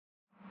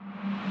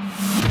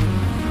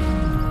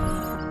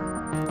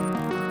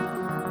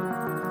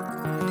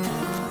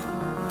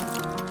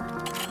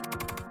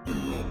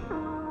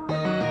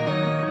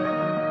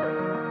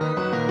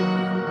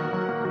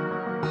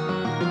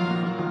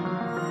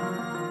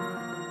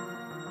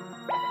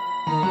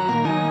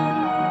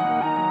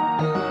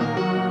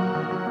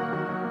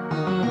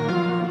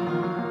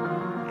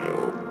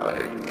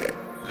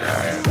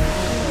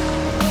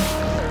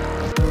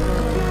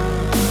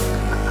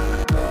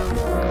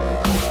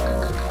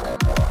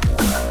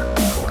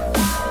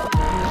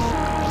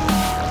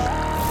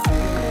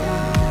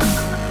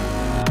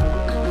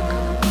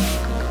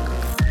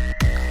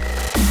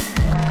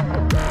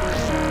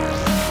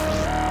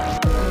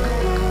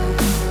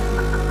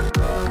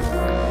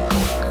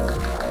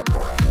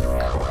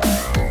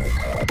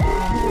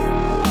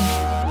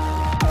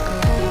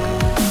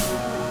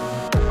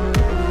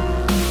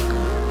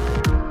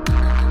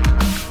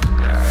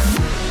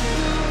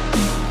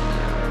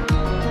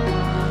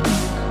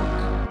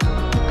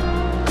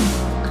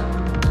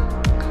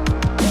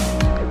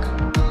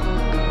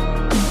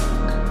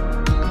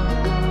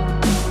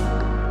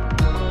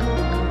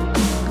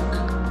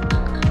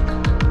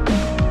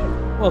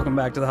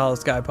welcome back to the Hollow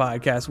Sky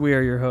Podcast. We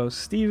are your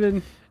hosts,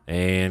 Steven.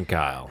 And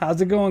Kyle. How's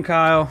it going,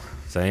 Kyle?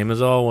 Same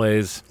as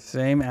always.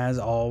 Same as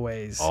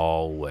always.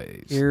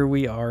 Always. Here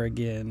we are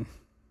again,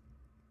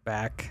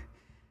 back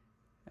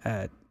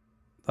at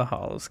the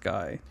Hollow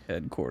Sky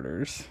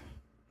headquarters.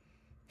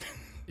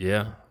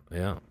 Yeah.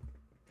 I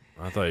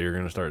thought you were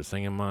going to start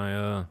singing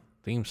my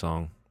theme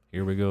song.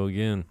 Here we go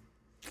again.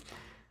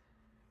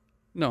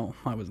 No,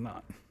 I was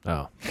not.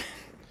 Oh.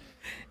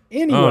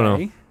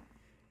 Anyway,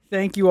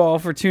 Thank you all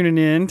for tuning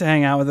in to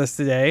hang out with us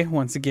today.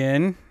 Once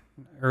again,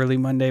 early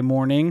Monday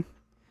morning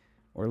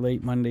or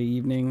late Monday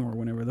evening or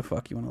whenever the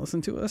fuck you want to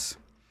listen to us.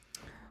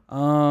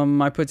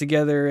 I put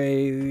together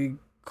a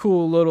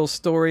cool little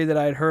story that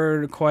I'd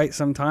heard quite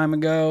some time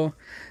ago,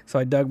 so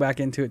I dug back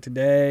into it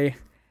today.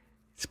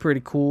 It's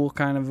pretty cool,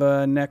 kind of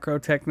a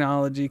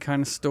necrotechnology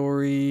kind of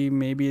story,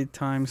 maybe a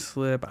time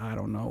slip. I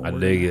don't know. I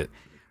dig it.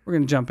 We're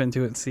going to jump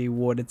into it and see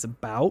what it's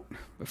about.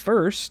 But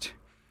first,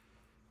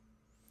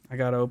 I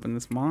got to open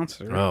this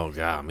monster. Oh,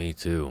 God, me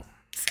too.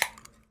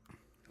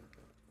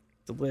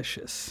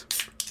 Delicious.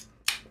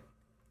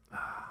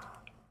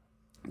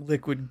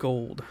 Liquid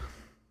gold.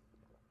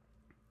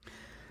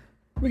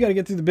 We got to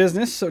get through the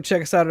business, so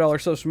check us out at all our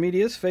social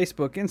medias,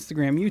 Facebook,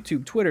 Instagram,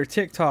 YouTube, Twitter,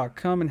 TikTok.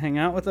 Come and hang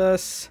out with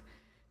us.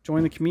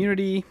 Join the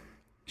community.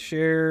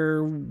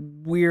 Share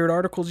weird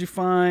articles you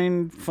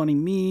find, funny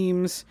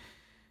memes.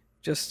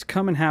 Just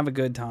come and have a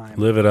good time.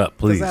 Live it up,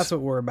 please. Because that's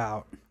what we're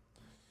about.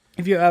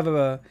 If you have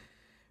a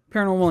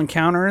paranormal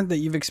encounter that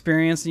you've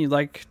experienced and you'd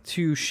like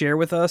to share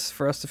with us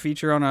for us to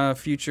feature on a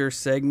future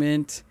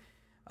segment,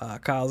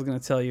 Kyle's going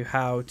to tell you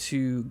how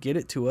to get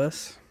it to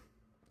us.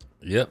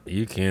 Yep,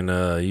 you can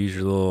use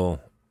your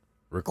little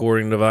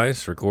recording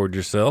device, record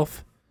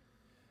yourself.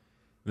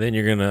 Then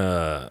you're going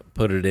to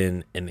put it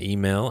in an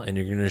email, and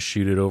you're going to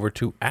shoot it over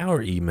to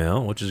our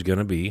email, which is going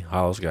to be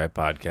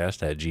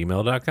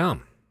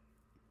hollowskypodcast@gmail.com.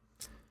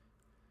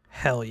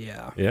 Hell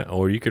yeah. Yeah,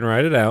 or you can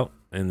write it out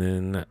and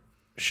then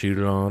shoot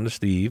it on to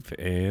Steve,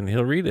 and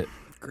he'll read it.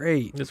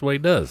 Great. That's what he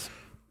does.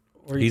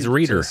 Or He's a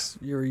reader.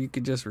 Or you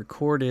could just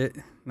record it.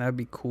 That'd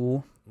be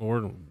cool.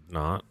 Or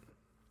not.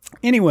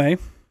 Anyway.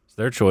 It's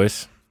their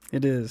choice.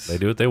 It is. They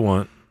do what they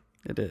want.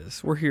 It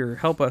is. We're here.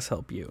 Help us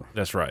help you.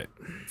 That's right.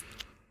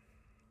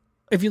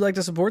 If you'd like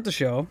to support the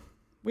show,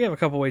 we have a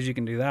couple ways you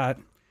can do that.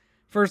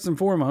 First and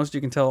foremost,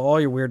 you can tell all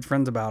your weird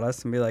friends about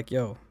us and be like,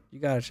 yo, you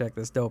got to check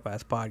this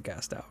dope-ass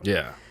podcast out.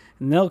 Yeah.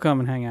 And they'll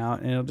come and hang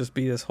out, and it'll just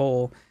be this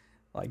whole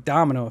like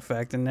domino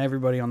effect, and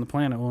everybody on the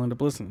planet will end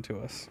up listening to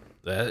us.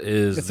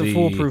 It's a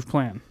foolproof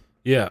plan.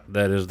 Yeah,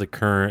 that is the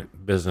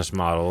current business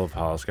model of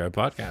Hollow Sky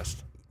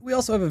Podcast. We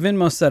also have a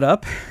Venmo set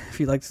up. If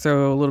you'd like to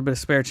throw a little bit of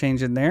spare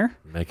change in there,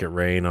 Make it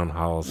rain on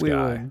Hollow Sky. we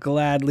will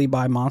gladly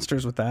buy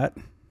monsters with that.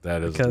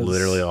 That is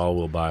literally all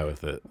we'll buy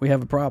with it. We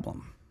have a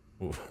problem.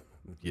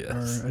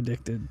 Yes. We're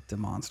addicted to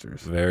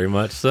monsters. Very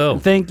much so.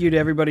 And thank you to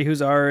everybody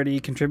who's already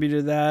contributed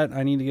to that.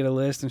 I need to get a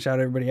list and shout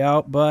everybody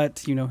out,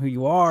 but you know who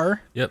you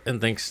are. Yep,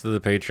 and thanks to the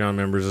Patreon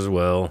members as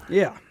well.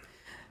 Yeah.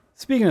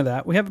 Speaking of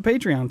that, we have a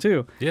Patreon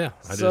too. Yeah,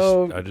 I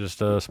just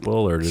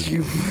spoiler alerted.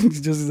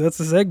 That's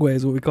a segue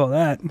is what we call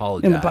that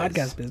Apologize. in the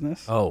podcast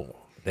business. Oh,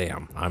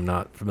 damn. I'm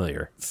not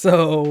familiar.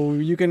 So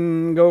you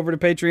can go over to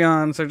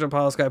Patreon, search up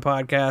Hollow Sky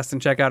Podcast,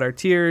 and check out our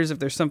tiers. If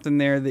there's something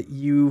there that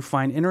you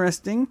find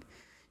interesting,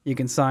 you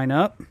can sign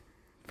up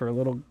for a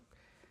little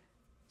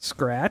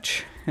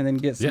scratch and then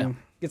get some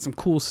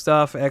cool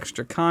stuff,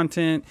 extra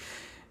content.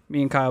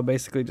 Me and Kyle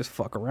basically just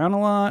fuck around a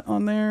lot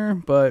on there,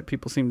 but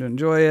people seem to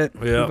enjoy it.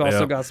 Yeah, We've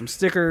also got some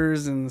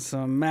stickers and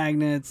some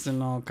magnets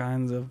and all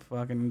kinds of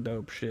fucking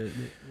dope shit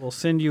that we'll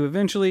send you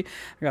eventually.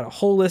 I got a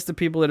whole list of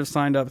people that have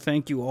signed up.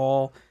 Thank you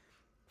all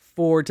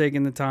for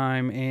taking the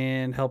time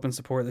and helping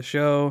support the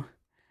show.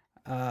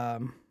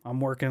 I'm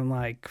working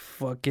like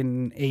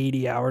fucking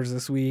 80 hours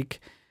this week,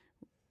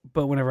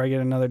 but whenever I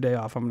get another day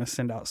off, I'm going to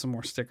send out some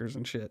more stickers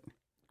and shit.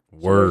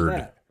 Word.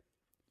 So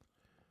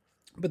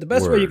but the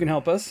best way you can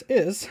help us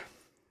is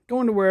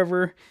going to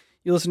wherever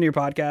you listen to your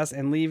podcast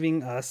and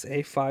leaving us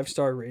a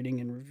 5-star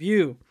rating and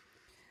review.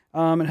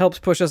 It helps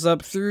push us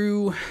up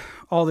through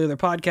all the other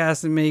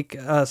podcasts and make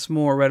us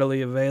more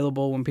readily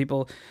available. When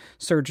people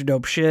search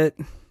dope shit,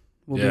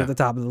 we'll be at the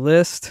top of the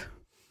list,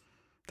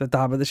 the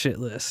top of the shit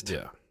list.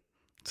 Yeah.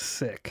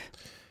 Sick.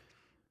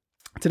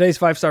 Today's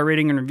 5-star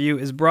rating and review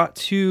is brought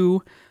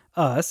to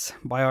us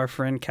by our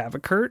friend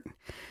Cavakurt.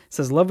 It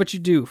says, love what you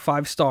do.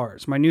 5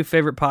 stars. My new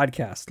favorite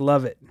podcast.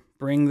 Love it.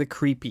 Bring the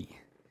creepy.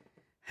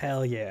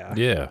 Hell yeah.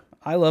 Yeah.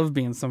 I love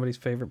being somebody's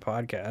favorite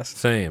podcast.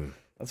 Same.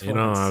 That's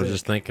I was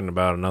just thinking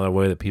about another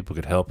way that people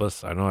could help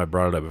us. I know I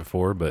brought it up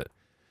before, but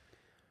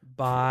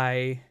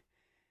by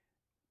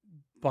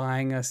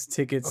buying us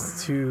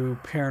tickets to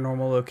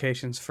paranormal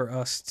locations for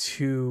us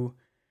to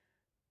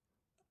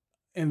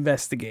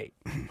investigate.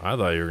 I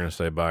thought you were going to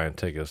say buying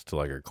tickets to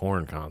like a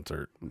Korn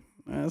concert.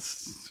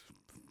 That's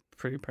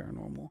pretty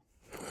paranormal.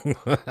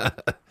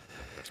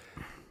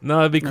 No,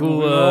 it'd be cool.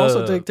 We'll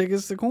also take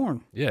tickets to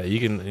Korn. Yeah, you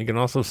can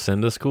also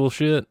send us cool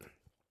shit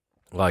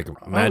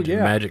like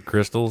magic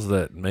crystals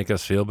that make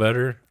us feel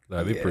better.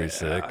 That'd be pretty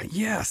sick.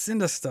 Yeah,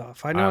 send us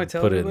stuff. I know I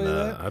tell put everybody in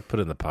the, that. I'd put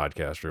it in the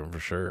podcast room for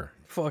sure.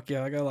 Fuck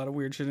yeah, I got a lot of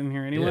weird shit in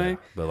here anyway. Yeah,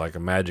 but like a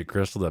magic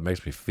crystal that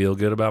makes me feel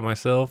good about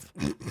myself.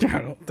 I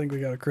don't think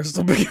we got a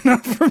crystal big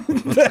enough for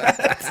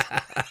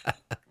that.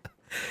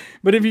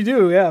 But if you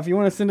do, yeah, if you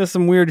want to send us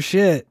some weird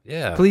shit,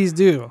 Yeah. please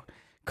do.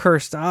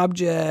 Cursed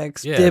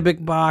objects, Yeah.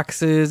 Dybbuk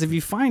boxes. If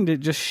you find it,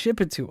 just ship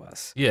it to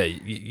us. Yeah,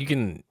 you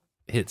can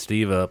hit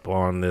Steve up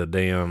on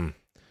the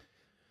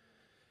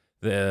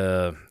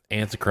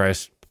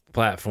Antichrist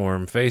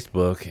platform,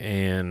 Facebook,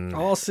 and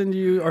I'll send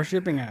you our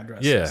shipping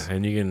addresses. yeah,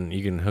 and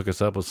you can hook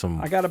us up with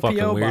some I got a fucking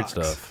PO weird box.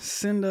 stuff.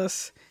 Send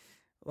us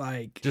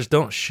Just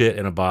don't shit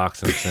in a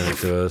box and send it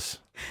to us.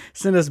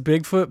 send us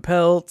Bigfoot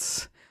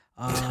pelts.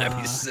 That'd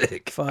be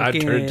sick.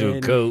 I'd turn into a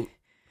fucking coat.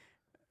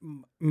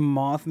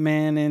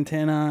 Mothman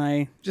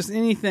antennae. Just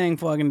anything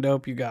fucking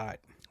dope you got.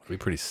 It'd be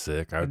pretty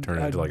sick. I would turn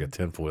it into like a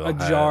tinfoil A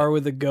hat. jar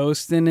with a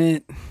ghost in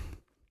it.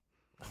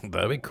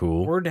 That'd be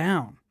cool. We're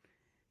down.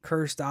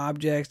 Cursed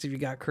objects. If you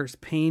got cursed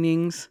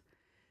paintings,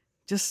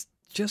 just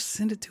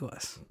send it to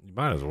us. You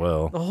might as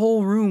well. The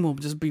whole room will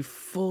just be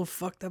full of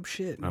fucked up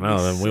shit. I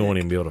know. Then we won't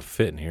even be able to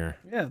fit in here.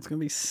 Yeah, it's gonna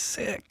be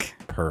sick.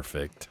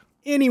 Perfect.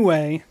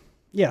 Anyway,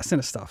 yeah, send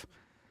us stuff.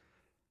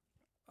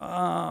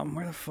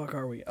 Where the fuck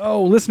are we?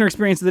 Oh, listener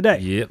experience of the day.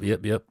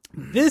 Yep.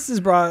 This is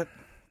brought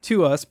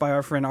to us by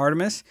our friend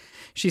Artemis.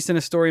 She sent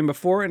a story in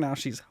before, and now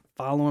she's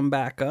following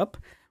back up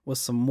with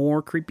some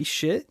more creepy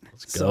shit.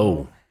 Let's go.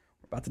 We're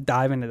about to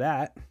dive into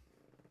that.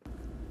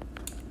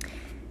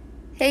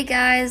 Hey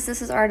guys,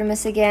 this is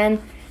Artemis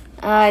again.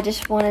 I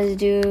just wanted to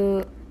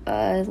do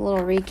a little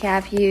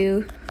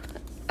recap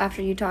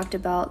after you talked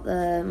about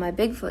my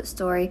Bigfoot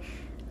story.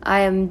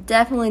 I am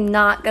definitely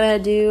not going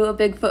to do a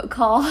Bigfoot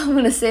call. I'm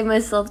going to save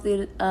myself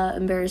the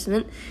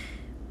embarrassment.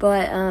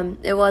 But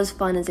it was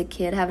fun as a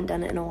kid. Haven't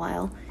done it in a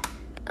while.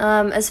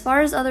 As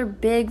far as other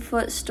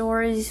Bigfoot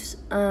stories,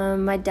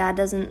 my dad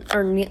doesn't,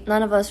 or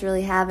none of us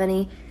really have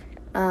any.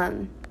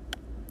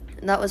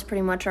 That was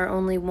pretty much our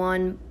only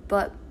one.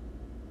 But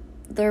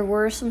there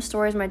were some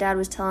stories my dad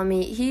was telling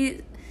me.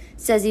 He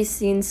says he's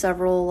seen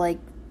several, like,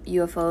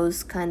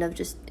 UFOs kind of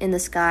just in the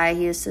sky.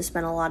 He used to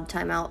spend a lot of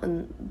time out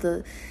in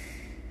the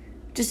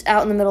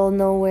middle of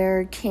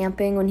nowhere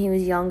camping when he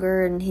was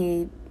younger, and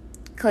he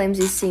claims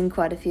he's seen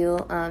quite a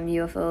few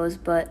UFOs,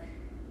 but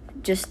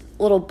just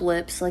little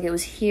blips, like it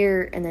was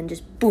here and then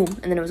just boom,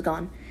 and then it was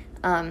gone,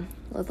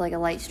 with like a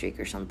light streak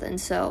or something.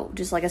 So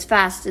just like as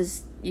fast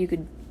as you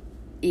could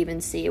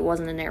even see. It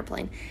wasn't an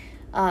airplane.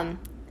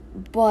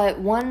 But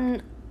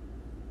one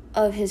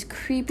of his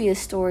creepiest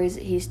stories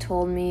that he's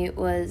told me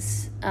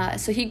was,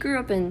 so he grew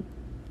up in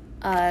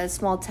a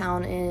small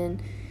town in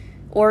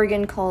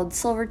Oregon called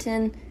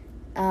Silverton,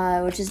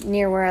 which is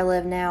near where I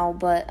live now,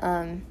 but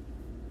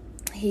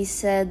he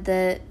said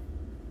that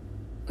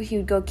he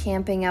would go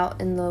camping out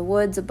in the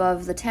woods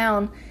above the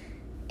town,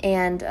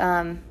 and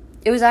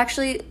it was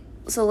actually,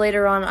 so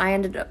later on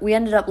we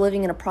ended up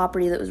living in a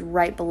property that was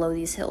right below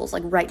these hills,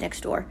 like right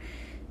next door.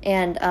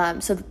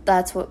 And so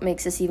that's what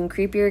makes this even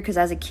creepier, because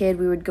as a kid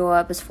we would go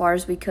up as far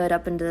as we could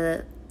up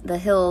into the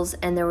hills,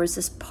 and there was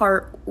this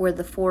part where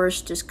the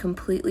forest just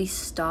completely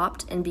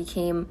stopped and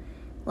became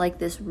like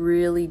this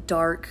really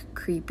dark,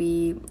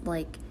 creepy,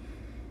 like,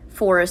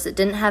 forest that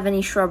didn't have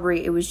any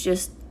shrubbery. It was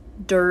just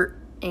dirt,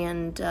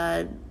 and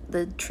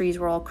the trees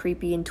were all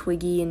creepy and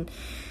twiggy, and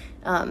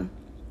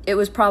it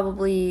was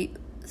probably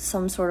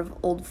some sort of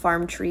old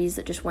farm trees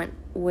that just went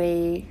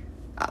way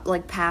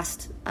like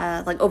past,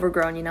 like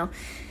overgrown, you know.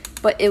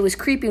 But it was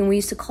creepy, and we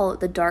used to call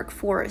it the dark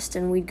forest,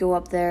 and we'd go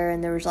up there,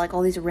 and there was like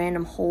all these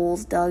random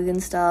holes dug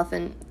and stuff,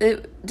 and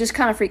it just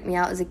kind of freaked me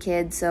out as a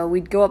kid. So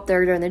we'd go up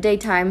there during the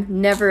daytime,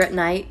 never at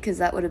night, because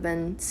that would have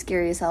been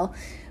scary as hell.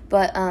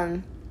 But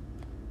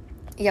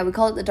yeah, we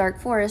called it the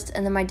dark forest.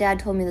 And then my dad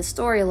told me the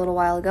story a little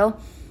while ago,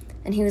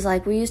 and he was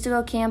like, we used to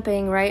go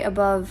camping right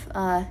above,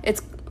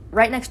 it's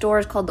right next door,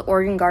 is called the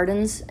Oregon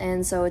Gardens,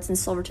 and so it's in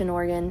Silverton,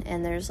 Oregon,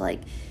 and there's like,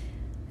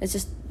 it's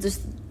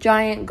just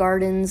giant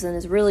gardens, and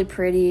it's really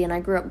pretty, and I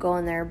grew up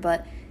going there.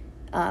 But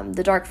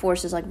the dark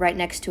forest is like right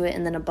next to it,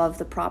 and then above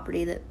the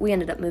property that we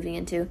ended up moving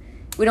into.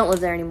 We don't live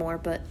there anymore,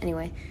 but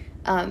anyway.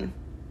 And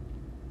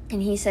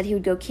he said he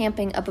would go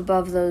camping up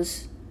above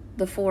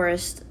the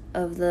forest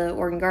of the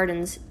Oregon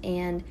Gardens,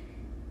 and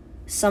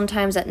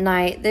sometimes at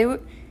night they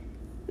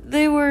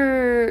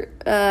were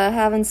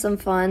having some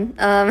fun,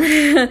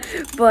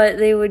 but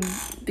they would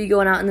be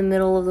going out in the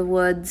middle of the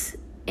woods,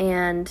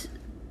 and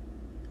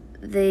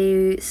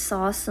they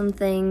saw some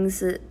things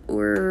that it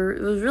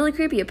was really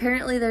creepy.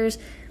 Apparently there's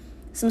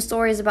some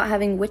stories about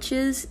having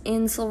witches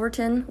in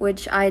Silverton,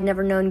 which I had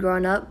never known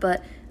growing up,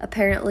 but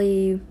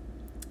apparently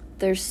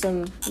there's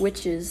some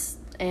witches,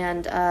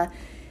 and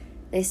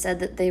they said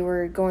that they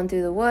were going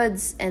through the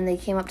woods, and they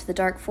came up to the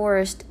dark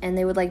forest, and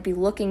they would like be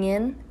looking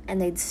in,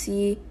 and they'd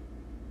see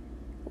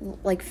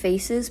like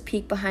faces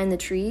peek behind the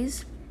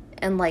trees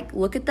and like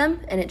look at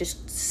them, and it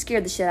just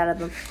scared the shit out of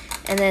them.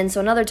 And then so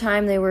another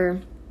time they were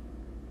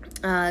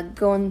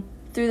going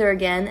through there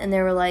again, and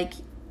they were like,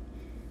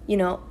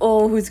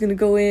 oh, who's going to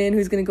go in?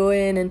 Who's going to go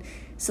in? And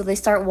so they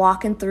start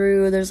walking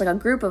through. There's like a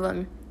group of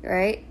them,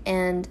 right?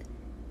 And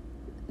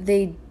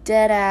they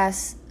dead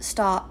ass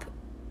stop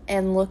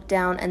and look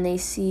down and they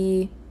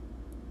see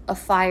a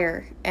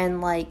fire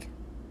and like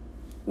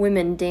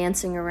women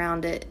dancing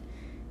around it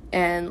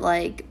and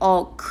like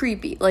all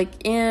creepy, like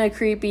in a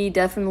creepy,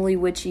 definitely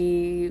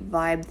witchy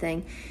vibe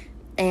thing.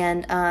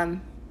 And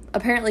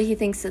apparently he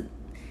thinks that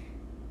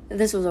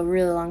this was a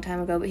really long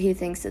time ago, but he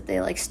thinks that they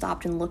like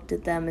stopped and looked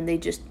at them and they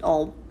just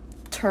all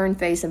turned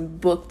face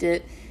and booked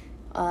it,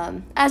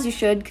 as you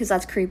should, because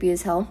that's creepy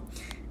as hell.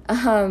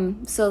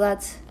 So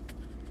that's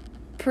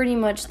pretty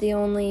much the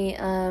only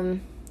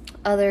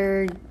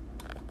other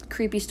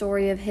creepy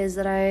story of his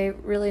that I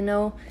really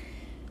know.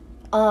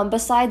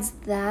 Besides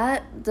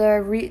that,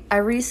 I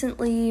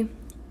recently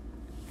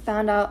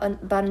found out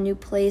about a new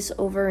place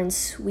over in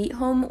Sweet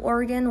Home,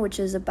 Oregon, which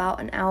is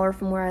about an hour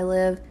from where I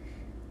live.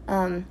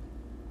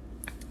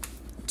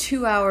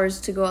 2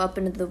 hours to go up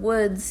into the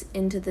woods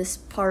into this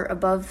part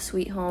above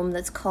Sweet Home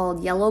that's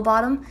called Yellow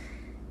Bottom.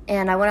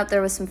 And I went up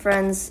there with some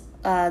friends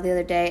the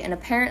other day, and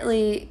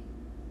apparently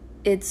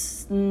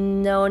it's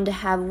known to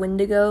have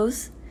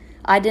wendigos.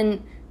 I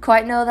didn't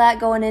quite know that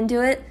going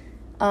into it.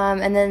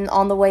 And then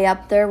on the way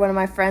up there, one of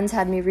my friends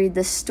had me read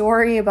this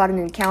story about an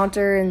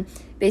encounter, and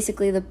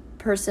basically the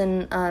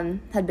person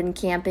had been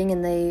camping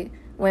and they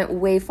went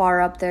way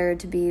far up there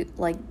to be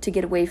like to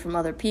get away from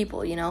other people,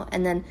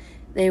 and then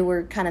they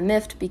were kind of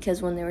miffed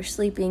because when they were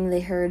sleeping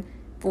they heard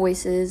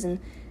voices and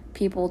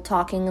people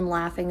talking and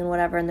laughing and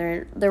whatever, and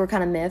they were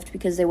kind of miffed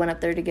because they went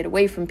up there to get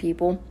away from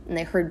people and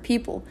they heard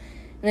people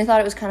and they thought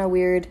it was kind of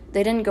weird.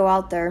 They didn't go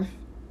out there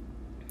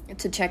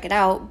to check it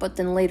out, but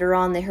then later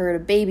on they heard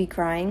a baby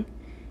crying,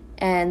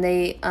 and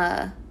they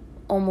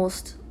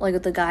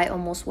the guy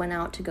almost went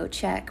out to go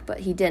check,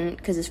 but he didn't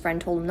because his friend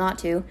told him not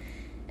to.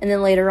 And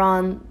then later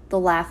on the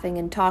laughing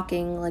and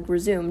talking like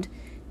resumed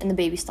and the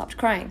baby stopped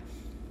crying.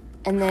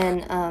 And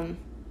then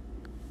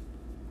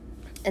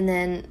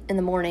in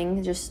the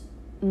morning, just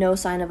no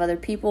sign of other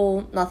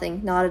people,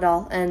 nothing, not at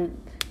all. And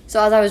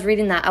so as I was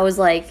reading that, I was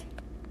like,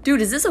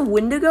 dude, is this a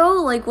Wendigo?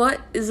 Like,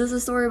 what? Is this a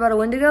story about a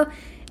Wendigo?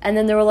 And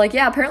then they were like,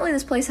 yeah, apparently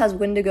this place has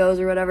Wendigos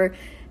or whatever.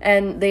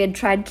 And they had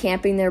tried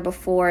camping there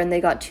before, and they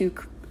got too,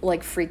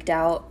 like, freaked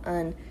out.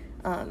 And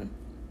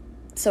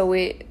so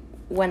we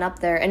went up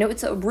there, and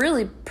it's a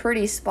really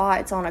pretty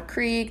spot. It's on a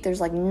creek. There's,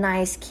 like,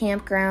 nice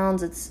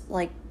campgrounds. It's,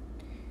 like,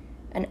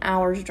 an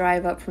hour's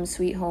drive up from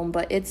Sweet Home,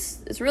 but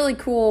it's really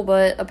cool,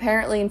 but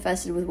apparently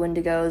infested with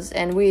wendigos.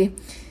 And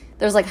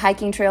there's like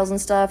hiking trails and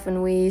stuff,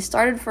 and we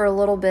started for a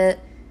little bit,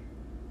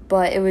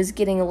 but it was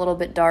getting a little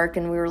bit dark,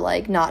 and we were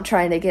like not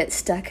trying to get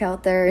stuck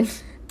out there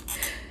and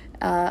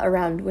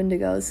around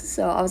wendigos,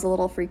 so I was a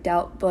little freaked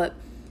out, but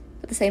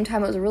at the same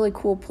time it was a really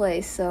cool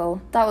place, so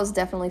that was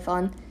definitely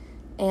fun.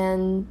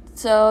 And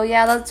so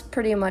yeah, that's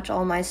pretty much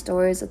all my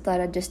stories. I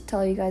thought I'd just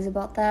tell you guys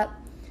about that.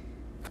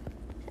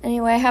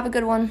 Anyway, have a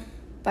good one.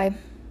 Bye.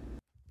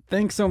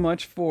 Thanks so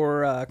much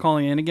for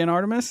calling in again,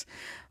 Artemis.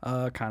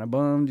 Kind of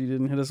bummed you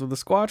didn't hit us with a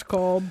Squatch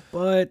call,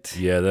 but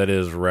yeah, that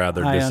is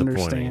rather I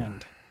disappointing.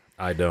 understand.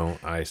 I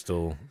don't. I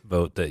still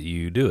vote that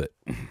you do it.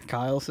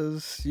 Kyle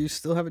says you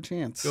still have a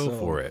chance. Go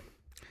for it.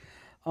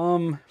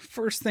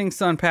 First things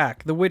to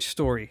unpack, the witch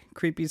story.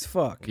 Creepy as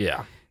fuck.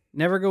 Yeah.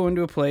 Never go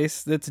into a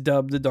place that's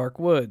dubbed the Dark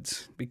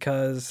Woods,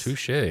 because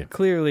Touche.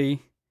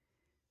 clearly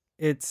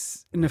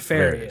it's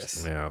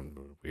nefarious. Yeah,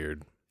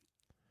 weird.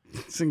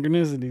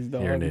 Synchronicities,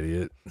 dog. You're an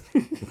idiot.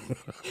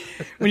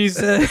 When you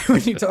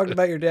talked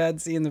about your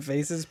dad seeing the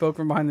faces poke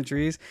from behind the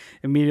trees,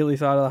 immediately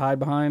thought of the hide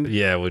behind.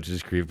 Yeah, which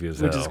is creepy as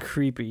hell. Which is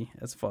creepy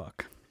as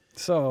fuck.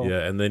 So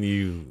yeah, and then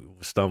you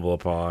stumble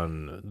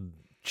upon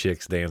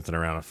chicks dancing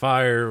around a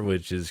fire,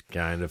 which is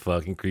kind of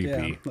fucking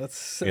creepy. yeah,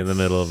 that's in the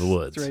middle of the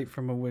woods. Straight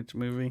from a witch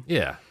movie.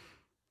 Yeah.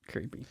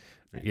 Creepy.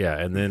 Yeah,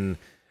 and then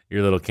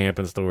your little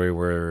camping story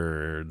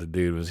where the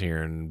dude was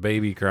hearing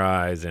baby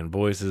cries and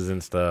voices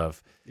and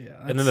stuff. Yeah.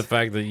 And then the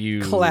fact that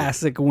you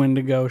classic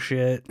Wendigo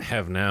shit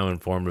have now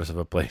informed us of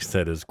a place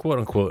that is quote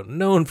unquote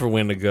known for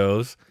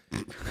Wendigos.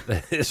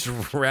 That is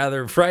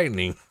rather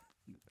frightening.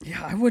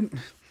 Yeah,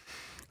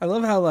 I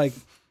love how like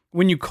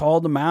when you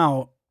called them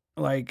out,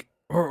 like,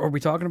 are we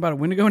talking about a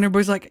Wendigo? And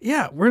everybody's like,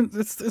 yeah,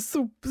 it's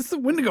the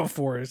Wendigo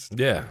forest.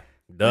 Yeah.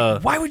 Duh.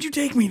 Like, why would you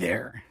take me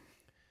there?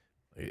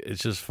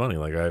 It's just funny.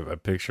 Like I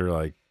picture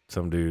like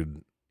some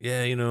dude,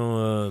 yeah,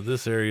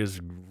 this area is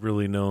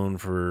really known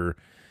for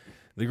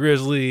the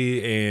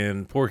grizzly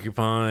and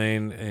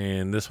porcupine,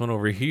 and this one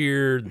over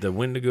here, the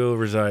Wendigo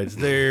resides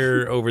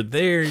there. Over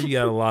there, you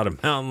got a lot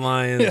of mountain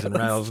lions and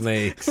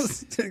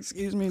rattlesnakes.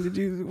 Excuse me,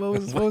 what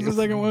was the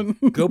second one?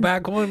 Go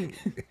back one.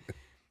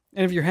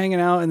 And if you're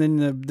hanging out and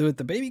then with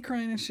the baby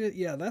crying and shit,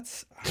 yeah,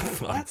 that's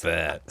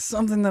that.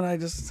 Something that I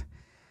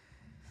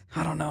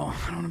don't know.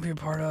 I don't want to be a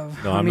part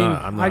of. No, I'm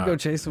not. I'd go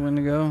chase the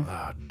Wendigo.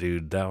 Oh,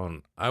 dude, that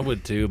one I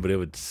would too, but it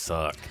would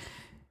suck.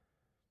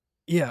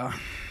 Yeah,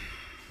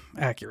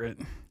 accurate.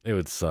 It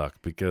would suck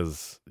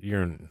because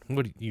you're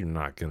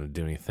not gonna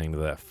do anything to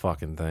that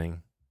fucking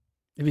thing.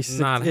 It'd be sick.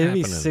 Not It'd be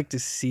happening. sick to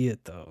see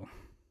it though.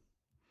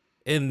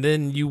 And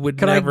then you would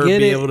Could I never get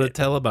be it- able to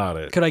tell about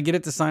it. Could I get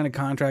it to sign a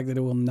contract that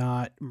it will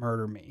not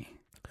murder me?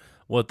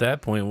 Well, at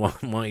that point, why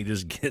don't you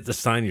just get to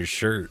sign your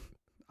shirt?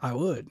 I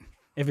would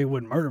if it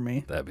wouldn't murder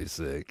me. That'd be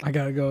sick. I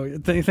gotta go.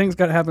 Things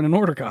gotta happen in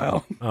order,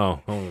 Kyle. Oh,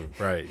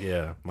 right,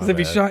 yeah. my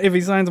Because bad. if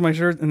he signs my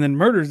shirt and then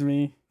murders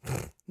me,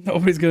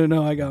 nobody's gonna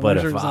know I got But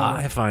my if shirt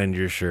signed. I find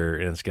your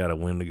shirt and it's got a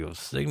Wendigo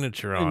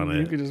signature on And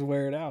you it, could just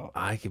wear it out.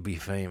 I could be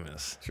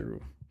famous.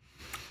 True.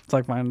 It's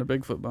like finding a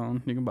Bigfoot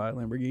bone. You can buy a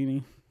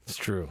Lamborghini. It's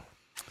true.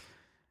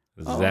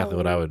 That's exactly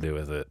what I would do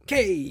with it.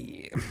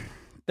 Okay.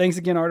 Thanks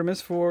again,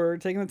 Artemis, for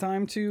taking the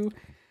time to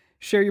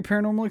share your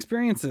paranormal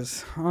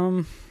experiences.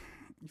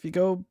 If you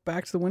go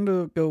back to the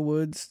Wendigo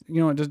Woods, you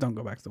know what? Just don't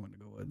go back to the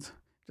Wendigo Woods.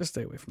 Just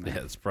stay away from that.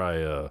 Yeah, it's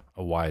probably a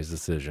wise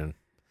decision.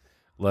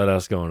 Let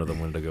us go into the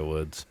Wendigo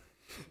Woods.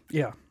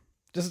 Yeah.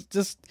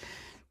 Just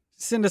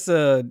send us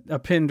a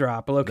pin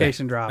drop, a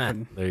location drop,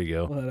 and There you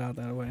go. we'll head out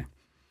that way.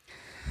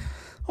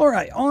 All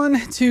right, on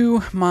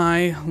to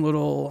my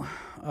little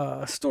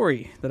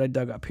story that I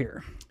dug up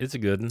here. It's a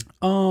good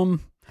one.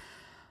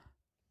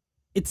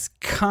 It's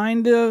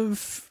kind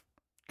of,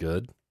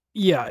 Good.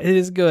 yeah, it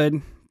is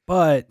good,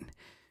 but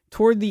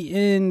toward the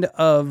end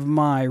of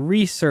my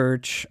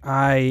research,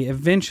 I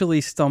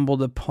eventually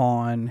stumbled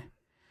upon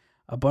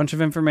a bunch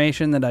of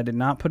information that I did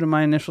not put in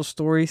my initial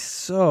story.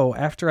 So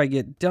after I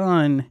get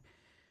done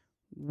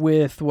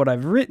with what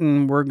I've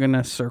written, we're going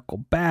to circle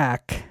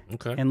back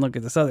Okay. and look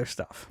at this other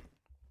stuff.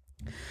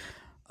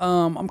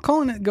 I'm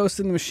calling it Ghost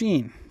in the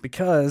Machine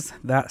because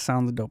that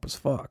sounds dope as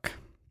fuck.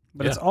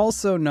 But it's Yeah.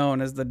 also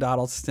known as the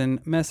Dottleston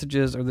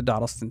Messages or the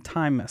Dottleston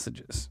Time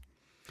Messages.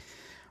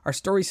 Our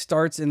story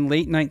starts in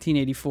late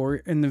 1984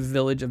 in the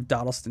village of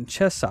Dottleston,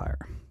 Cheshire.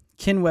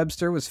 Ken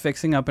Webster was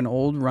fixing up an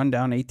old,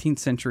 rundown 18th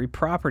century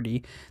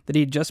property that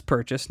he had just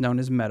purchased known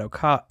as Meadow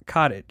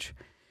Cottage.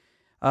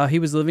 He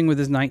was living with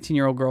his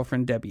 19-year-old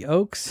girlfriend, Debbie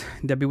Oakes.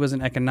 Debbie was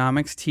an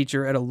economics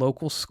teacher at a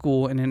local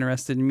school and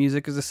interested in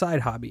music as a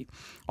side hobby.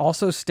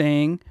 Also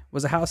staying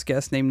was a house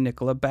guest named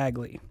Nicola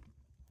Bagley.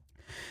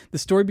 The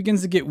story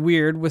begins to get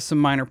weird with some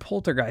minor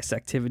poltergeist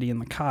activity in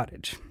the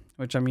cottage,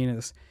 which I mean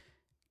is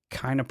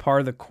kind of par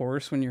of the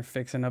course when you're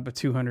fixing up a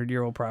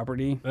 200-year-old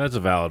property. That's a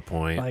valid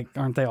point. Like,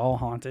 aren't they all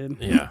haunted?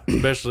 Yeah.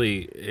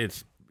 Especially,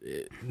 it's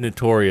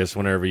notorious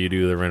whenever you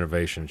do the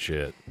renovation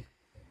shit.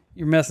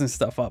 You're messing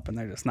stuff up and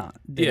they're just not.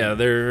 Yeah,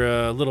 they're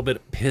a little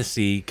bit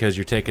pissy because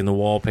you're taking the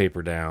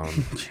wallpaper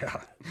down.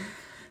 Yeah.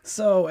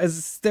 So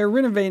as they're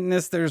renovating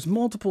this, there's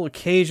multiple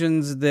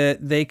occasions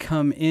that they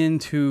come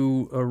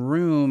into a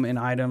room and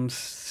items,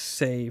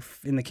 say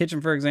in the kitchen,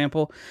 for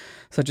example,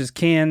 such as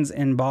cans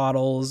and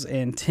bottles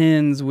and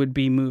tins would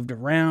be moved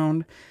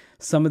around.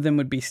 Some of them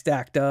would be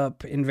stacked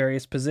up in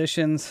various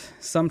positions,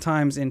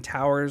 sometimes in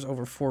towers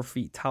over 4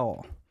 feet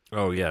tall.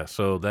 Oh, yeah.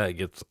 So that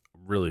gets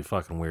really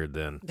fucking weird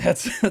then.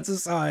 That's a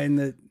sign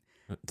that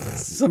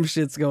some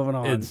shit's going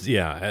on. It's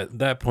yeah. At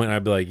that point,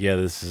 I'd be like, yeah,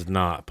 this is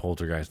not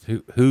poltergeist.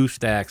 Who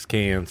stacks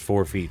cans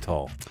 4 feet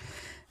tall?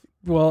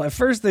 Well, at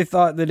first they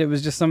thought that it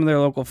was just some of their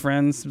local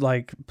friends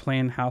like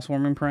playing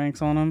housewarming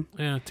pranks on them.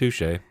 Yeah,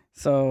 touche.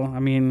 So, I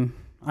mean,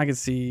 I could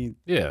see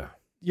Yeah,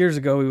 years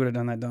ago we would have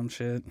done that dumb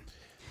shit.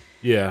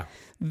 yeah.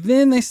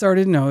 Then they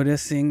started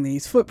noticing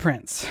these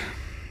footprints.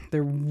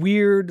 They're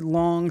weird,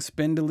 long,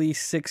 spindly,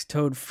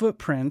 six-toed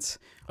footprints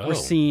were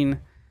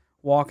seen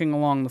walking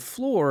along the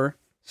floor,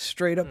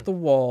 straight up the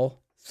wall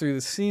through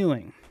the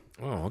ceiling.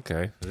 Oh,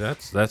 okay.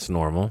 That's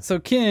normal. So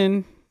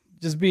Ken,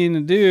 just being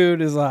a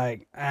dude, is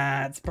like,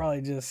 it's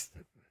probably just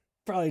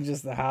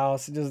the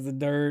house, just the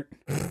dirt.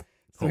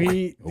 So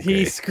he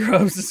Okay.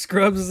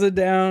 scrubs it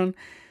down,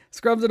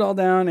 scrubs it all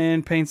down,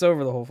 and paints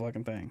over the whole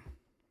fucking thing.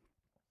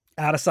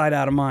 Out of sight,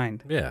 out of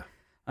mind. Yeah.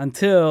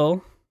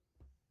 Until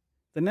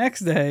the next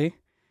day,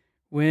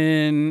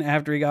 when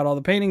after he got all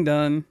the painting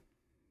done,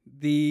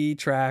 the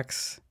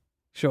tracks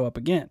show up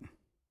again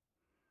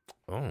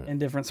Oh. in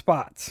different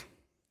spots.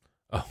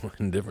 Oh,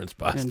 in different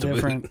spots. In to boot.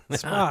 different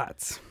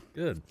spots.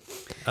 Good.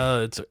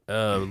 It's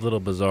a little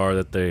bizarre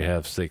that they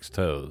have 6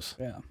 toes.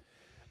 Yeah.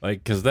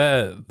 Like, cause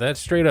that's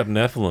straight up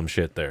Nephilim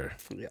shit there.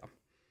 Yeah.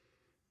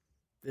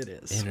 It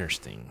is.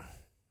 Interesting.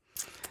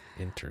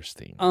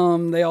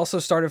 They also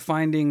started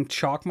finding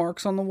chalk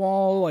marks on the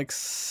wall, like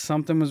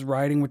something was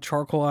writing with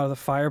charcoal out of the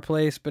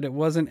fireplace, but it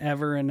wasn't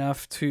ever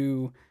enough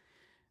to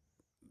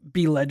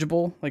be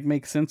legible, like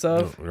make sense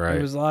of. Oh, right.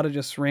 There was a lot of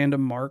just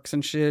random marks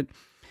and shit.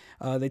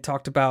 They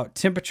talked about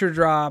temperature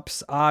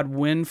drops, odd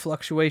wind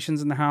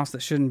fluctuations in the house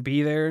that shouldn't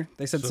be there.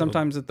 They said So-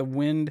 sometimes that the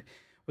wind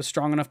was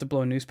strong enough to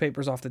blow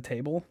newspapers off the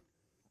table.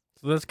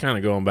 So that's kind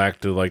of going back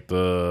to like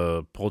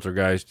the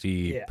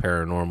poltergeisty, Yeah.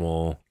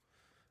 paranormal,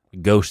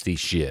 ghosty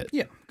shit.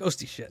 Yeah,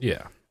 ghosty shit.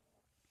 Yeah.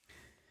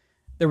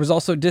 There was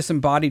also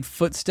disembodied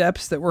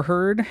footsteps that were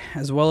heard,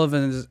 as well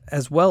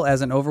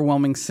as an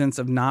overwhelming sense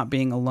of not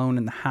being alone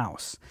in the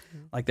house.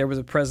 Like there was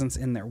a presence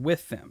in there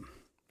with them.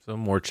 So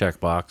more check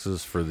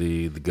boxes for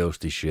the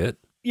ghosty shit.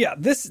 Yeah,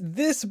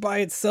 this by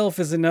itself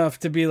is enough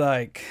to be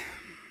like,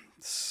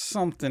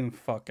 something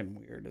fucking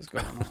weird is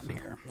going on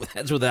here.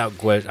 That's without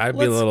question. I'd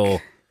be a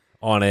little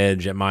on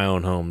edge at my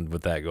own home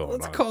with that going on.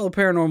 Let's call a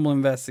paranormal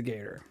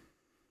investigator.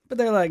 But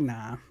they're like,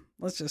 nah,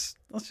 let's just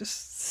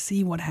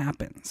see what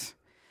happens.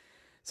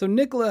 So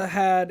Nicola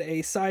had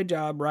a side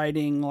job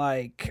writing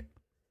like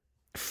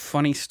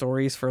funny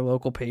stories for a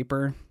local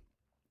paper.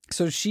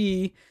 So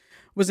she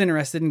was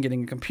interested in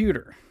getting a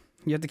computer.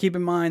 You have to keep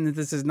in mind that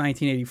this is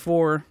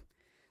 1984.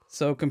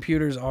 So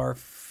computers are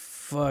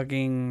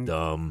fucking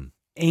dumb,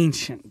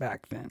 ancient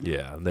back then.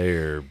 Yeah,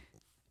 they're...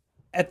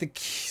 At the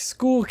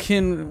school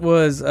Ken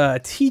was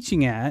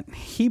teaching at,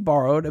 he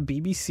borrowed a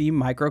BBC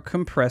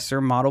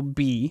microcompressor Model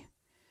B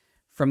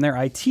from their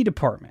IT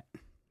department.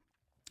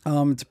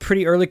 It's a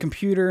pretty early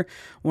computer.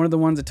 One of the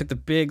ones that took the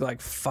big,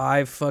 like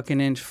 5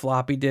 fucking inch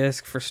floppy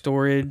disk for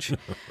storage. It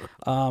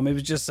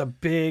was just a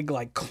big,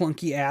 like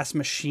clunky ass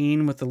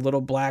machine with a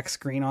little black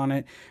screen on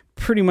it.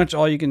 Pretty much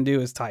all you can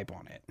do is type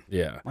on it.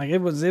 Yeah. Like it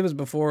was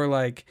before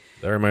like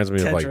that reminds me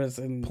Tetris of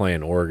like and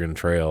playing Oregon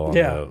Trail on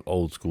the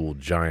old school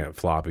giant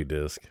floppy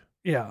disk.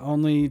 Yeah,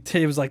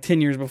 it was like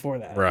 10 years before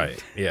that.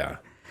 Right. Yeah.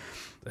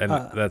 And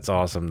that's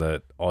awesome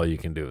that all you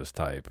can do is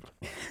type.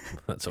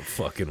 That's a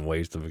fucking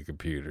waste of a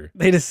computer.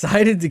 They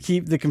decided to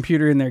keep the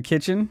computer in their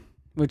kitchen,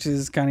 which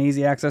is kind of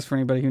easy access for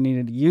anybody who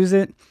needed to use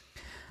it.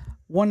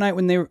 One night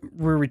when they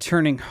were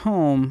returning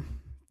home,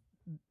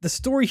 the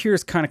story here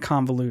is kind of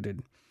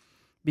convoluted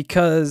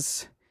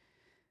because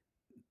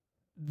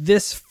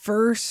this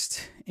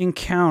first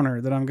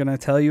encounter that I'm going to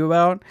tell you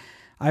about,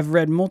 I've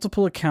read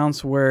multiple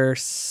accounts where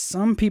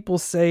some people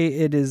say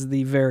it is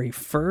the very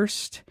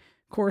first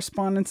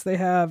correspondence they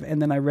have,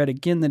 and then I read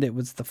again that it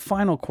was the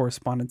final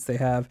correspondence they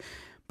have,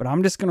 but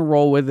I'm just going to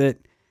roll with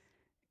it.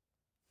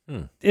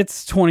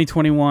 It's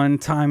 2021.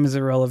 Time is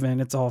irrelevant.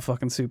 It's all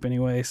fucking soup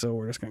anyway, so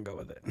we're just going to go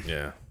with it.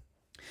 Yeah.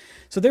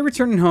 So they're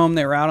returning home.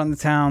 They were out on the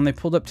town. They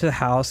pulled up to the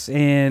house,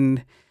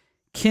 and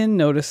Ken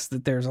noticed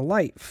that there's a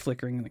light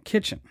flickering in the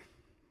kitchen.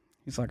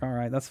 He's like, all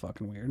right, that's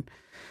fucking weird.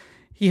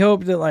 He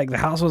hoped that like the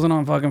house wasn't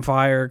on fucking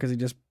fire because he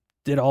just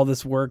did all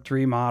this work to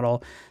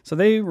remodel. So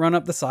they run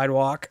up the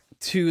sidewalk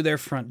to their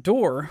front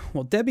door.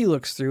 Well, Debbie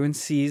looks through and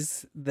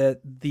sees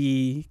that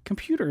the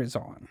computer is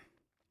on.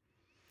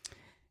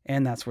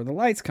 And that's where the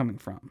light's coming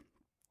from.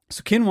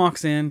 So Ken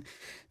walks in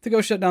to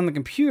go shut down the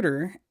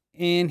computer,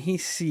 and he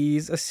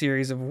sees a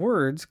series of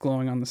words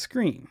glowing on the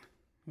screen.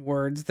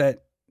 Words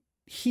that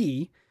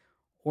he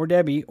or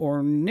Debbie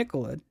or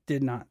Nicola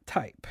did not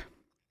type.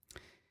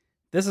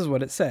 This is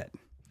what it said.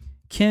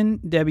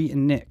 Ken, Debbie,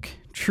 and Nick.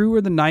 True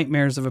are the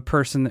nightmares of a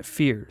person that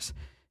fears.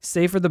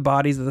 Safe are the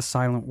bodies of the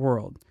silent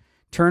world.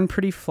 Turn,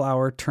 pretty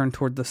flower, turn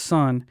toward the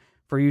sun,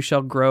 for you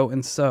shall grow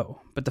and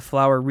sow. But the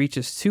flower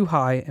reaches too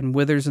high and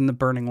withers in the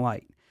burning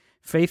light.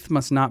 Faith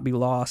must not be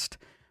lost,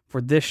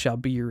 for this shall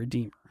be your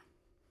redeemer.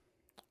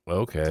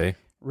 Okay.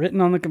 Written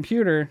on the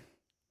computer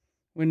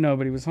when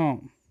nobody was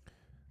home.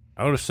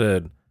 I would have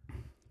said,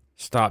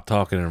 stop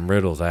talking in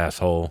riddles,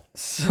 asshole.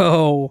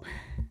 So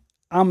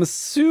I'm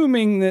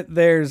assuming that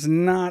there's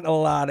not a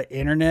lot of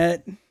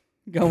internet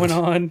going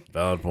on.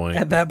 Valid point.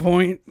 At that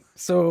point.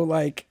 So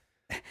like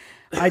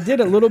I did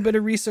a little bit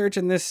of research,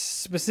 and this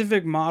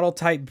specific model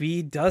type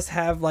B does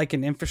have like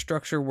an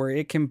infrastructure where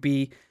it can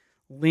be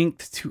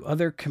linked to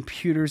other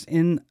computers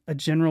in a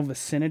general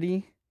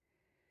vicinity.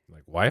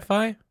 Like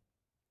Wi-Fi?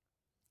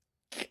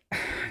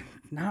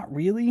 Not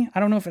really. I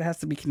don't know if it has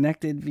to be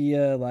connected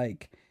via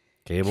like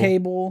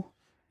cable.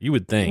 You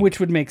would think. Which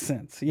would make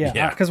sense.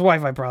 Yeah. Because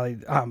Wi-Fi probably,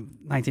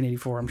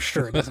 1984, I'm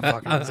sure it doesn't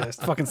fucking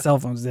exist. Fucking cell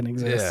phones didn't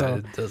exist. Yeah, so.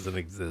 It doesn't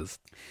exist.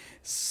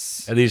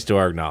 At least to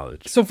our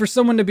knowledge. So for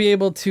someone to be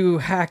able to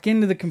hack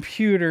into the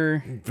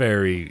computer.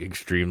 Very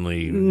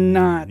extremely.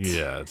 Not.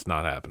 Yeah, it's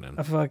not happening.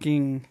 A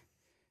fucking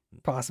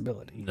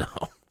possibility. No.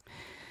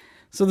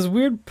 So this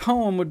weird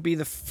poem would be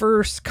the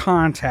first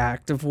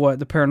contact of what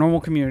the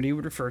paranormal community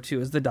would refer to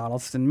as the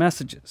Dodleston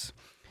Messages.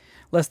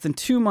 Less than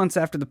 2 months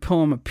after the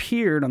poem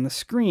appeared on the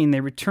screen, they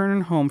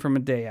return home from a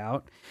day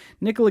out.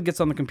 Nicola gets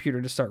on the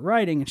computer to start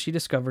writing, and she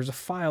discovers a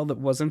file that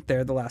wasn't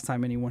there the last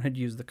time anyone had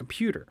used the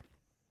computer.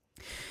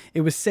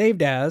 It was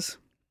saved as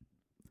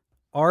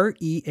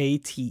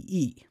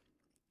REATE,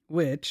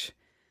 which,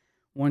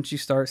 once you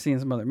start seeing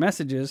some other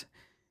messages,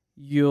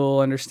 you'll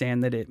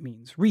understand that it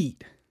means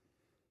read,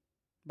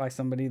 by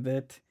somebody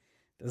that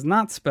does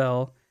not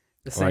spell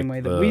the same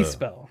way that we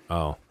spell.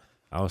 Oh,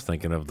 I was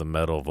thinking of the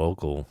metal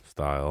vocal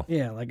style.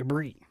 Yeah, like a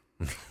brie,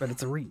 but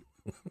it's a read.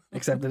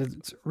 Except that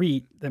it's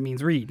read, that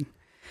means read.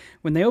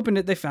 When they opened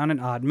it, they found an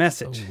odd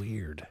message. So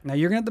weird. Now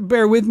you're going to have to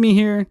bear with me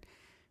here,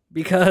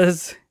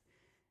 because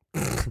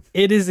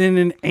it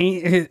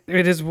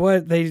is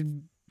what they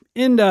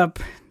end up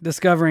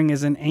discovering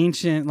is an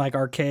ancient, like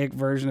archaic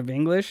version of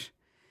English.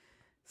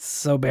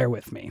 So bear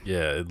with me.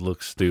 Yeah, it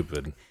looks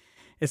stupid.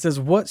 It says,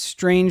 "What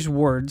strange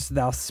words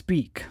thou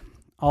speak,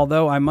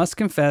 although I must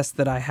confess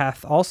that I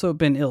hath also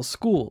been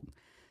ill-schooled.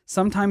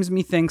 Sometimes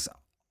methinks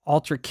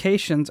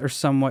altercations are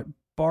somewhat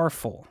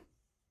barful,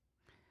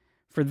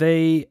 for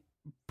they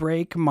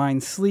break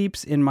mine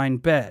sleeps in mine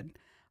bed.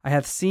 I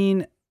have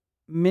seen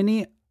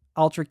many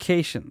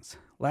altercations.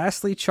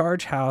 Lastly,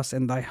 charge house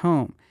and thy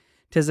home.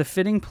 'Tis a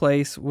fitting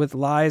place with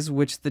lies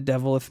which the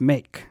devil hath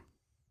make.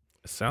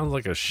 It sounds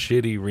like a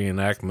shitty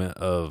reenactment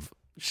of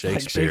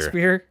Shakespeare. Like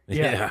Shakespeare?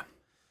 Yeah.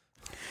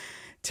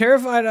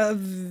 Terrified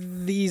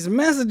of these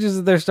messages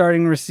that they're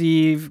starting to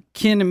receive,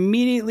 Kin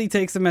immediately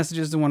takes the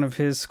messages to one of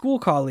his school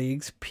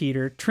colleagues,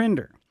 Peter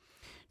Trinder.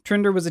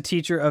 Trinder was a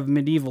teacher of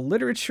medieval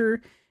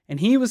literature, and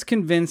he was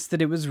convinced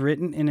that it was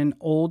written in an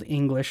Old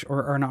English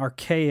or an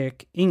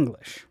archaic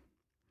English.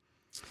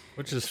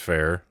 Which is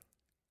fair.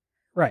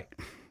 Right.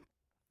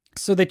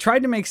 So they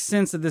tried to make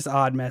sense of this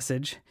odd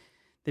message.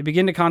 They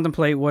begin to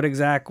contemplate what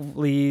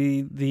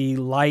exactly the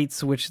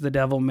lights which the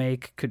devil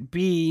make could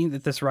be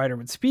that this writer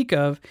would speak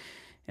of.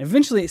 And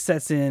eventually it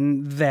sets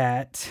in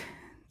that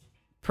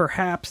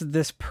perhaps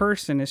this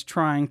person is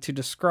trying to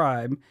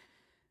describe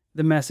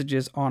the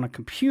messages on a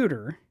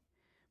computer,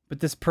 but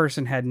this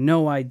person had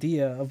no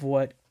idea of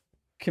what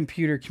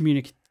computer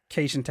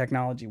communication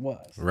technology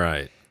was.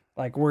 Right.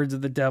 Like words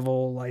of the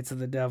devil, lights of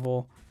the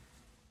devil.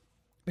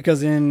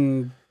 Because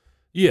in...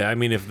 Yeah, I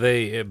mean,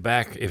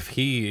 if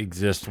he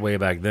exists way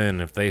back then,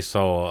 if they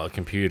saw a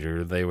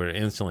computer, they would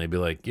instantly be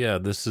like, yeah,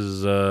 this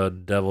is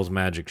devil's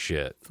magic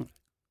shit.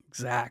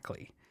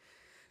 Exactly.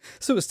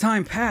 So as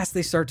time passed,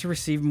 they start to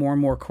receive more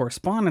and more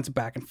correspondence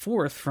back and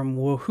forth from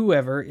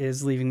whoever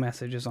is leaving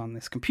messages on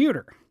this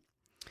computer.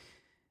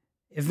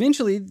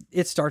 Eventually,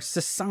 it starts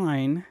to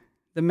sign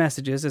the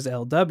messages as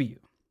LW.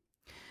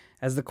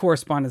 As the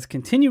correspondence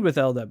continued with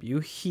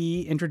LW,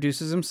 he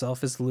introduces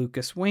himself as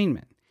Lucas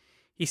Wainman.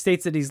 He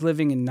states that he's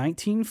living in the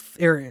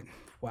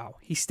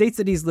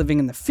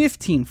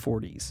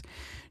 1540s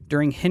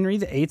during Henry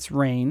VIII's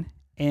reign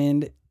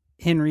and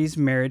Henry's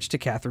marriage to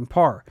Catherine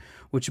Parr,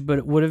 which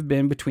would have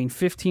been between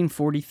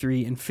 1543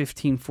 and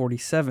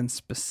 1547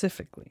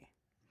 specifically.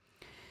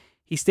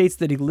 He states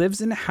that he lives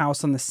in a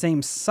house on the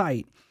same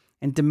site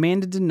and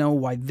demanded to know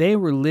why they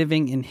were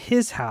living in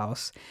his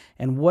house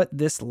and what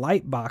this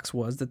light box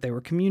was that they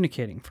were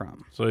communicating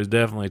from. So he's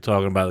definitely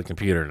talking about the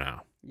computer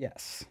now.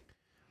 Yes.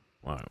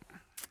 Wow.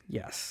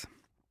 Yes.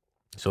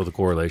 So the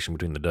correlation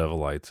between the devil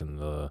lights and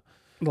the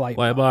Light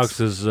box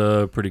is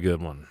a pretty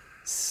good one.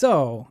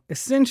 So,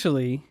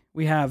 essentially,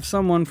 we have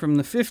someone from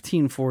the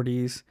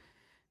 1540s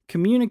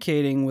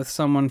communicating with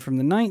someone from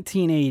the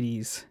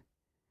 1980s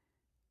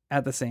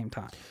at the same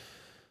time.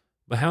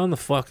 But how in the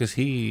fuck is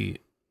he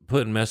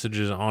putting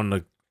messages on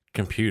the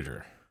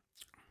computer?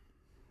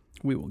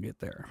 We will get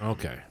there.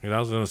 Okay. I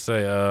was going to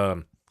say,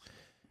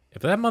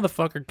 if that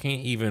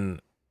motherfucker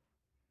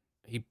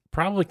he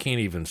probably can't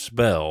even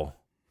spell.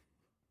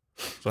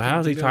 So how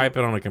does he type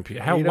it on a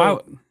computer?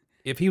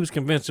 If he was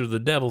convinced of the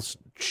devil's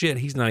shit,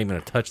 he's not even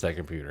going to touch that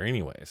computer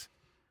anyways.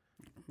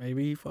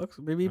 Maybe he parties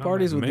with the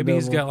devil. Maybe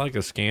he's got like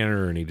a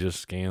scanner and he just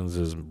scans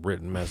his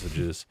written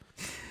messages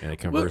and it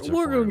converts it.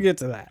 We're going to get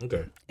to that.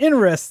 Okay.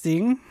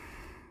 Interesting.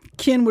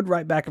 Ken would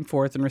write back and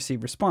forth and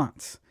receive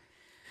response.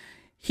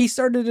 He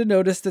started to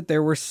notice that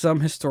there were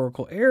some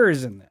historical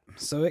errors in them.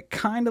 So it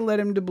kind of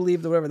led him to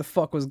believe that whatever the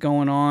fuck was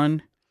going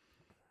on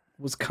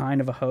was kind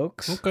of a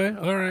hoax. Okay.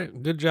 All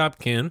right. Good job,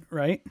 Ken.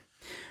 Right?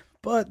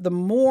 But the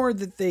more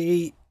that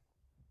they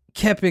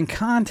kept in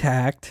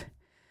contact,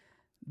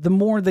 the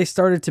more they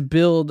started to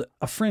build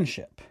a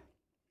friendship.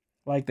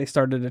 Like they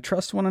started to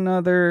trust one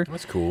another.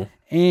 That's cool.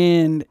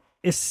 And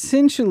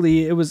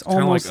essentially it was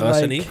almost like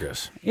us and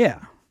Egress. Yeah.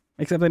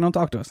 Except they don't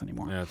talk to us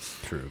anymore.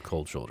 That's true.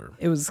 Cold shoulder.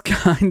 It was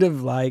kind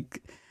of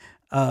like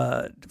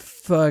a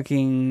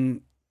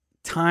fucking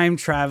time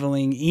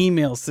traveling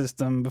email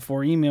system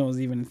before email was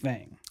even a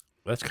thing.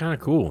 That's kind of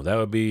cool. That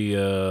would be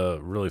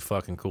really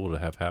fucking cool to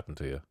have happen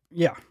to you.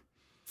 Yeah.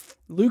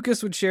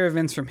 Lucas would share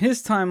events from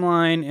his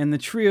timeline, and the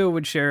trio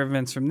would share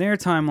events from their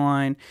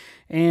timeline.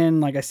 And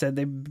like I said,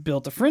 they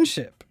built a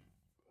friendship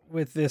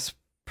with this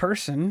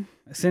person,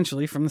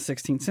 essentially from the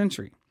 16th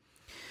century.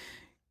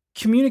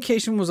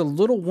 Communication was a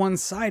little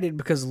one-sided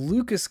because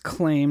Lucas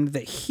claimed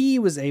that he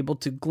was able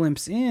to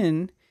glimpse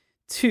in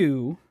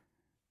to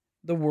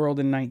the world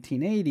in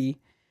 1980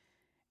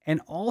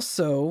 and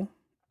also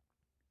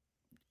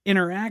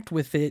interact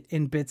with it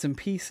in bits and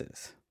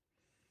pieces.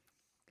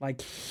 Like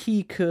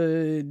he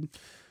could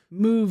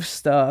move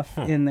stuff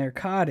in their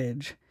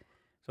cottage.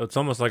 So it's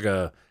almost like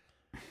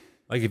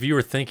if you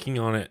were thinking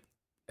on it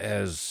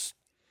as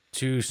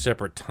two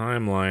separate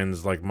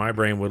timelines, like my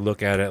brain would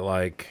look at it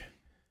like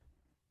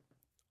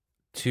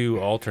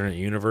two alternate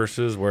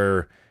universes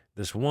where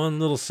this one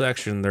little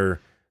section, the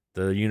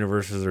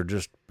universes are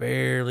just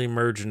barely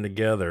merging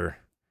together.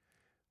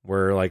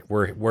 Where like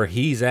where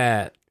he's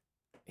at,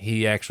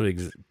 he actually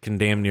can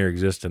damn near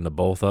exist in the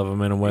both of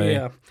them in a way.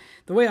 Yeah.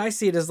 The way I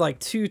see it is like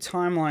two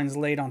timelines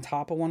laid on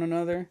top of one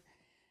another.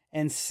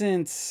 And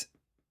since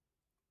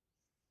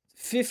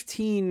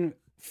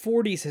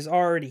 1540s has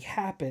already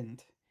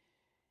happened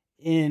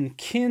in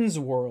Ken's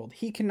world,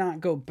 he cannot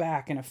go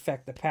back and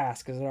affect the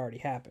past because it already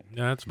happened.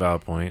 Yeah, that's a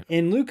valid point.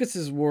 In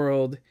Lucas's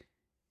world,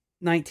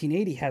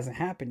 1980 hasn't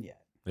happened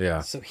yet.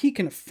 Yeah. So he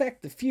can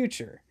affect the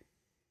future,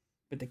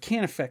 but they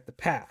can't affect the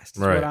past.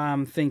 That's right. what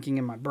I'm thinking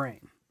in my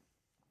brain.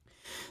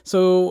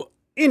 So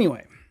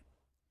anyway,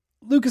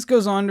 Lucas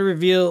goes on to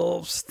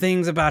reveal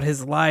things about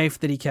his life,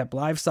 that he kept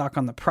livestock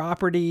on the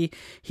property.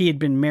 He had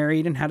been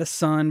married and had a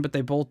son, but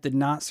they both did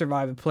not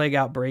survive a plague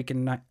outbreak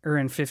in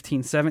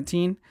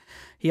 1517.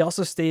 He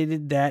also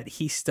stated that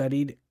he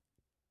studied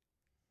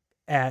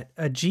at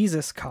a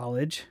Jesus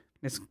college.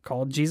 It's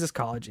called Jesus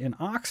College in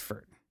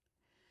Oxford.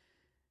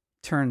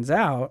 Turns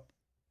out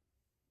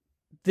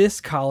this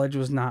college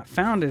was not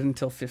founded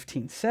until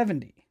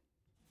 1570.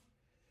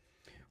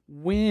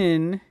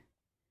 When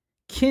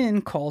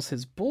Ken calls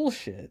his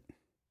bullshit,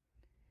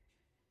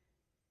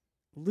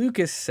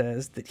 Lucas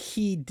says that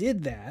he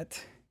did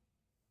that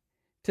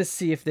to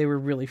see if they were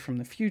really from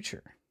the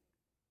future.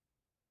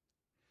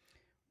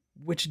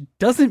 Which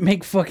doesn't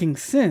make fucking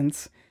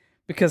sense,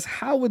 because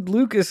how would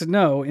Lucas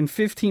know in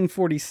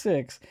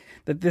 1546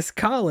 that this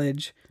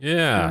college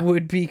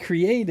would be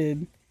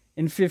created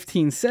in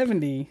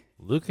 1570?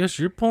 Lucas,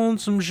 you're pulling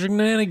some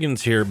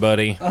shenanigans here,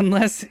 buddy.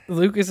 Unless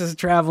Lucas is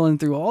traveling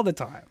through all the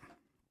time.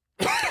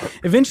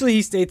 Eventually,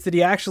 he states that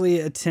he actually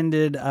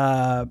attended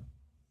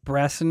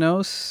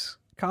Brasenose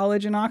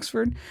College in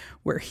Oxford,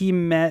 where he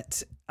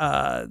met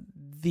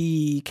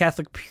the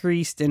Catholic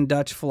priest and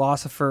Dutch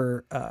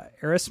philosopher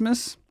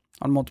Erasmus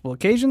on multiple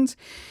occasions.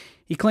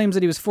 He claims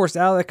that he was forced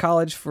out of the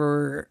college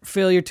for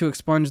failure to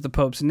expunge the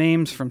Pope's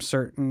names from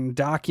certain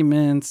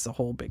documents, the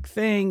whole big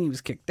thing. He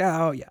was kicked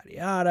out, yada,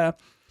 yada.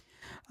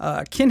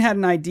 Ken had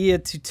an idea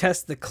to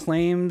test the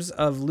claims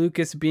of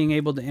Lucas being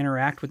able to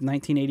interact with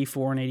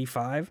 1984 and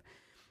 85,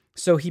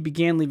 so he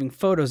began leaving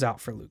photos out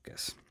for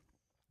Lucas,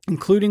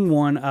 including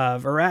one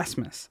of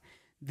Erasmus.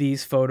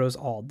 These photos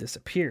all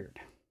disappeared.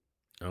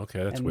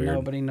 Okay, that's and weird.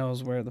 Nobody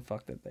knows where the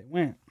fuck that they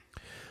went.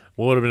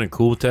 What would have been a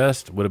cool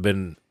test would have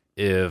been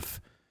if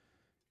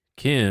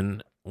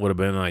Ken would have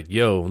been like,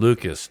 yo,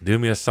 Lucas, do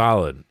me a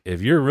solid.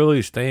 If you're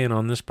really staying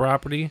on this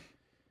property,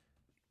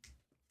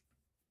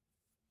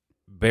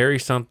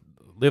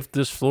 lift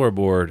this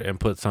floorboard and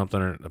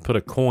put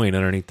a coin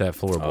underneath that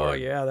floorboard. Oh,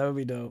 yeah, that would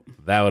be dope.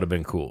 That would have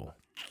been cool.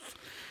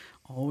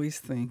 Always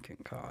thinking,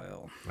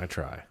 Kyle. I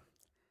try.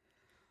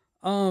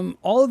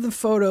 All of the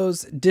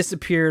photos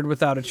disappeared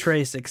without a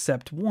trace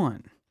except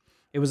one.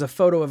 It was a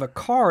photo of a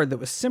car that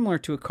was similar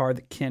to a car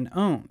that Ken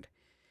owned.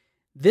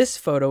 This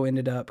photo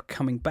ended up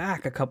coming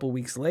back a couple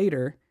weeks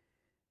later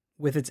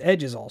with its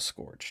edges all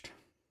scorched.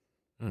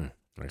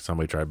 Like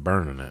somebody tried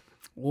burning it.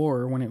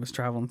 Or when it was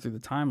traveling through the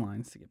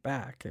timelines to get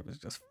back, it was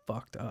just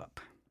fucked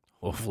up.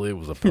 Hopefully it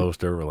was a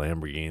poster of a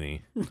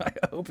Lamborghini. I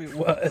hope it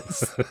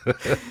was.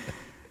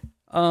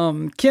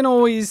 Ken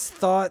always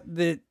thought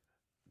that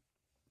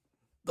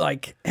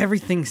like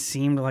everything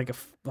seemed like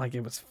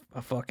it was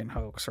a fucking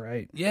hoax,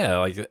 right? Yeah,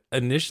 like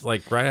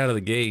right out of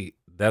the gate,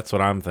 that's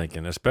what I'm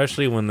thinking.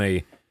 Especially when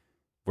they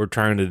were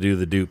trying to do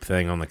the dupe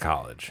thing on the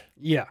college.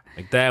 Yeah,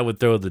 like that would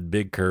throw the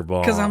big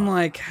curveball. Because I'm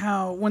like,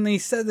 how when they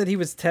said that he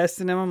was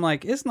testing him, I'm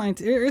like, it's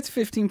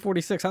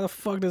 1546. How the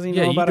fuck does he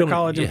know about a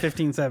college in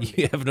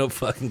 1570? You have no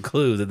fucking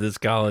clue that this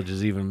college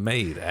is even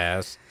made,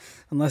 ass.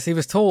 Unless he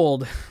was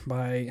told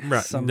by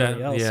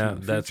somebody else. Yeah,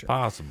 that's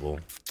possible.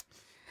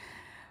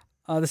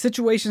 The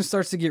situation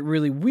starts to get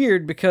really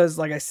weird because,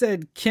 like I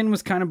said, Ken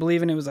was kind of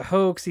believing it was a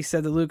hoax. He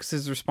said that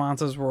Lucas's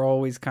responses were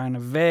always kind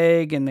of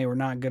vague and they were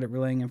not good at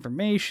relaying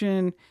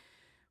information.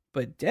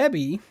 But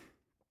Debbie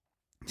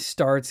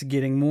starts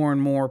getting more and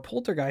more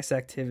poltergeist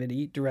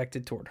activity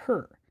directed toward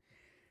her.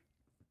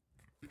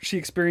 She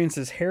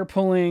experiences hair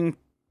pulling,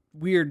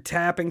 weird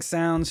tapping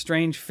sounds,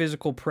 strange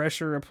physical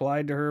pressure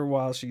applied to her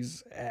while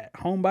she's at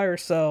home by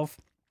herself.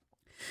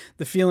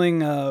 The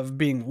feeling of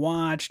being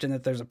watched and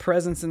that there's a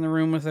presence in the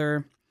room with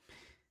her.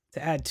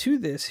 To add to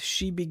this,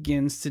 she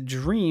begins to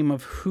dream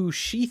of who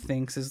she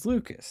thinks is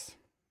Lucas.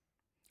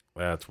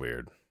 That's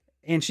weird.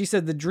 And she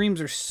said the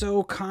dreams are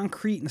so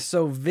concrete and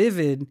so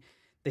vivid,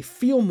 they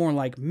feel more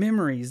like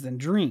memories than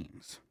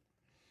dreams.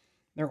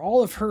 They're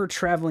all of her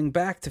traveling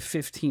back to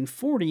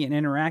 1540 and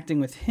interacting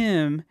with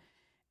him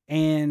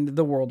and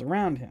the world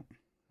around him.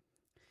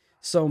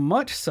 So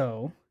much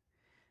so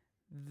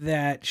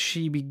that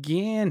she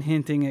began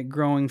hinting at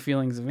growing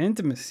feelings of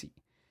intimacy.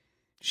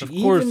 She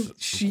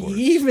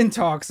even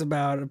talks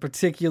about a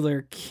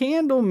particular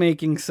candle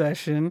making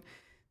session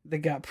that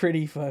got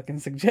pretty fucking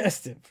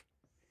suggestive.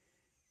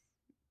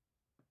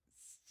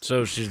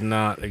 So she's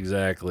not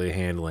exactly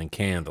handling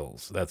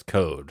candles. That's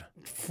code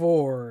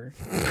for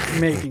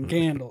making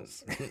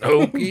candles.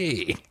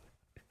 Okay.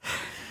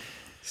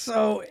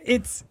 So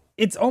it's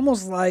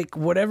almost like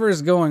whatever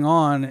is going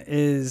on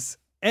is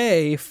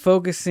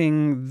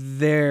focusing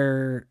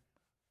their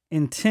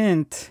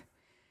intent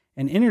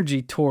and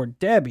energy toward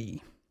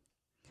Debbie,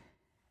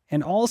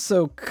 and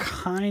also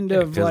kind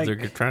of like they're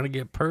trying to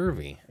get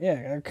pervy. Yeah,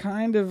 they're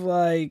kind of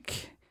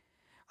like,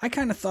 I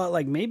kind of thought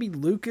like maybe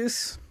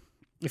Lucas,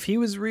 if he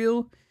was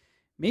real,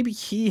 maybe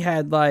he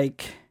had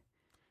like,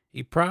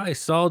 he probably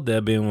saw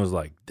Debbie and was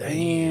like,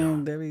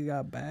 "Damn, Debbie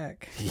got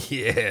back."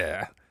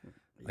 Yeah,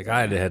 Like,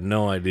 I had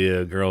no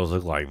idea girls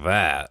look like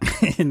that.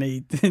 in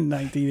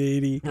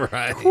 1980.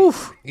 Right. Whew.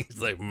 He's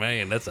like,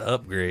 man, that's an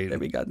upgrade.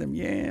 We got them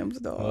yams,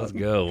 dog. Let's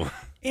go.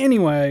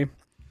 Anyway,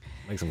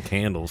 Make some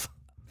candles.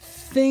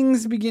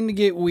 things begin to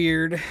get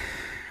weirder.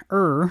 I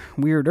was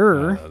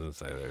gonna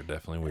say they're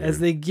definitely weird. As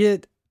they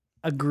get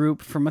a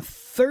group from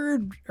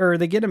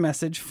they get a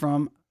message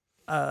from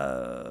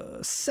a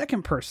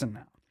second person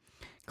now,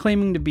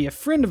 claiming to be a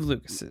friend of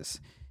Lucas's,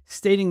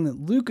 stating that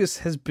Lucas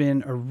has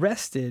been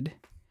arrested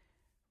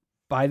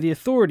by the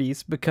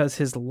authorities because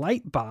his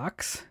light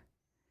box,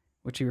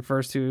 which he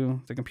refers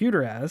to the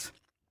computer as,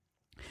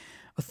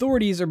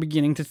 authorities are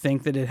beginning to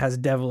think that it has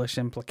devilish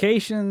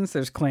implications.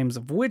 There's claims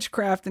of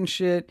witchcraft and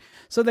shit,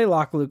 so they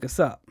lock Lucas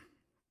up.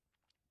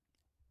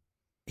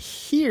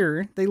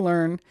 Here, they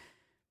learn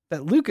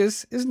that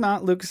Lucas is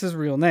not Lucas's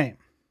real name.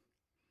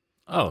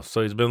 Oh,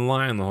 so he's been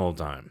lying the whole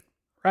time.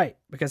 Right,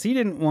 because he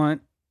didn't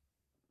want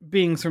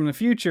beings from the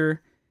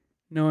future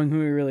knowing who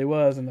he really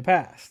was in the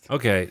past.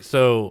 Okay,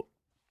 so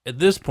at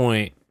this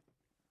point,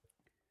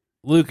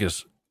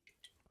 Lucas,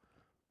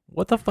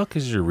 what the fuck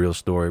is your real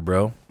story,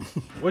 bro?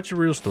 What's your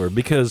real story?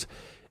 Because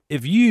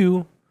if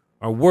you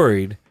are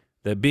worried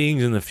that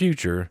beings in the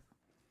future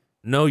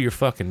know your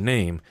fucking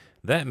name,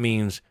 that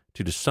means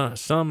to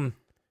some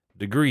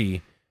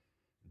degree,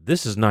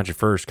 this is not your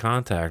first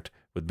contact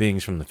with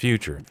beings from the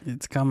future.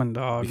 It's coming,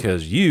 dog.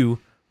 Because you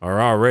are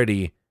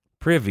already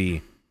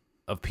privy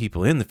of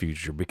people in the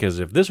future. Because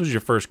if this was your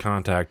first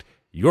contact,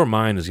 your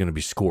mind is going to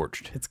be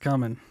scorched. It's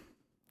coming.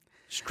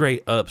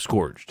 Straight up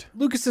scorched.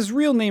 Lucas's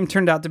real name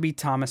turned out to be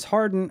Thomas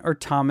Harden or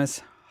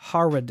Thomas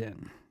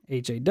Hawarden,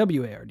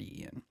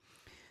 Hawarden.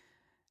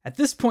 At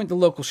this point, the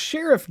local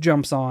sheriff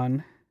jumps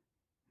on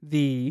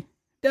the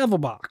devil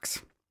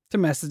box to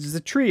message the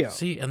trio.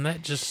 See, and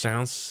that just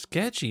sounds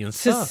sketchy and to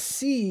sus.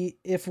 see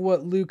if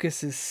what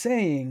Lucas is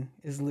saying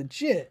is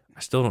legit. I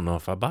still don't know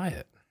if I buy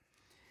it.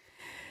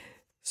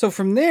 So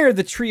from there,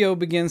 the trio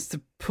begins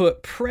to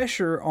put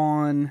pressure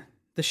on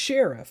the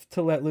sheriff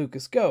to let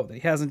Lucas go, that he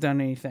hasn't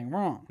done anything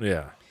wrong.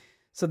 Yeah.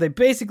 So they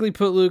basically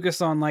put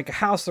Lucas on like a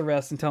house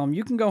arrest and tell him,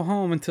 you can go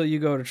home until you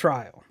go to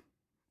trial.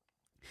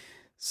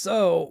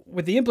 So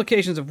with the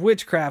implications of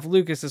witchcraft,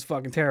 Lucas is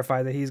fucking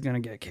terrified that he's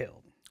going to get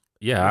killed.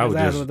 Yeah, I would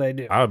That's just, what they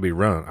do. I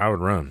would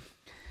run.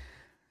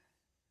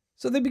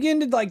 So they begin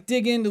to like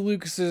dig into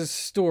Lucas's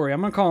story. I'm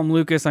going to call him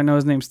Lucas. I know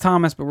his name's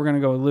Thomas, but we're going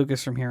to go with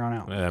Lucas from here on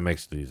out. Yeah, that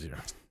makes it easier.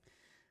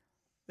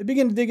 They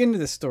begin to dig into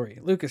this story.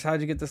 Lucas,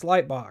 how'd you get this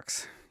light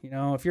box? You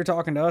know, if you're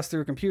talking to us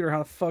through a computer, how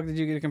the fuck did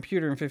you get a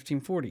computer in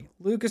 1540?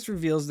 Lucas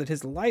reveals that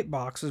his light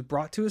box was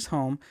brought to his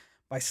home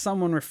by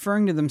someone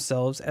referring to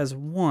themselves as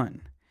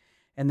One,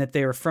 and that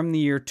they are from the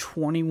year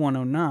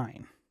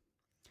 2109.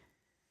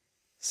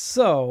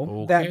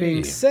 So, that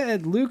being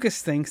said,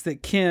 Lucas thinks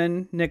that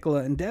Ken,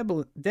 Nicola, and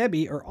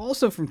Debbie are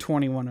also from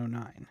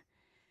 2109.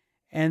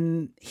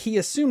 And he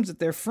assumes that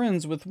they're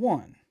friends with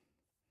One.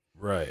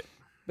 Right.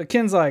 But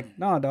Ken's like,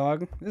 nah, dog,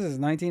 this is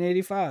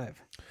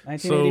 1985,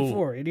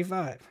 1984,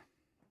 85.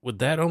 Would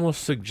that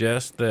almost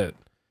suggest that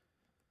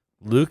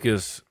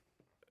Lucas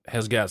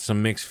has got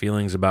some mixed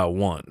feelings about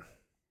One?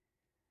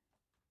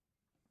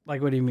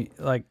 Like, what do you mean?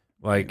 Like,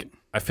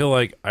 I feel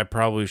like I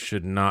probably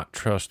should not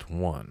trust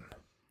One.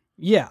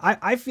 yeah,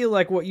 I feel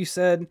like what you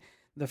said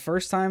the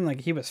first time,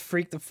 like he was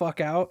freaked the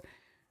fuck out.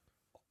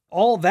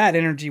 All that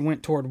energy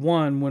went toward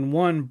One when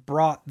One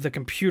brought the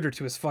computer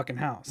to his fucking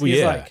house. Well, He's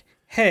yeah. like,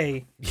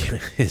 hey,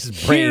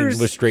 His brain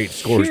was straight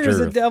scorched here's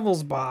a earth.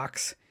 devil's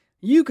box.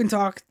 You can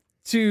talk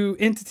to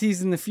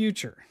entities in the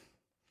future.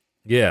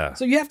 Yeah.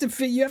 So you have to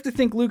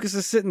think Lucas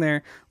is sitting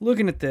there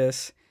looking at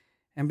this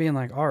and being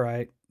like, all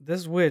right,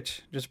 this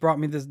witch just brought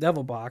me this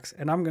devil box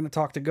and I'm going to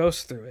talk to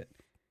ghosts through it.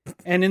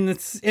 And in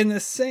the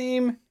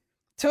same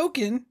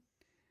token,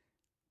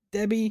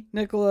 Debbie,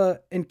 Nicola,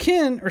 and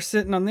Ken are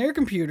sitting on their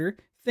computer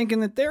thinking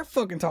that they're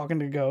fucking talking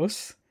to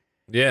ghosts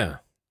Yeah.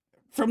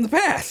 from the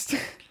past.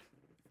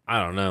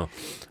 I don't know.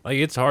 Like,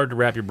 it's hard to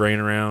wrap your brain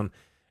around.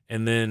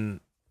 And then,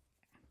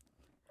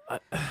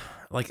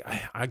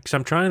 cause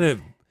I'm trying to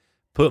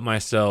put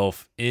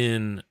myself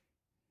in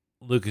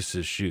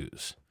Lucas's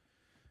shoes.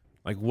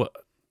 Like, what?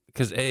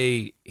 Because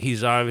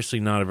he's obviously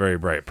not a very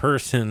bright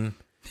person.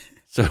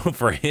 So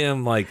for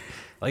him, like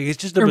it's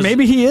just a Or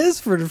maybe he is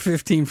for the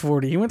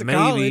 1540. He went to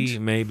college.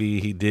 Maybe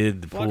he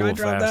did pull Fuck, I a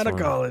dropped fast out of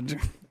one. college.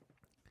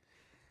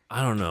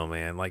 I don't know,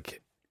 man.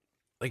 Like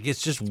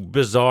it's just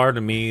bizarre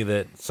to me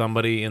that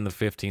somebody in the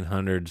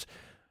 1500s,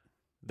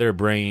 their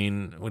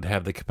brain would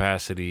have the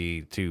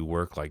capacity to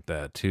work like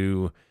that.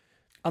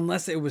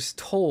 Unless it was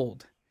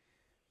told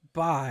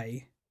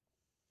by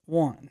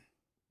One.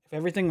 If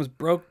everything was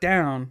broke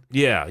down,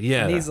 Yeah.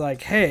 and he's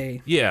like,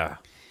 hey, Yeah.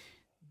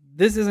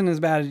 this isn't as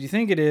bad as you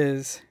think it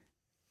is.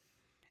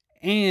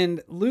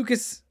 And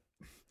Lucas,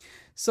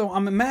 so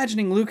I'm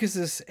imagining Lucas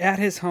is at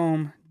his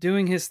home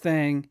doing his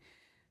thing.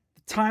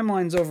 The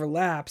timelines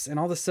overlaps, and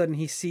all of a sudden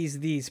he sees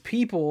these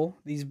people,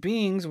 these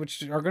beings,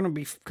 which are going to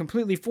be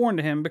completely foreign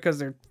to him because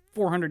they're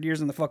 400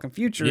 years in the fucking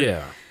future,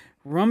 Yeah.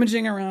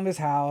 rummaging around his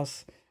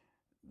house,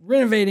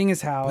 renovating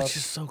his house. Which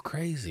is so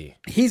crazy.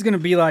 He's going to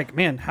be like,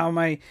 man, how am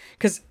I?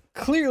 Because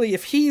clearly,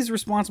 if he's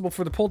responsible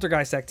for the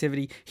poltergeist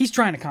activity, he's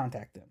trying to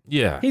contact them.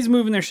 Yeah. He's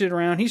moving their shit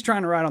around. He's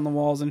trying to write on the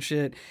walls and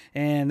shit,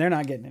 and they're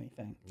not getting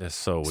anything. That's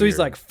so weird. So he's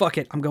like, fuck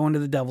it. I'm going to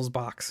the devil's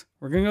box.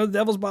 We're going to go to the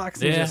devil's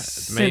box and just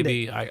send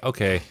maybe. it.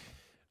 Okay.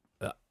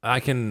 I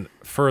can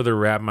further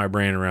wrap my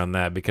brain around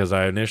that because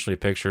I initially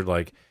pictured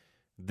like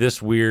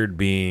this weird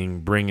being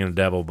bringing a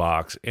devil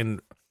box,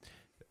 and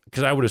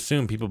because I would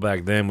assume people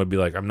back then would be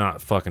like, I'm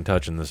not fucking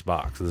touching this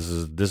box. This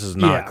is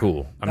not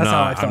cool. I'm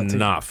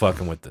not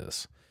fucking with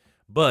this.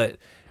 But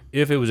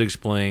if it was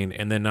explained,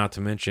 and then not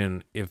to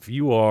mention, if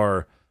you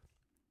are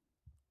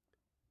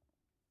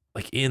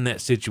like in that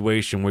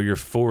situation where you're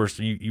forced,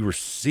 you were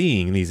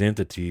seeing these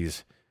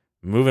entities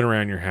moving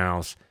around your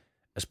house,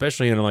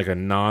 especially in like a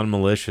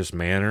non-malicious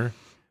manner,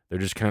 they're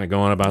just kind of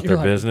going about their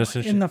business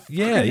and shit.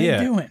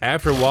 Doing?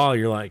 After a while,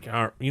 you're like,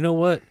 you know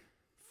what?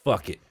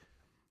 Fuck it.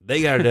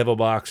 They got a devil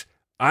box.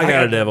 I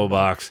got a devil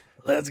box.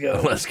 Let's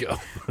go. Let's go.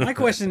 My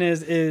question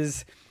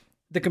is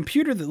the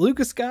computer that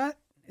Lucas got,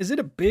 is it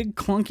a big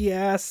clunky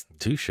ass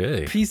Touche.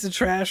 piece of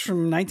trash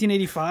from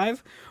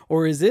 1985,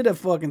 or is it a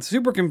fucking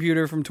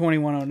supercomputer from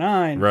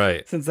 2109?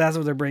 Right. Since that's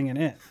what they're bringing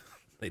in.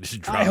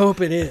 I hope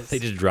it is. They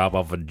just drop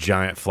off a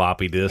giant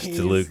floppy disk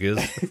to Lucas.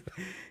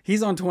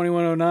 He's on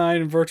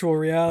 2109 in virtual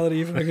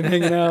reality, fucking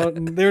hanging out,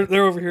 and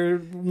they're over here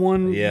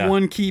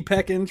one key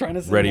pecking, trying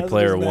to send Ready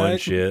Player messages One back.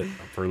 shit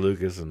for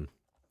Lucas. And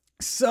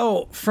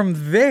so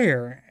from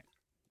there,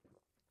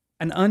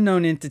 an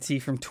unknown entity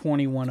from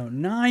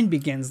 2109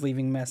 begins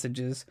leaving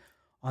messages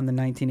on the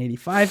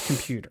 1985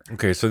 computer.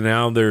 okay, so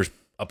now there's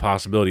a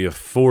possibility of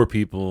 4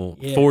 people,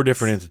 Yes. 4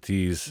 different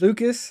entities.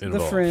 Lucas,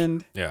 involved. the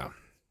friend, Yeah,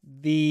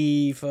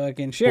 the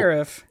fucking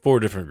sheriff,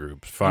 4 different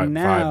groups, and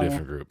now five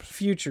different groups.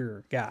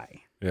 future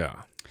guy.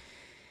 Yeah.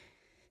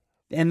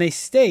 And they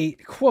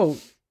state, quote,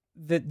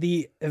 that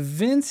the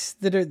events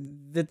that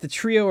the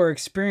trio are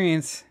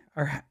experiencing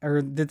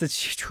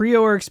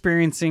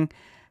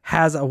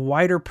has a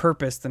wider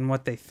purpose than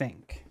what they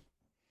think.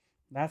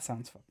 That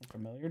sounds fucking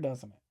familiar,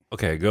 doesn't it?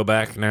 Okay, go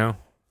back now.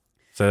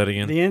 Say that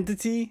again. The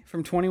entity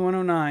from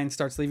 2109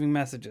 starts leaving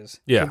messages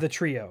to the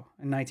trio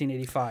in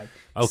 1985,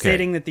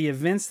 stating that the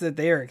events that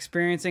they are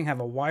experiencing have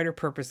a wider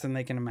purpose than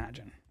they can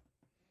imagine.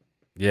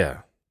 Yeah.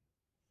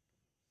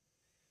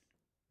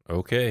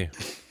 Okay.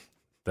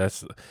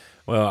 That's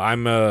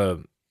I'm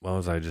what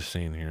was I just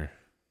seeing here?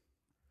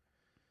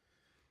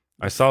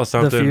 I saw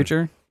something. The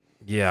future?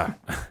 Yeah.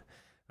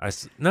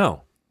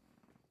 No.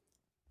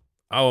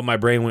 Oh, my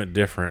brain went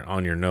different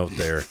on your note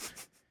there.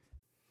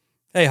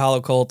 Hey,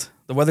 Hollow Cult.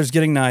 The weather's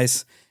getting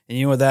nice, and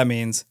you know what that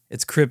means.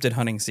 It's cryptid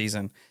hunting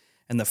season.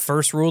 And the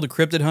first rule to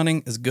cryptid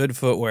hunting is good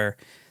footwear.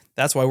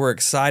 That's why we're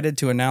excited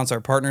to announce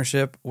our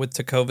partnership with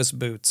Tecovas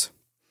Boots.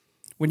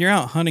 When you're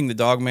out hunting the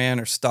Dogman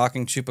or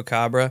stalking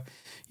Chupacabra,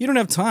 you don't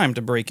have time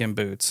to break in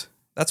boots.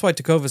 That's why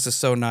Tecovas is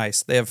so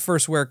nice. They have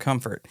first wear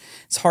comfort.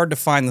 It's hard to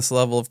find this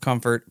level of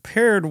comfort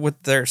paired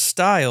with their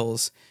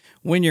styles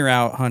when you're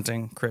out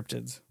hunting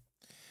cryptids.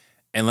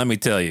 And let me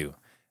tell you,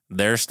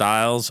 their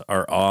styles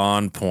are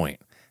on point.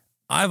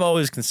 I've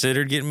always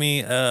considered getting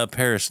me a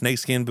pair of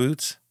snakeskin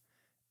boots,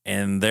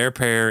 and their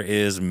pair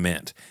is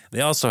mint.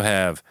 They also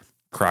have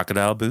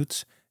crocodile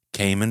boots,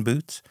 caiman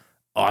boots,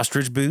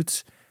 ostrich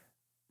boots,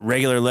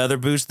 regular leather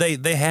boots.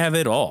 They have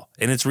it all,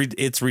 and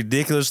it's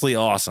ridiculously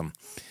awesome.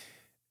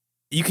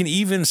 You can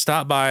even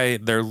stop by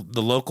the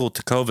local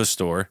Tecovas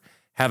store,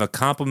 have a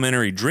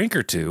complimentary drink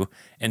or two,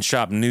 and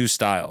shop new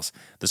styles.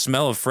 The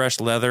smell of fresh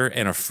leather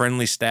and a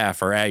friendly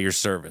staff are at your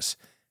service.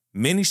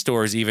 Many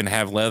stores even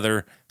have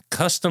leather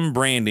custom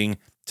branding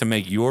to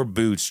make your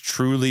boots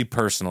truly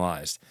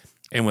personalized.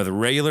 And with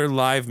regular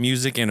live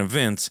music and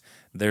events,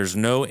 there's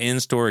no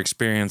in-store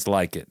experience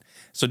like it.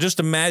 So just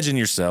imagine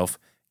yourself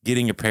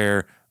getting a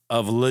pair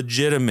of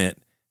legitimate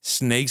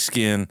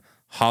snakeskin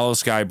Hollow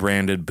Sky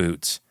branded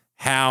boots.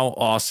 How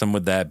awesome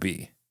would that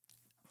be?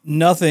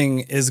 Nothing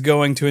is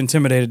going to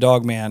intimidate a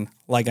dogman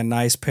like a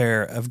nice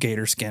pair of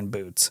gator skin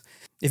boots.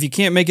 If you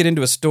can't make it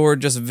into a store,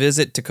 just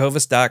visit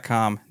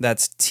tecovas.com.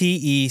 That's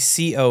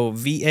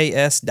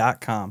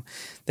TECOVAS.com.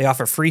 They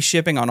offer free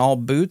shipping on all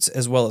boots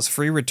as well as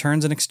free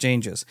returns and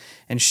exchanges,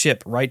 and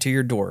ship right to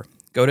your door.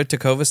 Go to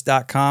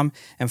tecovas.com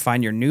and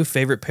find your new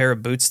favorite pair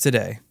of boots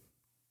today.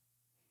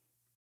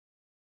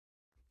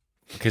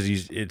 Because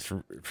it's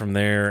from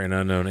there, an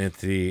unknown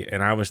entity.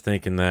 And I was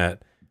thinking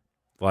that,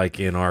 like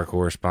in our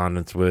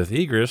correspondence with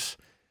Egress,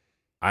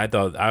 I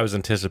thought I was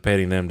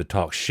anticipating them to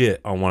talk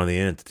shit on one of the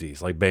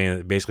entities, like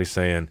basically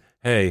saying,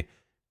 "Hey,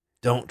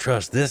 don't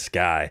trust this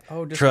guy.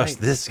 Trust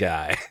this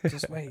guy."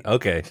 Just wait.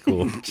 Okay,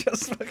 cool.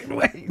 Just fucking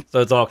wait. So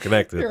it's all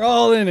connected. You're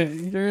all in it.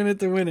 You're in it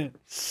to win it.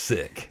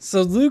 Sick.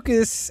 So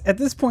Lucas, at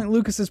this point,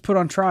 Lucas is put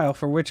on trial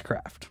for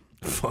witchcraft.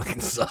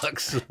 Fucking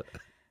sucks.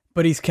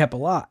 But he's kept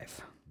alive.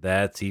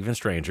 That's even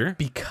stranger.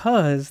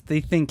 Because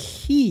they think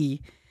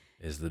he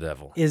Is the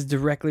devil. is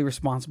directly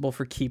responsible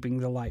for keeping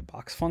the light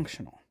box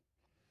functional.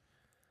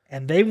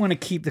 And they want to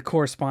keep the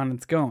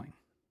correspondence going.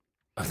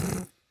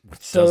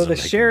 So Doesn't the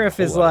make a sheriff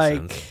whole is lot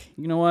of like, sense.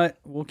 you know what?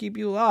 We'll keep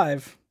you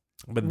alive.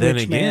 But then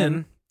Rich again,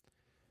 man.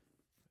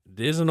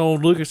 isn't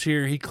old Lucas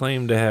here? He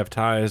claimed to have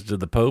ties to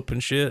the Pope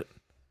and shit.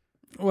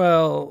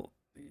 Well,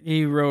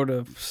 he wrote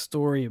a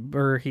story,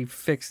 or he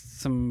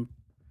fixed some.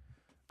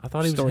 I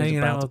thought he was Stories hanging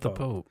about out with the the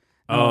Pope. Pope.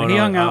 No, he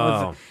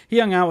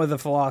hung out with a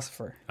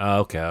philosopher.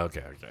 Okay.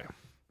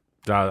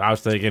 I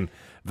was thinking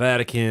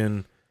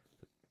Vatican.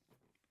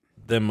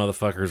 Them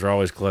motherfuckers are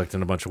always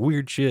collecting a bunch of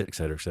weird shit, et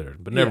cetera, et cetera.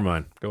 But never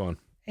mind. Go on.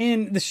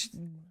 And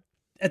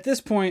at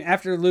this point,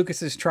 after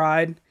Lucas is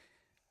tried,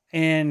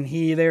 and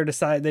they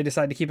decide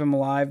to keep him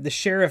alive, the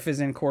sheriff is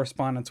in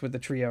correspondence with the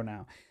trio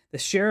now. The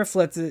sheriff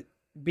lets it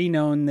be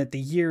known that the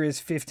year is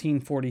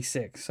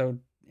 1546, so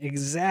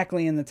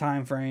exactly in the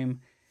time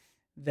frame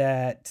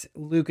that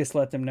Lucas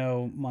let them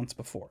know months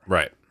before.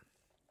 Right.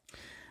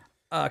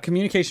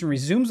 Communication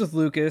resumes with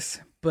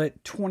Lucas,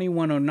 but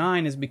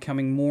 2109 is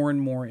becoming more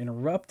and more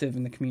interruptive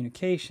in the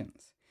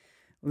communications,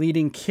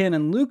 leading Ken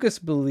and Lucas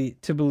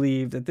to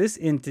believe that this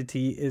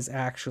entity is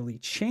actually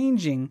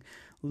changing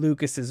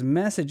Lucas's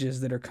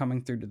messages that are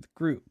coming through to the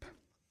group.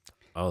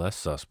 Oh, that's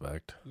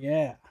suspect.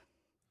 Yeah.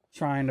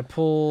 Trying to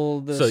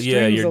pull the So strings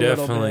yeah, you're a little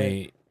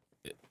definitely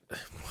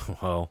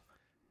well,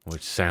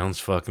 which sounds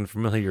fucking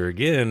familiar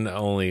again,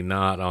 only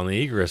not on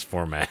the egress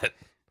format.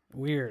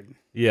 Weird.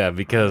 Yeah,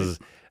 because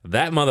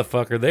that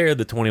motherfucker there,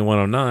 the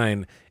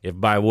 2109, if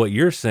by what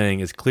you're saying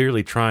is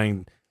clearly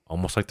trying,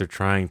 almost like they're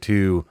trying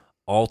to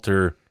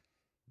alter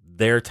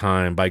their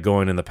time by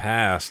going in the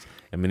past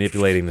and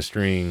manipulating the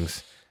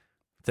strings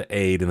to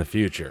aid in the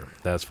future.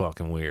 That's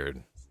fucking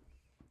weird.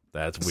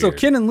 That's weird. So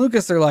Ken and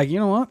Lucas are like, you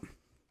know what?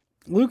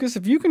 Lucas,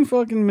 if you can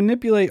fucking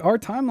manipulate our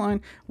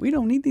timeline, we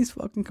don't need these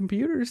fucking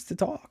computers to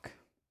talk.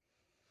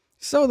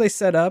 So they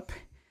set up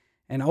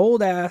an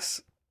old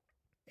ass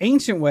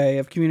ancient way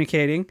of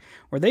communicating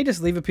where they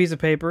just leave a piece of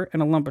paper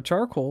and a lump of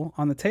charcoal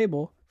on the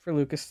table for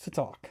Lucas to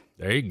talk.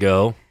 There you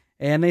go.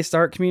 And they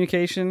start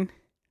communication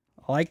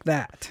like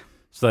that.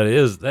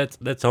 So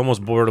that's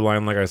almost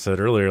borderline, like I said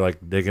earlier, like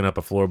digging up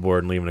a floorboard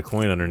and leaving a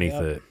coin underneath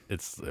it.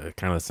 It's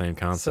kind of the same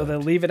concept. So they'll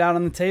leave it out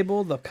on the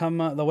table. They'll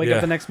they'll wake Yeah.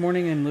 up the next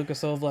morning and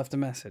Lucas will have left a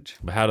message.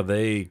 But how do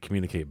they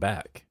communicate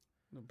back?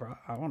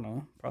 I don't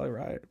know.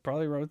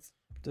 Probably wrote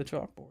the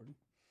chalkboard.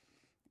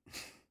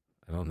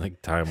 I don't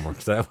think time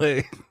works that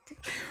way.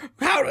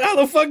 How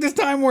the fuck does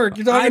time work?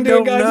 You're talking I to a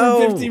don't guy know.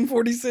 from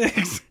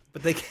 1546.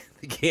 But they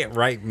can't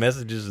write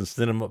messages and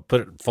send them up,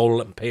 fold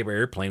it up in paper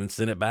airplane and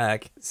send it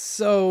back.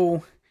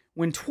 So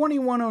when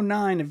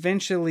 2109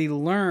 eventually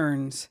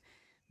learns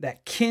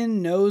that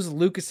Ken knows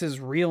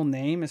Lucas's real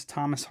name is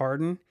Thomas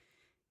Harden,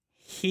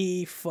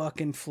 he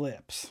fucking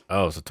flips.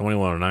 Oh, so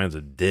 2109's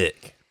a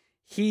dick.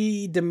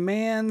 He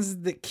demands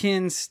that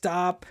Ken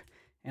stop,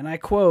 and I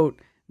quote,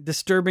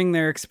 disturbing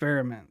their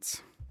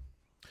experiments.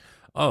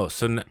 Oh,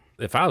 so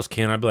if I was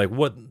Ken, I'd be like,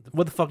 what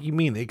the fuck you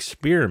mean,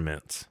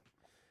 experiments?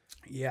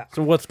 Yeah.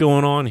 So what's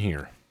going on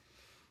here?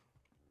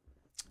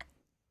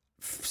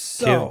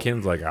 So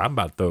Ken's like, I'm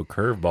about to throw a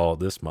curveball at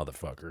this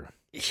motherfucker.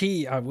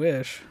 I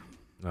wish.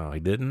 No, he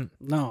didn't.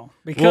 No,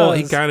 because Well,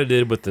 he kind of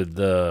did with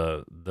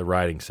the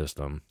writing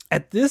system.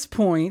 at this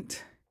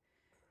point,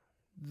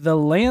 the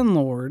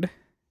landlord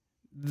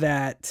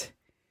that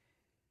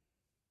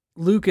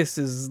Lucas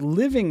is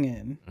living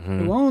in,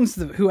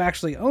 who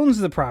actually owns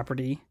the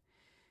property,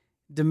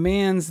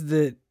 demands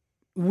that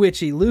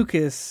Witchy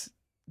Lucas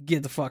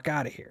get the fuck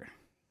out of here.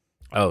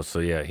 Oh, so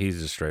yeah,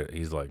 he's just straight.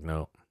 He's like,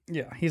 no,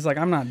 Yeah, he's like,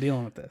 I'm not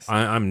dealing with this.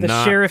 I'm The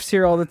not. sheriff's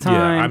here all the time.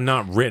 Yeah, I'm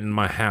not renting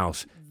my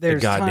house.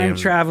 There's time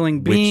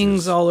traveling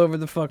beings all over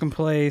the fucking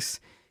place.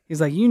 He's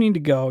like, you need to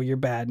go. You're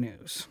bad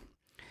news.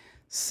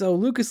 So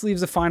Lucas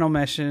leaves a final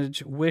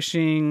message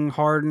wishing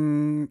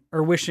Ken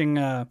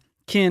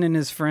and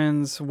his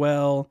friends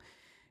well,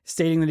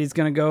 stating that he's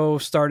going to go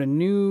start a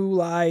new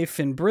life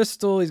in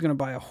Bristol. He's going to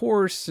buy a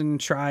horse and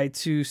try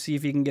to see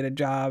if he can get a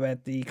job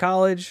at the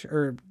college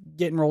or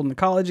get enrolled in the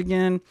college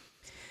again.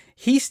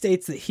 He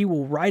states that he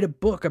will write a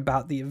book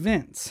about the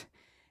events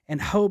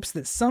and hopes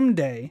that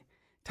someday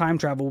time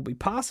travel will be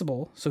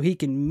possible so he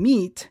can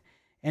meet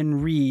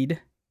and read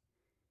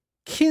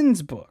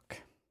Ken's book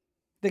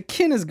that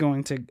Ken is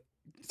going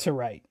to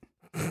write.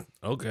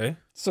 Okay.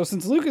 So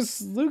since Lucas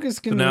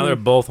can So now they're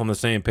both on the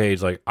same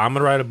page. Like, I'm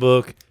gonna write a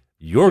book.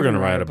 You're gonna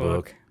write a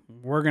book.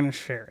 We're gonna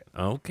share it.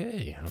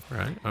 Okay.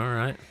 All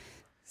right. Dude,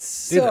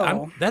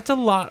 So that's a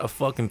lot of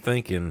fucking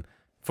thinking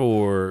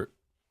for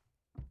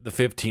the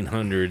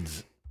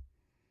 1500s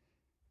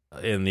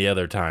in the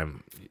other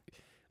time.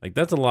 Like,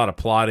 that's a lot of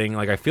plotting.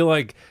 Like, I feel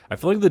like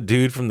the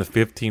dude from the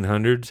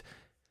 1500s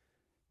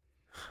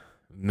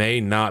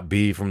may not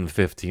be from the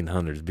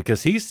 1500s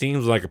because he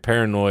seems like a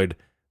paranoid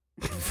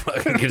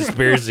fucking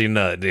conspiracy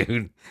nut,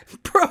 dude.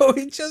 bro,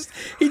 he just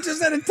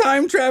had a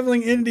time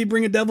traveling entity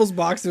bring a devil's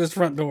box to his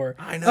front door.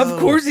 I know. Of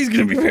course he's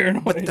gonna be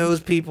paranoid. But those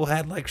people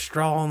had like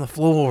straw on the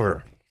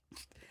floor.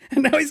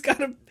 And now he's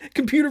got a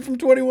computer from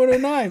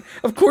 2109.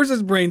 Of course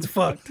his brain's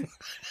fucked.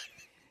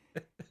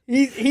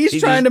 He's He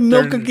trying just to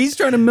milk. turned- He's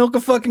trying to milk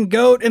a fucking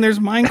goat, and there's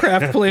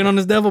Minecraft playing on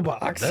his devil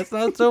box. That's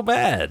not so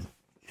bad.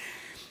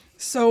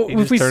 So He if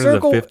just we turned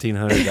circle, into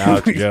 1500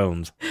 Alex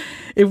Jones.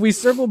 if we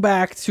circle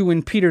back to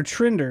when Peter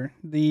Trinder,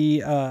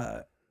 the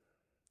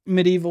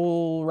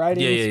medieval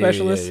writing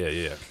specialist,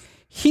 Yeah.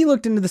 he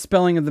looked into the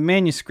spelling of the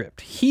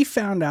manuscript. He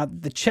found out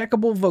that the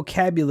checkable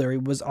vocabulary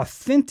was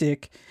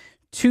authentic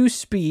to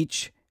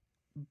speech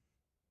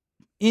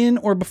in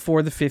or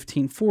before the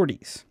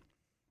 1540s.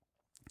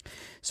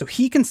 So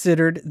he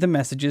considered the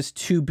messages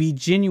to be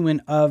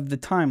genuine of the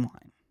timeline.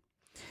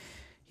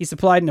 He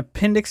supplied an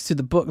appendix to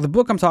the book. The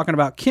book I'm talking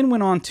about, Ken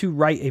went on to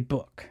write a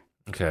book,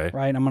 Okay.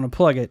 right? I'm going to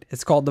plug it.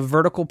 It's called The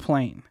Vertical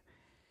Plane.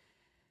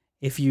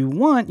 If you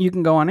want, you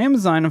can go on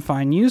Amazon and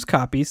find used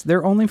copies.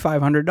 They're only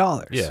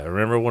 $500. Yeah.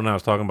 Remember when I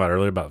was talking about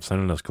earlier about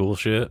sending us cool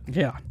shit?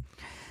 Yeah.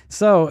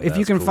 So if you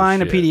That's can cool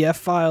find shit. a PDF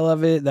file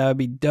of it, that would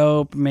be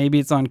dope. Maybe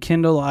it's on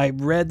Kindle. I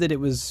read that it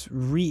was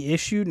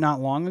reissued not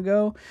long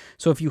ago.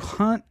 So if you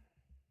hunt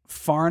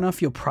far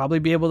enough, you'll probably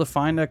be able to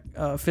find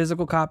a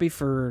physical copy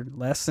for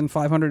less than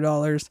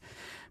 $500.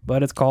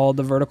 But it's called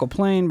The Vertical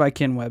Plane by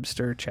Ken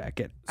Webster.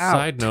 Check it out.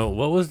 Side note,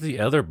 what was the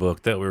other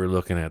book that we were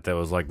looking at that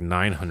was like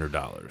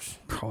 $900?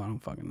 Oh, I don't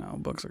fucking know.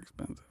 Books are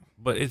expensive.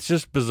 But it's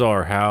just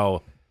bizarre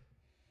how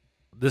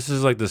this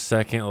is like the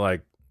second,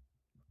 like,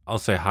 I'll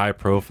say high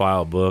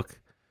profile book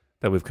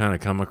that we've kind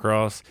of come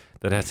across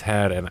that has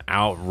had an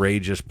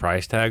outrageous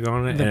price tag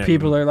on it. The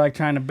people are like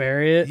trying to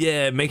bury it.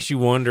 Yeah, it makes you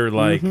wonder,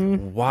 like,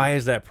 Mhm. why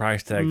is that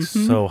price tag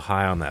so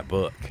high on that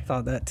book?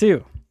 Thought that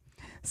too.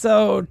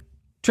 So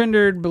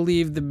Trinder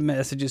believed the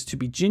messages to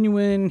be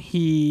genuine.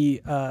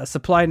 He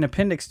supplied an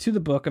appendix to the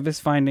book of his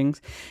findings.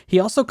 He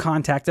also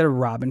contacted a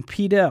Robin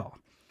Pedel.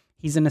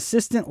 He's an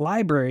assistant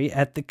library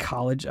at the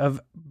College of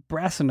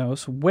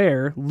Brasenose,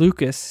 where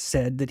Lucas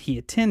said that he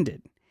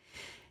attended.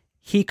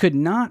 He could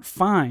not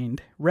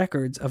find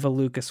records of a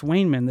Lucas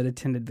Wainman that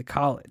attended the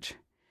college,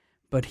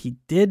 but he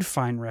did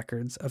find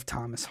records of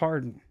Thomas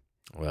Harden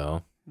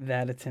Well,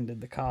 that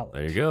attended the college.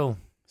 there you go.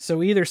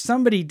 So either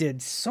somebody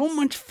did so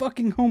much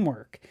fucking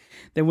homework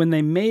that when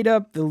they made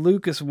up the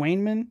Lucas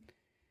Wainman,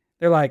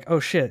 they're like,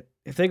 oh shit,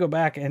 if they go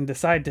back and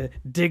decide to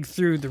dig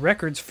through the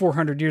records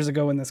 400 years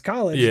ago in this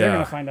college, they're Yeah.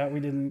 going to find out he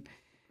didn't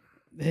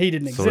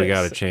exist. So they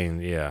got to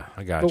change. Yeah,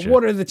 I got But you.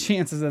 what are the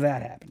chances of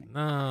that happening?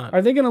 Nah,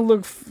 Are they going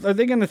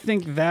to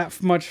think that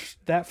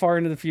far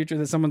into the future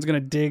that someone's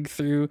going to dig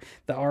through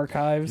the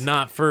archives?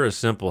 not for a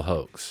simple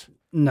hoax.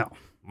 No.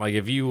 Like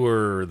if you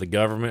were the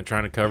government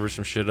trying to cover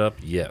some shit up,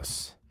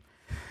 yes.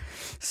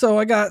 So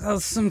I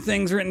got some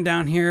things written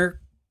down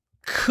here.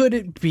 Could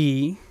it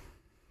be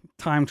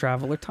time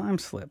travel or time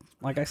slip?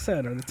 Like I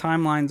said, are the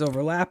timelines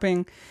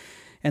overlapping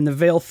and the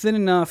veil thin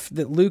enough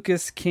that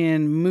Lucas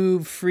can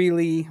move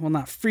freely, well,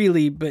 not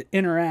freely, but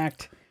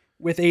interact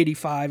with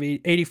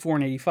 84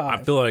 and 85?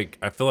 I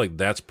feel like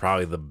that's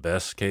probably the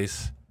best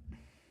case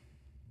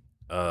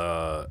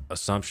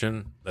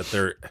assumption that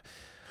there.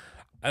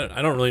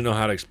 I don't really know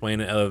how to explain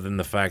it other than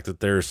the fact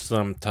that there's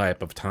some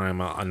type of time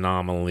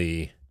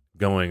anomaly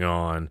going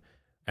on,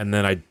 and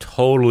then I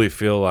totally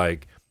feel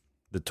like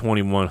the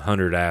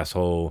 2100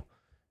 asshole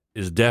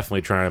is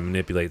definitely trying to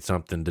manipulate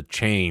something to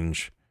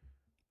change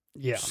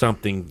Yeah.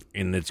 something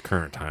in its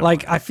current time.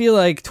 Like I feel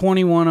like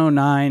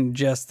 2109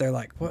 they're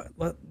like, what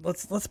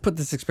let's put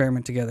this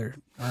experiment together.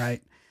 All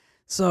right.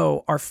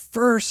 So our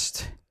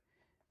first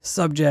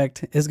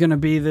subject is going to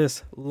be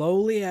this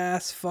lowly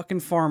ass fucking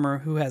farmer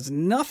who has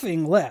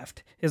nothing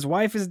left. His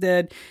wife is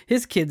dead,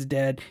 his kid's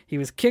dead, he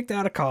was kicked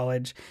out of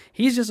college.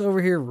 He's just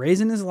over here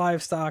raising his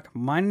livestock,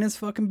 minding his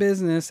fucking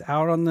business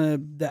out on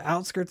the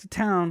outskirts of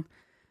town.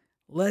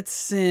 Let's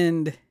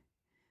send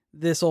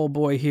this old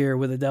boy here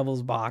with a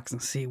devil's box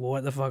and see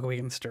what the fuck we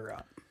can stir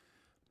up.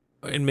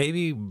 And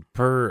maybe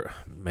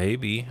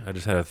I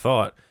just had a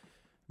thought,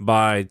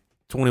 by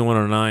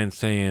 2109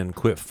 saying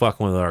quit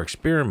fucking with our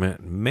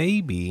experiment,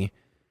 maybe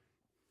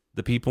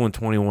the people in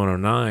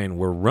 2109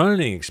 were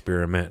running an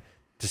experiment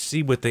to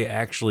see what they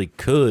actually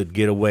could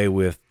get away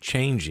with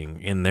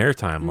changing in their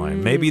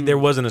timeline. Maybe there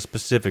wasn't a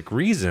specific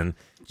reason.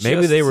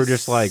 Maybe they were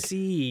just like,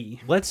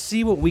 let's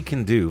see what we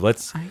can do. I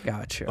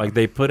gotcha. Like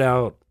they put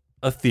out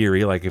a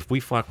theory, like if we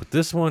fuck with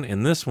this one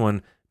and this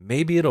one,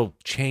 maybe it'll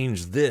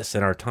change this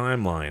in our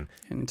timeline.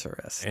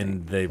 Interesting.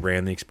 And they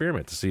ran the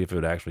experiment to see if it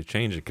would actually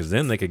change it, because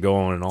then they could go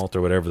on and alter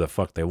whatever the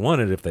fuck they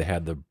wanted if they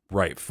had the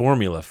right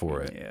formula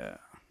for it. Yeah.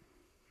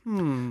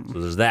 So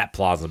there's that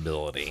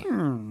plausibility.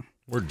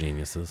 We're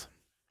geniuses.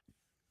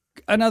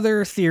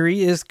 Another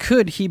theory is,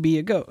 could he be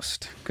a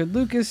ghost? Could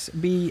Lucas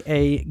be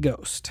a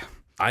ghost?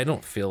 I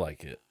don't feel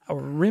like it. A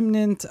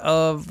remnant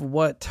of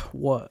what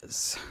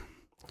was?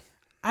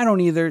 I don't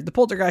either. The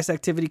poltergeist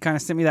activity kind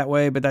of sent me that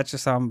way, but that's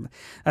just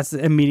that's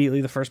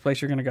immediately the first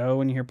place you're going to go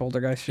when you hear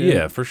poltergeist shit.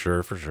 Yeah, for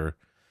sure.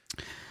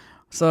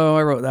 So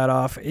I wrote that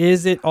off.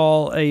 Is it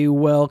all a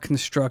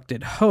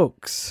well-constructed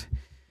hoax?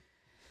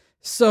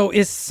 So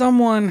is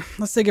someone,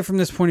 let's take it from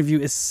this point of view,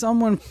 is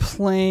someone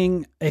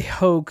playing a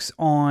hoax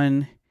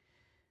on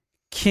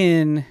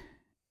Ken,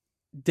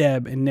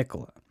 Deb, and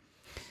Nicola?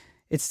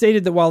 It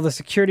stated that while the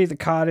security of the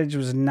cottage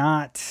was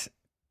not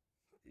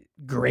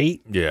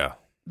great, Yeah.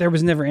 there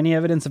was never any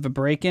evidence of a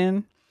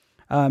break-in.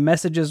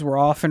 Messages were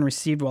often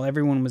received while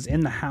everyone was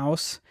in the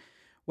house.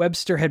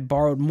 Webster had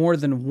borrowed more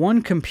than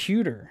one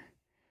computer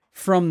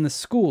from the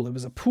school. It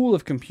was a pool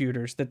of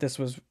computers that this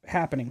was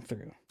happening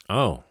through.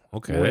 Oh,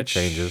 okay. That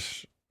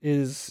changes.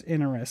 Is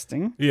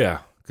interesting. Yeah,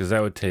 because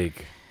that would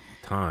take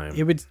time.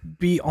 It would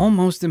be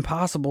almost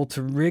impossible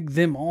to rig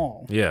them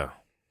all Yeah.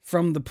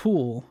 from the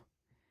pool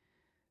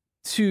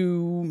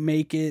to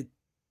make it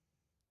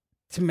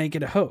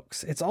a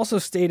hoax. It's also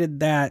stated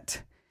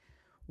that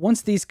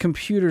once these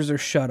computers are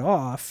shut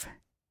off,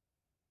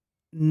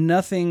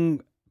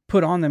 nothing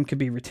put on them could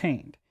be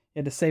retained. You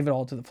had to save it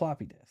all to the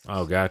floppy disk.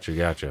 Oh,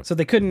 gotcha. So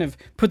they couldn't have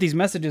put these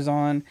messages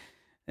on,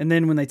 and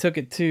then when they took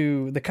it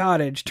to the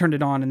cottage, turned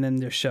it on, and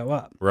then just show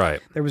up. Right.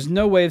 There was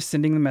no way of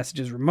sending the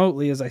messages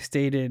remotely, as I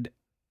stated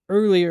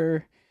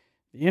earlier.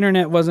 The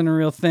internet wasn't a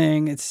real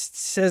thing. It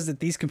says that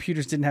these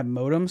computers didn't have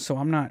modems, so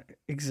I'm not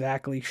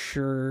exactly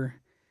sure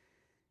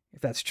if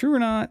that's true or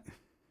not.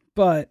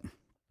 But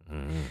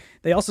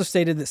they also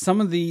stated that some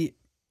of the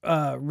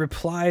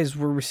replies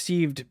were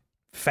received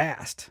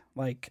fast,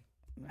 like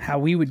how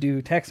we would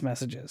do text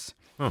messages.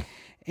 Huh.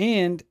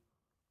 And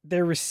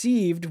they're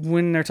received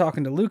when they're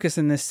talking to Lucas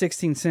in this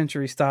 16th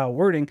century style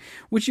wording,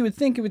 which you would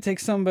think it would take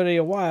somebody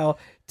a while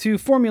to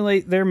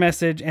formulate their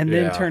message and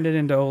then turn it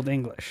into Old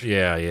English.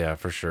 Yeah,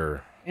 for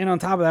sure. And on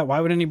top of that, why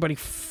would anybody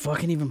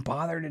fucking even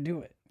bother to do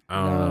it?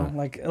 I don't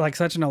know. Like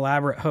such an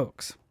elaborate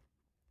hoax.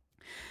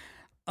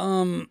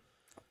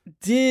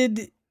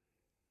 Did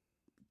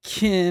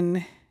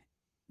Ken,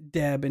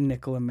 Deb, and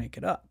Nicola make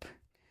it up?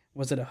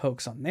 Was it a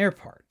hoax on their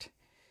part?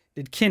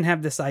 Did Ken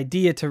have this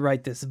idea to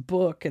write this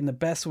book, and the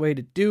best way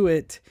to do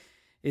it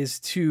is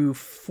to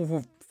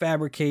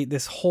fabricate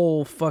this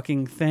whole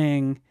fucking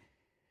thing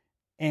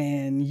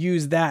and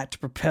use that to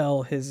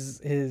propel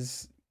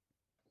his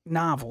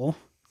novel?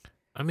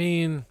 I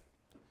mean,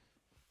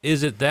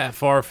 is it that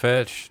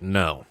far-fetched?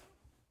 No.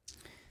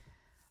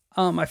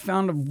 I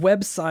found a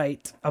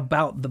website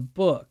about the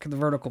book, The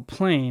Vertical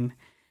Plane,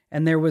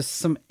 and there was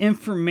some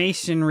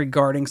information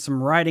regarding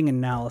some writing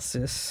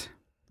analysis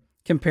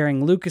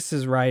comparing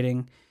Lucas's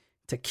writing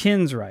to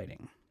Ken's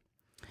writing.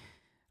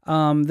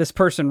 This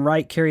person,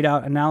 Wright, carried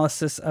out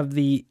analysis of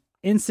the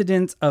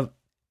incidence of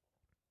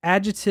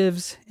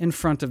adjectives in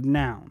front of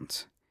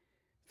nouns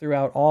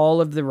throughout all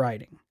of the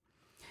writing.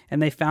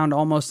 And they found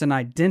almost an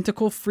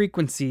identical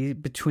frequency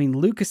between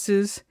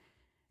Lucas's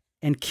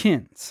and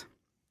Ken's.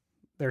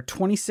 They're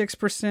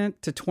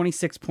 26% to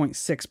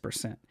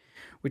 26.6%,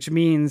 which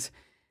means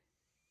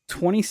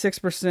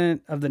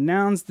 26% of the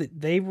nouns that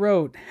they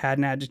wrote had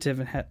an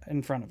adjective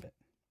in front of it.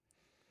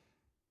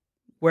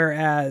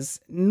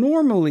 Whereas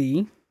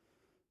normally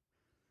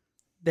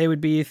they would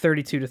be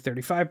 32 to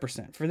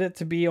 35%. For that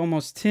to be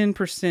almost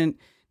 10%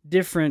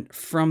 different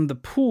from the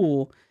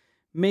pool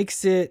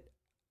makes it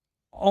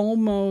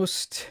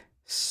almost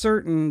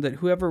certain that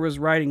whoever was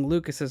writing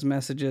Lucas's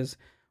messages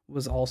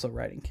was also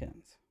writing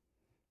Ken's.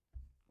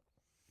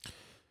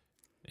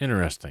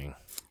 Interesting.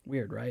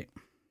 Weird, right?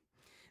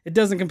 It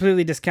doesn't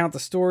completely discount the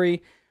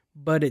story,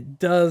 but it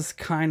does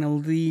kind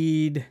of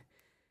lead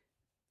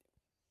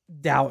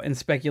doubt and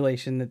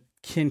speculation that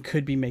Ken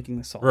could be making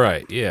this all.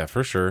 Right. Yeah,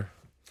 for sure.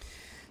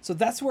 So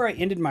that's where I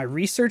ended my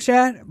research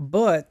at.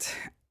 But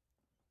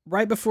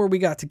right before we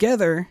got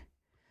together,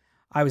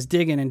 I was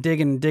digging,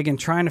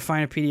 trying to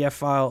find a PDF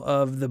file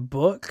of the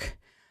book.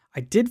 I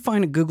did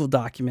find a Google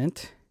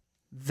document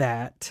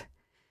that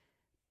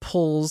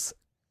pulls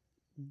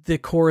the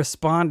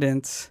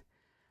correspondence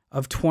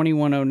of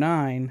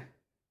 2109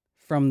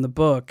 from the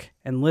book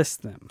and lists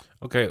them.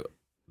 Okay,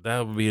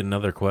 that would be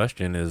another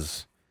question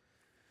is,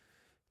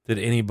 did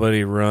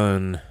anybody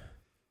run?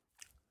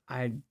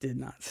 I did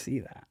not see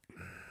that.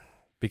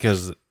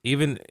 Because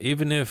even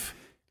if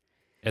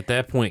at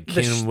that point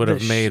Ken would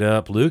have made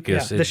up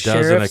Lucas, it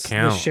doesn't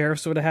account. The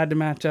sheriffs would have had to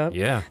match up.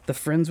 Yeah. The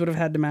friends would have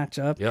had to match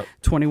up. Yep.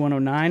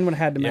 2109 would have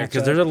had to match up.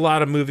 Because there's a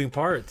lot of moving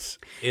parts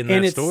in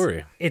that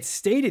story. It's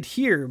stated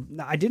here,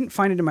 I didn't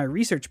find it in my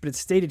research, but it's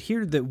stated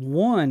here that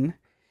one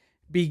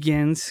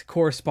begins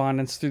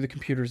correspondence through the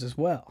computers as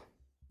well.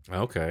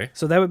 Okay.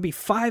 So that would be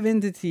 5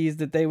 entities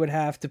that they would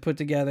have to put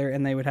together,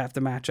 and they would have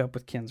to match up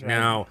with Ken's writing.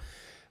 Now,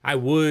 I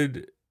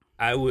would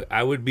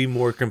be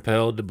more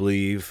compelled to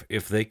believe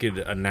if they could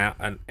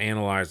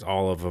analyze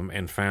all of them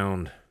and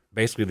found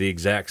basically the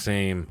exact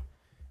same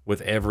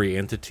with every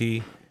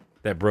entity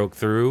that broke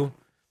through.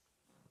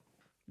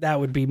 That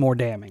would be more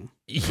damning.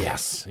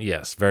 Yes,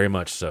 very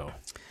much so.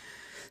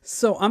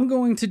 So I'm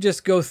going to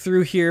just go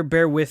through here.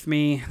 Bear with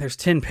me. There's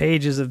 10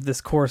 pages of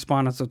this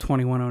correspondence of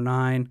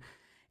 2109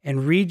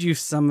 and read you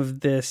some of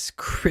this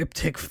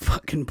cryptic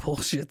fucking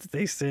bullshit that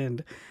they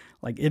send.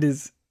 Like, it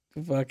is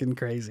fucking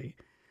crazy.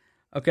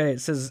 Okay, it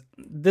says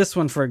this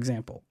one, for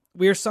example.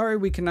 We are sorry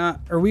we can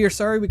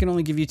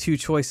only give you 2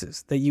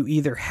 choices. That you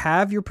either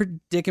have your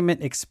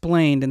predicament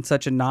explained in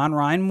such a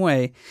non-rhyme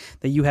way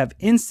that you have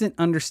instant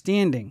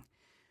understanding,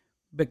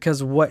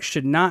 because what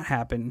should not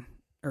happen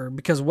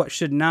because what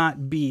should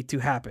not be to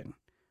happen.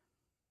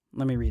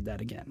 Let me read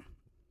that again.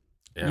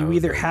 Yeah, You it was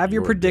either like have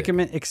your dick.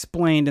 predicament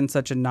explained in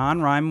such a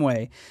non-rhyme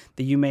way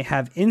that you may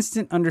have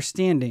instant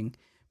understanding,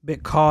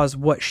 but cause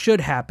what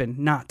should happen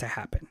not to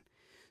happen.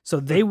 So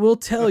they will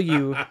tell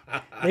you,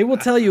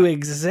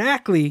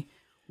 exactly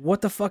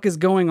what the fuck is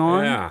going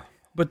on, Yeah.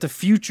 but the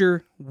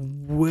future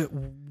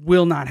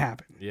will not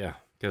happen. Yeah,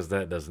 because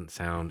that doesn't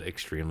sound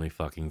extremely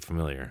fucking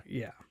familiar.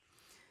 Yeah.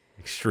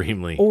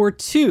 Extremely. Or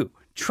 2,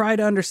 try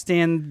to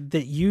understand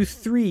that you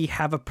 3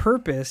 have a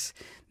purpose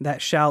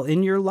that shall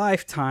in your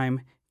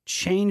lifetime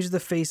change the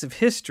face of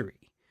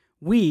history.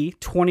 We,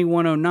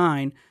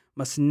 2109,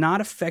 must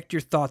not affect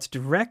your thoughts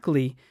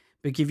directly,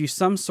 but give you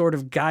some sort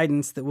of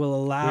guidance that will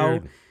allow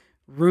Weird.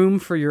 room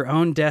for your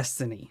own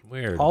destiny.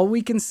 Weird. All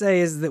we can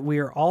say is that we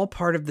are all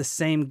part of the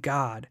same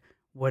God,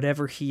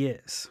 whatever he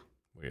is.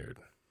 Weird.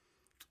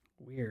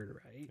 Weird,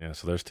 right? Yeah,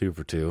 so there's 2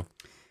 for 2.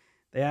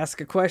 They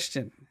ask a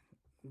question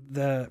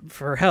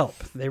for help.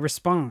 They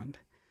respond.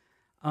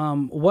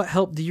 What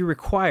help do you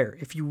require?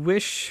 If you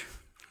wish...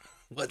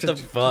 What the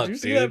fuck, Did you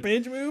see dude? that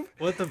page move?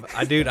 What the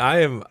dude, I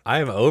am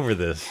over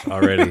this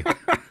already.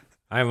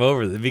 I'm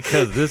over this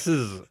because this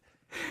is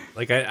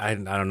like I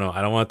don't know.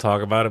 I don't want to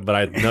talk about it, but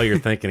I know you're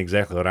thinking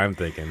exactly what I'm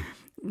thinking.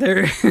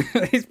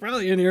 He's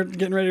probably in here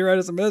getting ready to write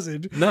us a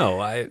message. No,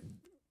 I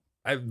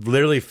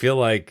literally feel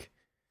like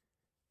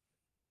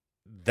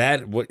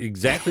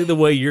exactly the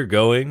way you're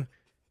going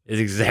is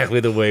exactly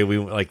the way we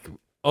like,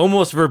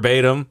 almost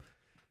verbatim.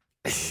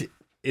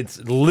 It's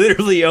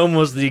literally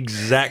almost the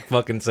exact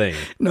fucking same.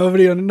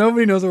 Nobody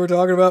knows what we're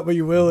talking about, but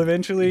you will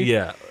eventually.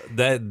 Yeah,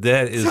 that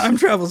is Time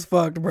travel's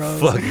fucked, bro.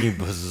 fucking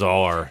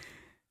bizarre.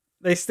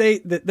 They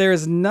state that there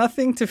is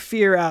nothing to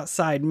fear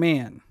outside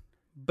man,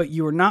 but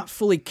you are not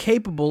fully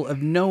capable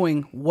of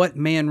knowing what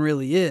man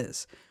really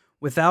is.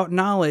 Without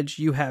knowledge,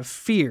 you have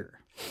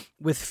fear.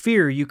 With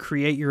fear, you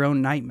create your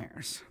own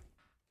nightmares.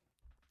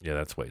 Yeah,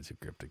 that's way too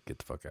cryptic. Get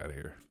the fuck out of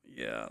here.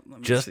 Yeah, let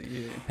me Just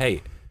see.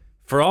 hey,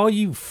 for all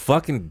you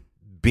fucking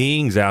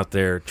beings out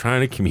there trying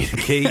to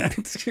communicate,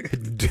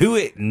 do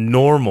it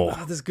normal.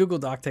 Oh, this Google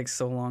Doc takes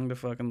so long to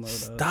fucking load up.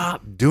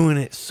 Stop doing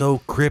it so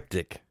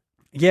cryptic.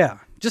 Yeah,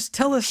 just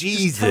tell us.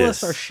 Just tell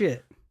us Jesus. our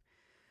shit.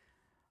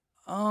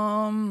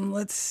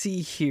 Let's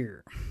see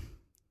here.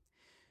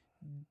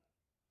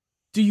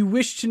 Do you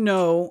wish to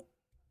know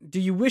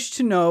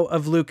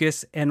of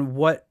Lucas and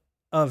what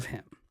of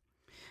him?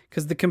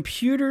 Because the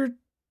computer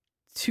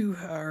to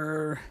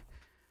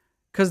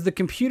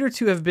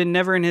have been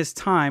never in his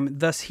time,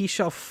 thus he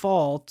shall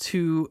fall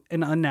to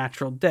an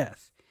unnatural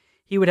death.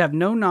 He would have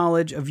no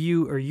knowledge of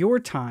you or your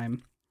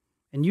time,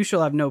 and you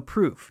shall have no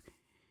proof.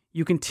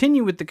 You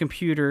continue with the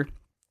computer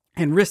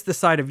and risk the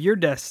side of your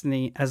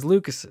destiny as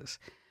Lucas's,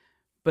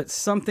 but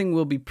something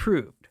will be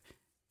proved.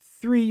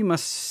 3, you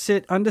must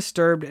sit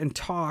undisturbed and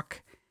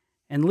talk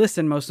and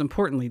listen. Most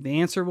importantly, the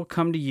answer will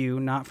come to you,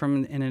 not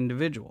from an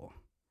individual.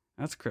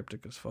 That's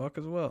cryptic as fuck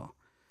as well.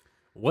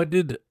 What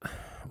did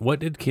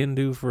Ken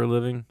do for a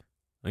living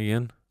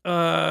again?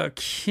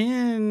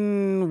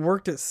 Ken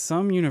worked at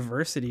some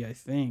university, I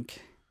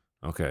think.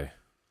 Okay.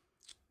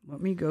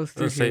 Let me go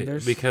through Let's here.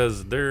 say,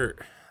 because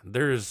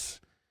there's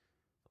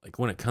like,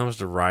 when it comes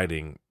to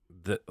writing,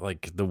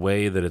 the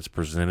way that it's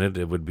presented,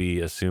 it would be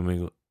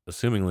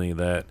assumingly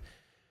that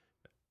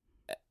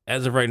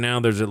as of right now,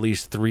 there's at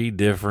least 3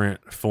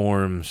 different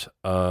forms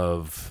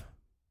of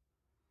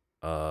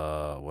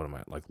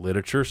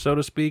literature, so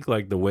to speak,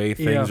 like the way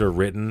things are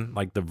written,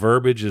 like the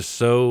verbiage is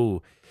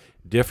so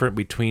different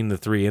between the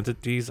 3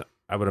 entities.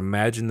 I would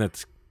imagine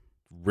that's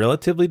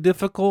relatively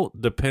difficult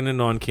depending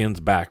on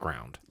Ken's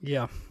background.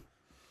 Yeah.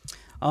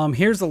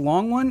 Here's a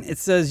long one. It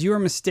says, "You are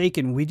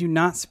mistaken. We do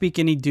not speak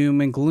any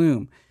doom and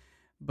gloom,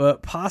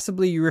 but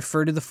possibly you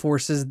refer to the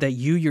forces that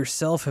you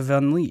yourself have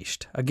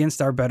unleashed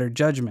against our better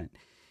judgment.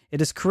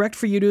 It is correct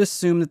for you to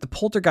assume that the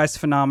poltergeist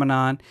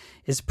phenomenon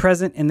is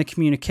present in the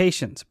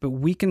communications, but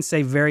we can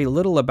say very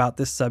little about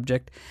this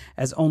subject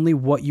as only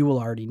what you will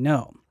already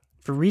know.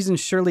 For reasons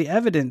surely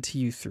evident to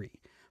you 3,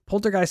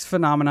 poltergeist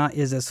phenomena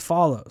is as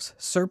follows: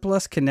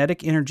 surplus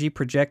kinetic energy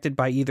projected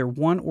by either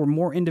one or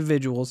more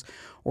individuals,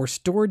 or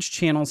storage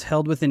channels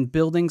held within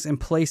buildings and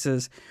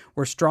places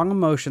where strong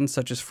emotions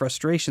such as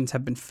frustrations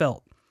have been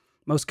felt.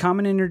 Most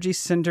common energy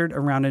centered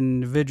around an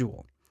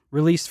individual.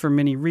 Released for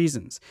many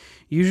reasons,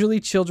 usually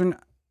children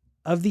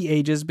of the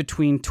ages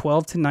between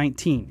 12 to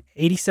 19,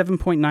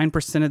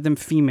 87.9% of them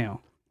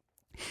female.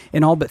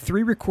 In all but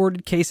 3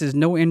 recorded cases,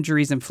 no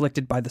injuries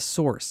inflicted by the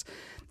source.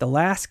 The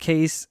last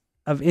case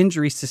of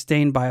injury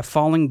sustained by a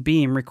falling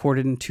beam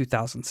recorded in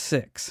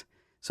 2006.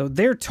 So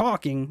they're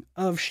talking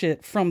of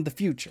shit from the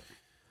future.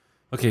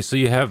 Okay, so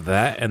you have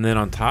that, and then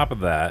on top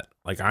of that,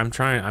 like I'm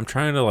trying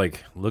to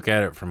like look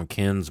at it from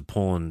Ken's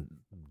pulling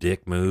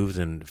dick moves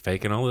and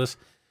faking all this.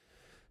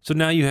 So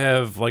now you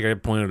have, like I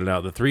pointed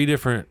out, the 3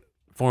 different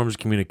forms of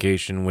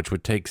communication, which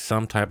would take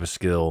some type of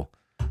skill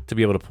to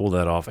be able to pull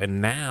that off.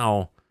 And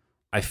now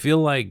I feel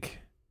like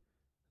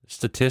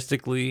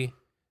statistically,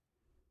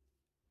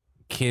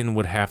 Ken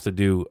would have to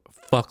do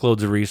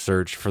fuckloads of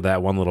research for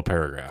that one little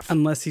paragraph.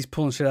 Unless he's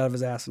pulling shit out of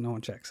his ass and no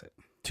one checks it.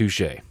 Touche.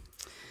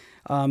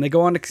 They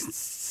go on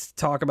to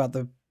talk about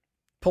the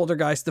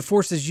poltergeist. The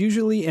force is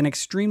usually an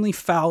extremely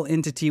foul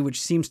entity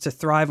which seems to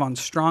thrive on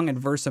strong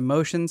adverse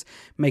emotions,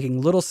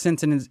 making little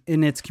sense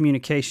in its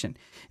communication.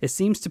 It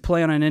seems to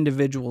play on an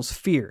individual's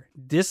fear,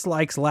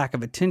 dislikes, lack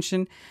of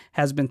attention,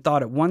 has been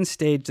thought at one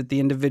stage that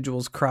the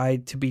individual's cry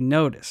to be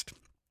noticed.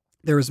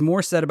 There is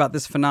more said about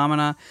this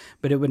phenomena,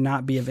 but it would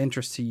not be of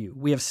interest to you.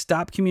 We have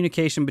stopped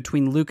communication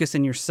between Lucas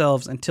and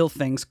yourselves until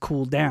things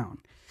cool down.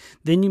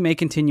 Then you may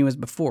continue as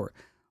before.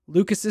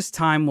 Lucas's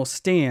time will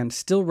stand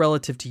still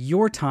relative to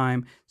your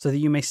time so that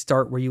you may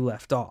start where you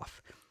left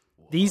off.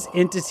 These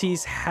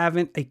entities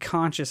haven't a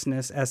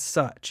consciousness as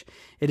such.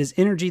 It is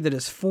energy that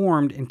is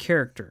formed in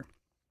character.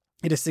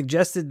 It is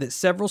suggested that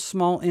several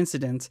small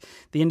incidents,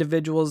 the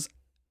individuals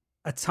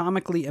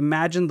atomically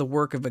imagine the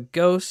work of a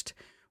ghost,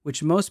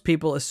 which most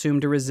people assume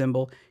to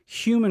resemble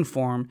human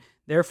form.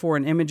 Therefore,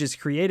 an image is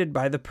created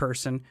by the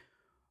person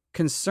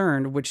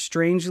concerned, which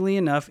strangely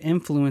enough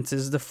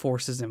influences the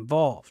forces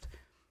involved.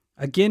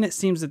 Again, it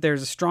seems that there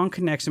is a strong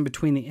connection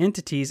between the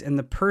entities and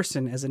the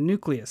person as a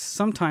nucleus.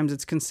 Sometimes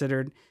it's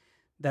considered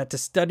that to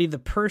study the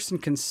person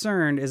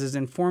concerned is as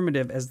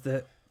informative as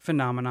the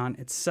phenomenon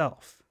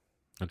itself.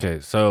 Okay,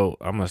 so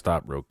I'm going to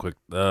stop real quick.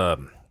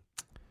 That's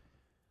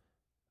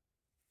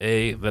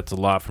a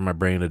lot for my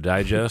brain to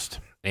digest,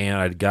 and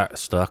I got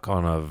stuck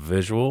on a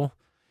visual.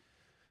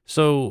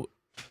 So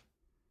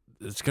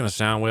it's going to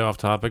sound way off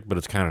topic, but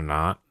it's kind of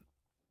not.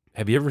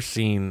 Have you ever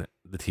seen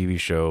the TV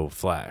show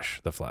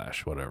The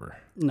Flash, whatever?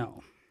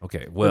 No.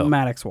 Okay, well.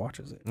 Maddox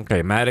watches it.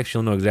 Okay, Maddox,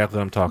 you'll know exactly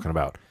what I'm talking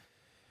about.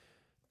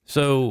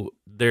 So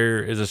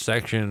there is a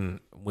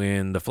section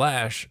when the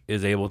Flash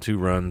is able to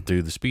run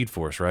through the Speed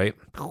Force, right?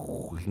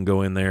 He can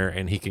go in there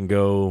and he can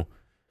go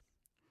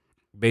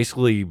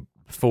basically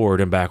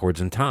forward and backwards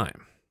in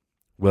time.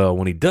 Well,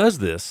 when he does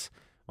this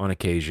on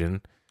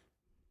occasion,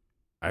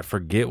 I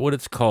forget what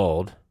it's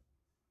called,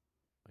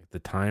 like the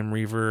Time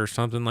Reaver or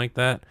something like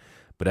that.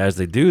 But as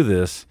they do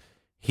this,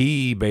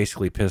 he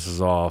basically pisses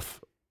off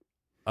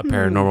a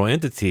paranormal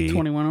entity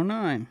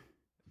 2109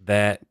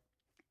 that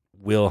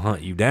will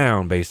hunt you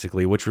down,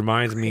 basically, which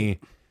reminds me,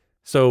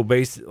 so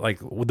like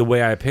the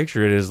way I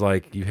picture it is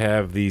like you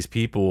have these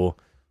people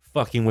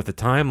fucking with the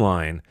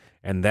timeline,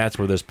 and that's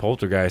where this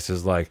poltergeist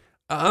is like,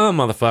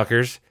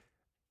 motherfuckers,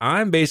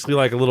 I'm basically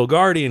like a little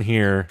guardian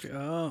here.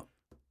 Oh.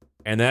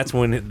 And that's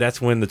when the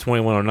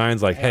 2109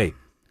 is like, hey,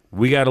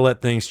 we got to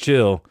let things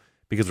chill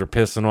because we're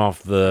pissing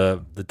off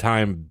the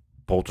time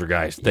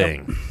poltergeist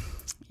thing.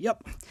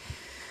 Yep.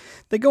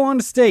 They go on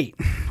to state,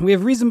 we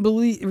have reason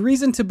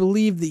to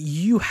believe that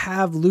you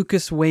have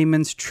Lucas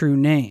Wayman's true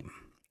name.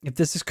 If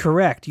this is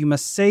correct, you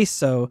must say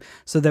so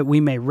that we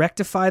may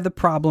rectify the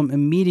problem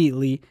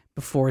immediately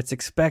before it's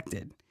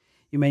expected.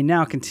 You may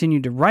now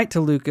continue to write to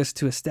Lucas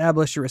to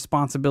establish your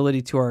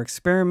responsibility to our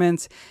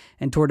experiments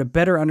and toward a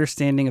better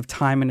understanding of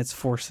time and its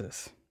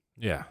forces.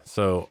 Yeah,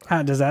 so...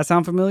 Does that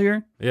sound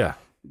familiar? Yeah.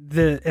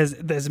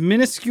 As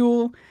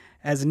minuscule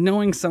as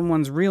knowing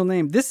someone's real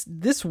name.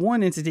 This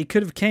one entity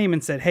could have came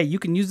and said, hey, you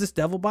can use this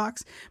devil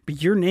box,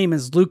 but your name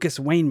is Lucas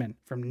Wayman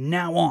from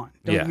now on.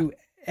 Don't you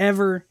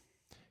ever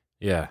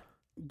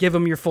give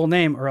him your full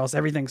name or else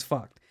everything's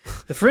fucked.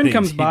 The friend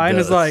comes by and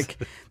is like,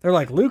 they're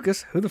like,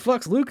 Lucas? Who the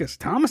fuck's Lucas?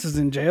 Thomas is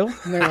in jail.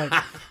 And they're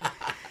like,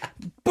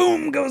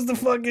 boom goes the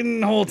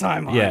fucking whole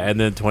timeline. Yeah, and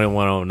then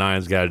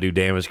 2109's got to do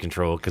damage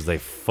control because they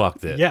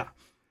fucked it. Yeah.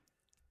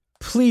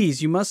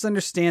 Please, you must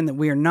understand that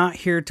we are not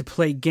here to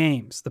play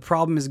games. The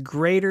problem is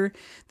greater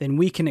than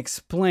we can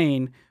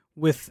explain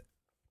with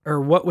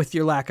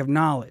your lack of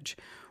knowledge.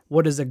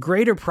 What is a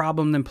greater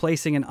problem than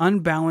placing an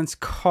unbalanced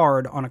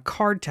card on a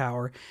card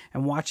tower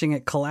and watching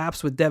it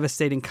collapse with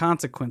devastating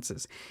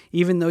consequences?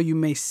 Even though you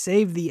may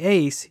save the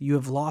ace, you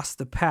have lost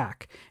the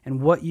pack.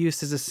 And what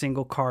use is a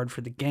single card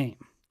for the game?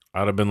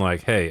 I'd have been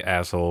like, hey,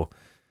 asshole,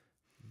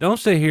 don't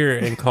sit here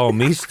and call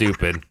me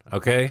stupid,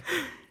 okay?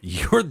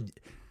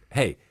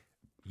 Hey,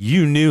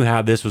 you knew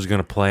how this was going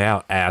to play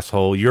out,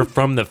 asshole. You're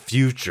from the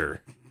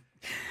future.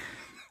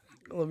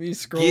 Let me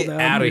scroll Get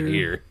down out of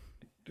here.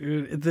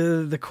 Dude,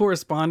 the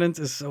correspondence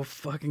is so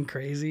fucking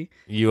crazy.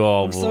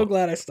 I'm so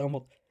glad I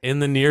stumbled. In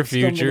the near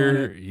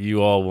future,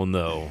 you all will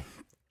know.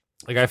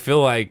 Like, I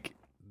feel like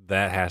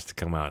that has to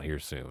come out here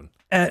soon.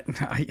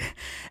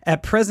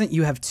 At present,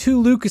 you have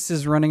two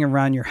Lucases running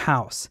around your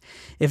house.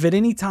 If at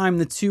any time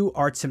the two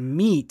are to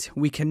meet,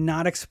 we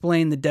cannot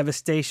explain the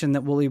devastation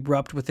that will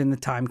erupt within the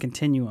time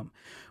continuum.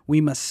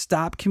 We must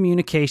stop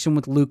communication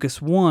with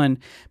Lucas 1,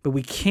 but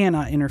we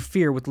cannot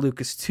interfere with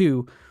Lucas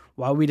 2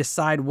 while we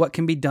decide what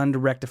can be done to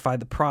rectify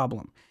the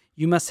problem.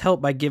 You must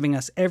help by giving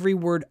us every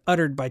word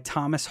uttered by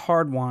Thomas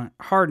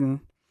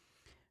Harden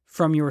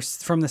from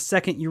the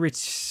second you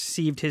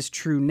received his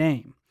true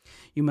name.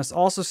 You must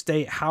also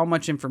state how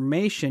much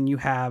information you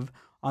have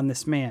on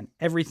this man.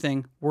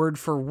 Everything, word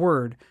for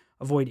word.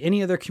 Avoid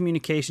any other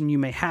communication you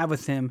may have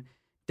with him.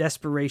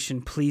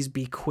 Desperation, please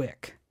be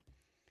quick.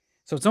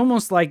 So it's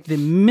almost like the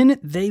minute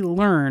they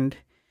learned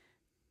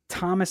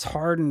Thomas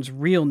Harden's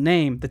real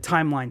name, the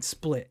timeline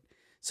split.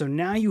 So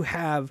now you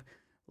have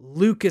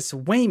Lucas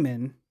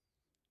Wayman,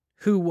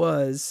 who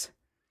was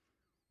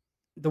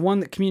the one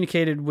that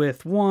communicated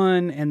with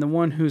one and the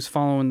one who's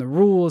following the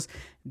rules.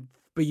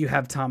 But you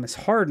have Thomas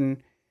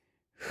Harden,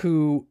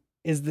 who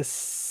is the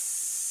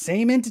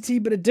same entity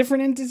but a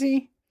different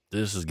entity.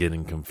 This is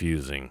getting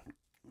confusing.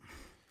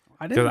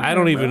 Because I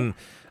don't even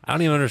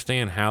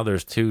understand how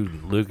there's two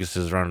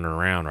Lucases running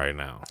around right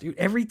now. Dude,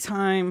 every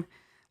time,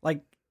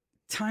 like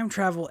time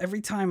travel,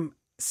 every time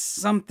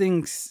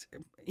something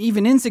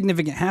even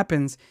insignificant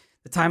happens,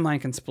 the timeline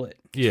can split.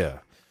 Yeah.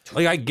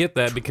 Like, I get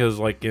that because,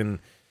 like, in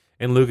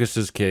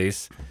Lucas's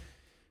case,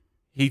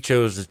 he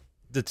chose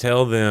to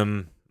tell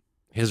them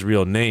his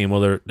real name.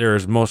 Well, there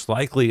is most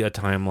likely a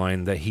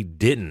timeline that he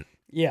didn't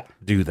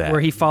do that.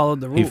 Where he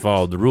followed the rules. He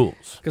followed the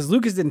rules. Because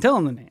Lucas didn't tell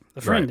him the name.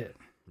 The friend did.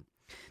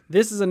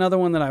 This is another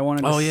one that I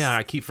wanted to... Oh, yeah.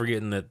 I keep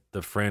forgetting that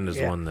the friend is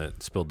the one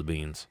that spilled the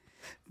beans.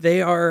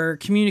 They are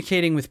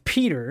communicating with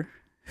Peter,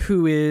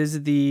 who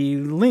is the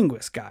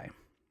linguist guy.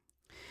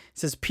 It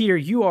says, Peter,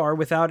 you are,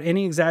 without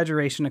any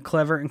exaggeration, a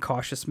clever and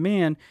cautious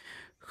man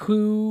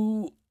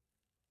whom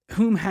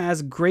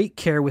has great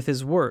care with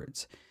his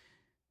words.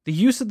 The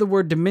use of the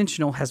word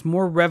dimensional has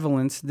more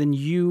relevance than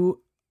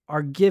you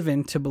are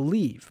given to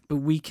believe, but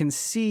we can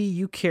see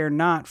you care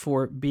not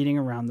for beating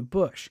around the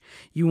bush.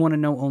 You want to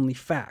know only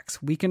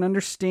facts. We can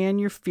understand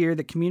your fear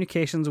that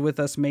communications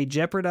with us may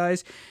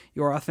jeopardize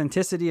your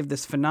authenticity of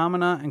this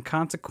phenomena and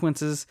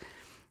consequently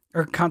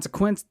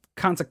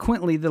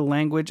the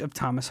language of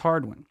Thomas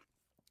Hardwin.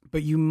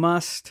 But you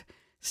must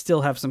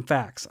still have some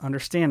facts.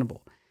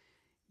 Understandable.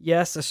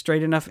 Yes, a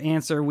straight enough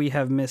answer we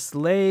have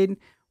mislaid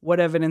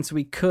what evidence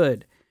we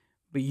could,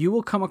 but you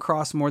will come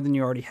across more than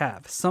you already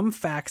have. Some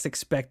facts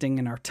expecting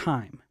in our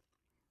time.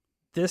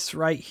 This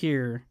right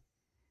here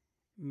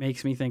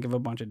makes me think of a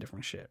bunch of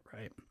different shit,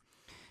 right?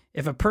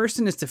 If a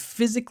person is to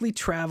physically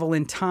travel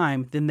in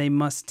time, then they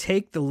must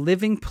take the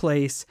living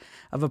place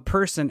of a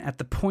person at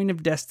the point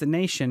of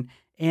destination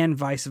and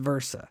vice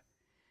versa.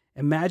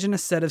 Imagine a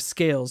set of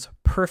scales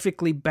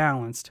perfectly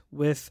balanced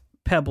with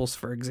pebbles,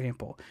 for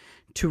example.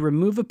 To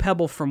remove a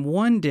pebble from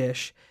one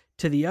dish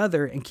to the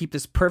other and keep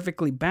this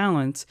perfectly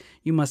balanced,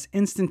 you must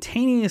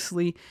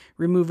instantaneously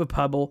remove a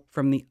pebble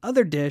from the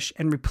other dish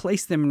and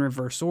replace them in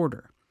reverse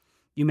order.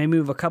 You may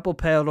move a couple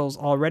pebbles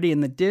already in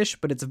the dish,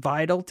 but it's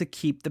vital to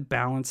keep the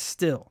balance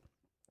still.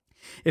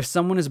 If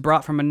someone is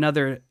brought from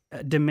another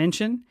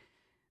dimension,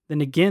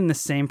 then again the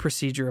same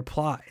procedure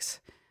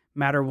applies.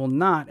 Matter will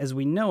not, as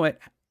we know it,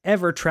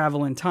 ever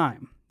travel in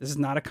time. This is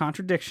not a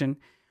contradiction.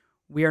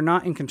 We are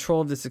not in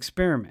control of this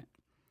experiment.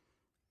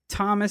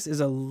 Thomas is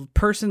a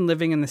person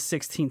living in the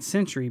 16th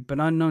century,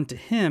 but unknown to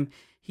him,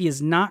 he is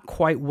not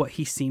quite what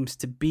he seems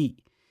to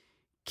be.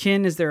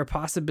 Ken, is there a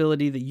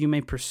possibility that you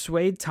may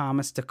persuade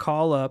Thomas to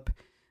call up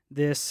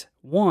this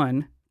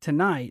one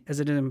tonight, as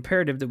it is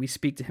imperative that we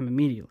speak to him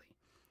immediately?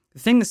 The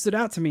thing that stood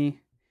out to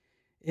me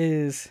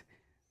is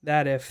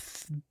that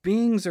if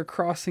beings are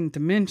crossing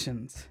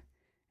dimensions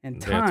and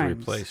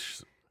times,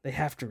 they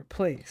have to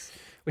replace.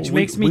 Which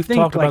makes me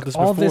think like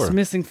all this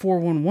missing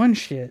 411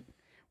 shit,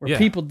 where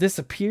people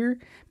disappear,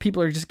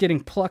 people are just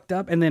getting plucked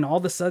up, and then all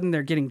of a sudden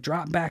they're getting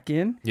dropped back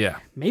in. Yeah.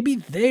 Maybe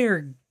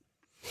they're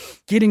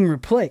getting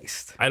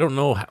replaced. I don't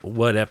know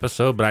what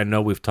episode, but I know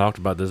we've talked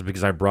about this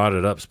because I brought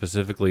it up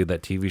specifically,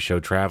 that TV show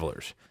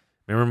Travelers.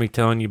 Remember me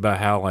telling you about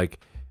how, like,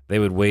 they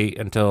would wait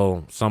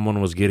until someone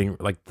was getting,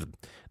 like,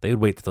 they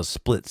would wait till the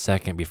split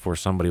second before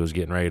somebody was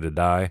getting ready to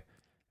die,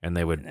 and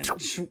they would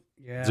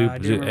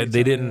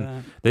they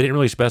didn't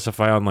really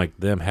specify on, like,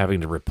 them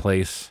having to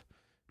replace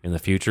in the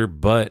future,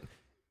 but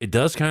it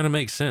does kind of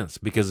make sense,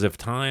 because if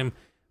time,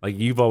 like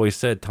you've always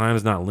said, time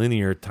is not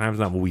linear, time's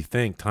not what we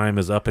think, time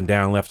is up and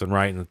down, left and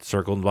right, and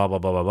circle, and blah, blah,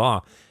 blah, blah,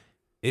 blah.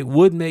 It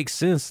would make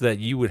sense that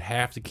you would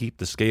have to keep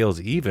the scales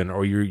even,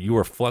 or you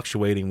are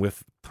fluctuating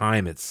with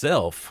time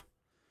itself,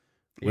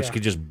 which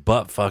could just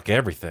butt fuck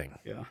everything.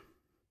 Yeah.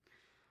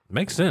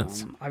 Makes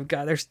sense.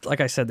 There's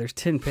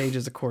 10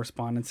 pages of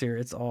correspondence here.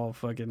 It's all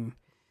fucking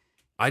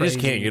I just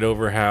can't get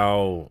over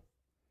how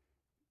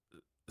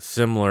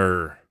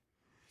similar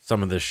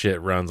some of this shit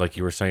runs, like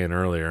you were saying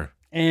earlier.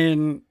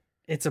 And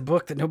it's a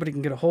book that nobody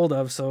can get a hold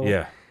of,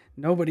 so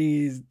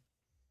nobody's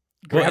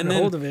grabbing a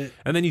hold of it.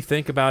 And then you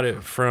think about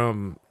it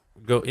from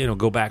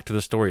go back to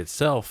the story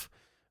itself,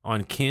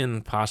 on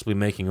Ken possibly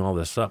making all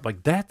this up.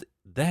 Like that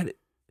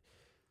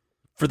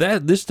for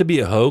this to be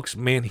a hoax,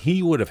 man,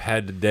 he would have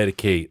had to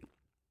dedicate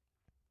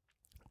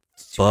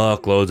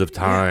fuckloads of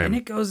time. Yeah, and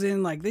it goes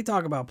in, like, they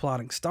talk about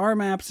plotting star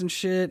maps and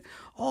shit,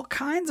 all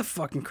kinds of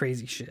fucking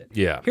crazy shit.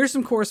 Yeah. Here's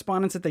some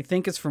correspondence that they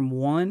think is from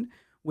one,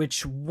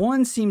 which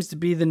one seems to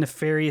be the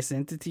nefarious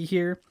entity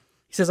here.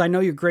 He says, I know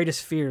your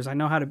greatest fears. I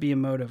know how to be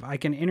emotive. I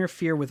can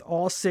interfere with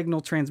all signal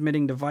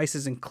transmitting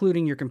devices,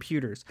 including your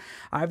computers.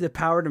 I have the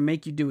power to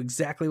make you do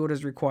exactly what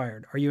is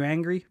required. Are you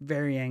angry?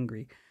 Very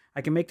angry.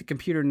 I can make the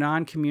computer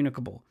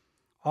non-communicable.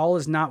 All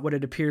is not what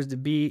it appears to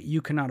be. You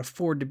cannot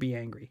afford to be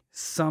angry.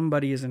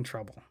 Somebody is in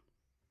trouble.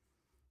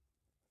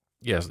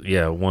 Yes,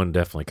 yeah, one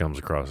definitely comes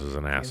across as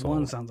an asshole.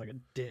 One sounds like a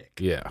dick.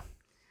 Yeah.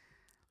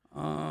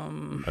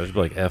 I just be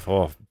like, F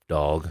off,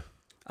 dog.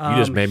 You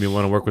just made me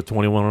want to work with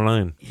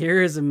 2109.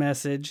 Here is a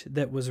message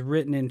that was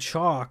written in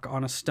chalk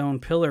on a stone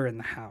pillar in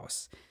the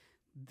house.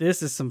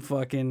 This is some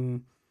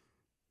fucking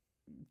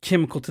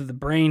chemical to the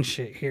brain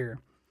shit here.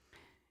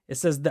 It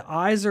says, the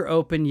eyes are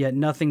open, yet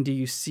nothing do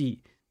you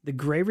see. The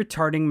gray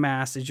retarding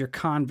mass is your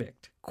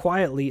convict.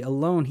 Quietly,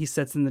 alone, he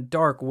sits in the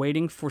dark,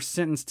 waiting for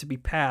sentence to be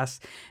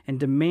passed and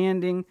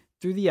demanding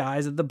through the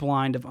eyes of the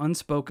blind of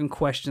unspoken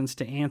questions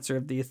to answer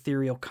of the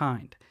ethereal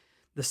kind.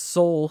 The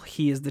soul,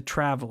 he is the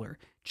traveler.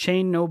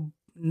 Chain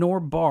nor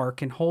bar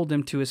can hold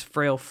him to his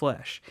frail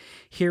flesh.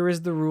 Here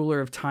is the ruler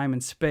of time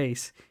and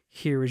space.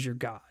 Here is your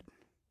God.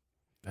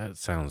 That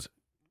sounds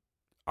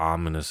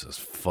ominous as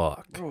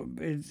fuck. Bro,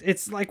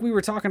 it's like we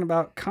were talking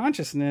about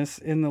consciousness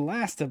in the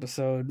last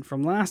episode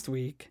from last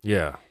week.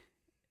 Yeah.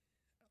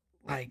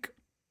 Like,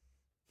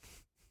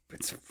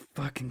 it's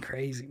fucking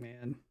crazy,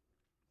 man.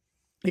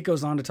 It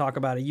goes on to talk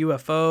about a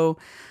UFO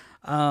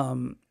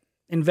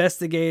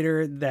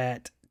investigator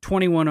that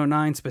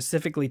 2109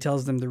 specifically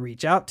tells them to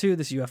reach out to,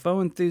 this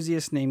UFO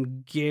enthusiast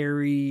named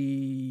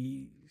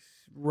Gary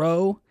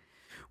Rowe,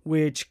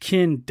 which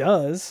Ken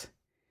does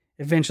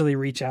eventually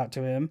reach out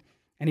to him,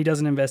 and he does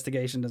an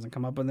investigation, doesn't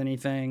come up with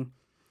anything,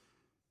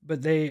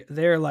 but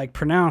they're like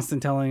pronounced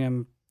and telling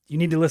him, you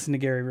need to listen to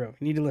Gary Rowe.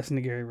 You need to listen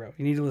to Gary Rowe.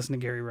 You need to listen to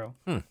Gary Rowe.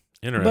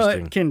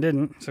 Interesting. But Ken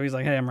didn't, so he's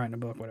like, hey, I'm writing a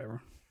book,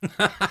 whatever.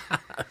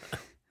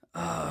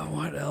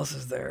 What else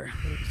is there?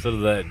 So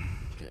that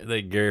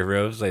Gary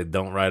Rose say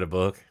don't write a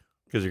book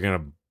because you're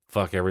gonna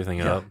fuck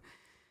everything up.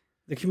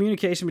 The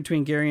communication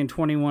between Gary and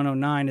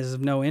 2109 is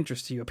of no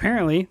interest to you.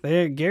 Apparently,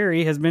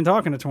 Gary has been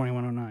talking to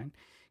 2109.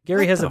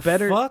 Gary has a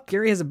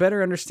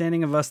better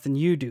understanding of us than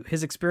you do.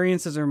 His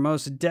experiences are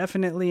most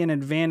definitely an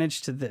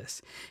advantage to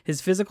this.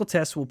 His physical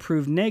tests will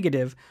prove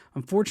negative.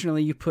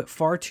 Unfortunately, you put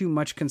far too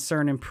much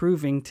concern in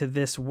proving to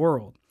this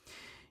world.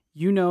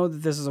 You know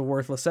that this is a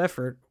worthless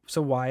effort,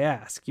 so why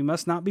ask? You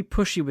must not be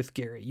pushy with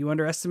Gary. You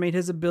underestimate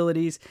his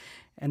abilities,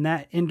 and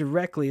that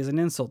indirectly is an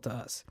insult to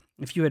us.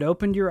 If you had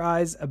opened your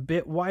eyes a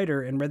bit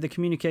wider and read the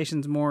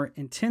communications more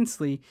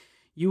intensely,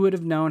 you would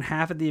have known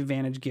half of the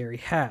advantage Gary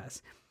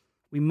has.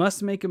 We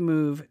must make a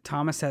move.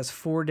 Thomas has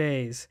 4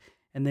 days,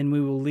 and then we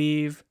will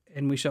leave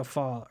and we shall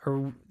fall.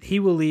 Or he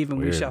will leave and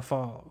we shall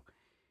follow.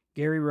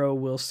 Gary Rowe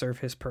will serve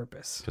his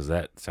purpose. Because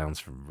that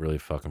sounds really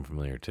fucking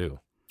familiar too.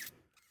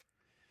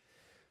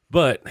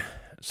 But,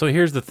 so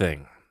here's the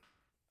thing.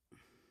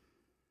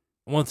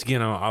 Once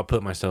again, I'll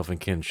put myself in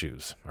Ken's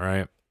shoes, all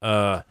right?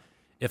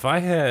 If I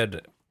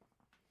had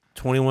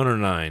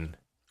 2109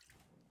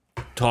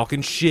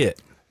 talking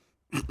shit,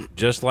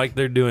 just like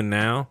they're doing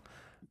now,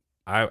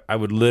 I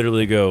would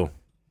literally go,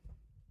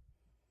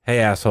 hey,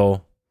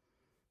 asshole,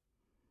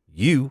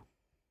 you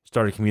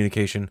started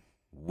communication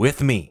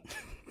with me,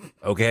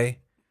 okay?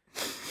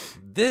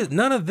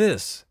 None of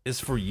this is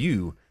for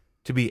you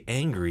to be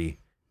angry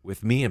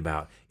with me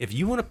about. If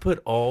you want to put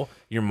all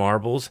your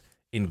marbles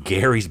in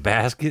Gary's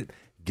basket,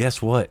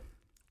 guess what?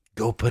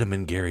 Go put them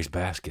in Gary's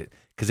basket.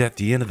 Because at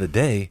the end of the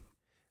day,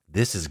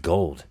 this is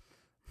gold.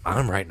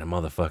 I'm writing a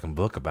motherfucking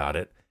book about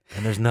it,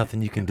 and there's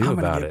nothing you can do about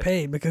it. I'm going to get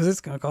paid because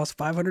it's going to cost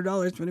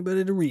 $500 for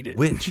anybody to read it.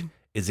 Which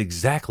is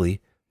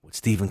exactly what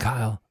Steve and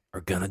Kyle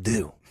are going to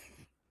do.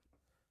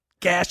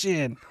 Cash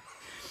in.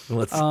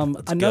 Let's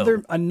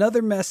another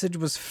go. message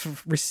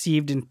was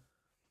received in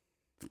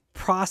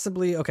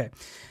possibly, okay.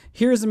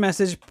 Here's a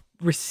message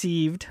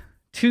received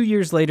 2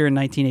 years later in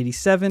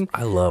 1987.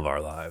 I love our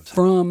lives.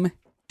 From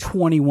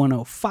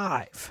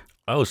 2105.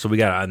 Oh, so we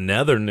got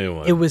another new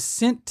one. It was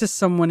sent to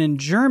someone in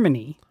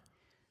Germany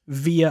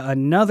via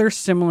another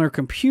similar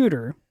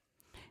computer.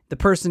 The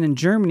person in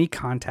Germany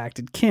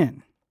contacted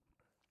Ken.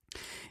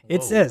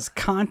 It says,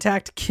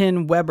 contact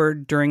Ken Weber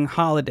during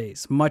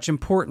holidays. Much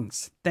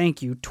importance.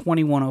 Thank you,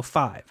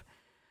 2105.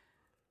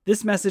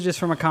 This message is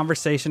from a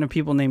conversation of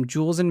people named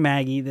Jules and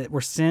Maggie that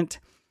were sent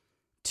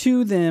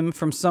to them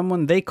from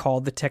someone they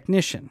called the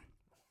technician.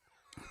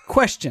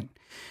 Question.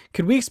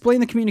 Could we explain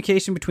the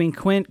communication between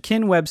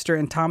Ken Webster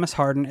and Thomas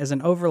Harden as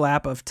an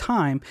overlap of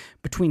time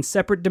between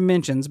separate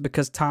dimensions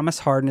because Thomas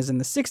Harden is in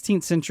the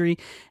 16th century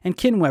and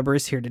Ken Weber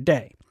is here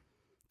today?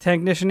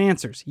 Technician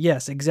answers,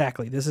 yes,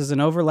 exactly. This is an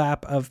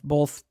overlap of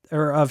both,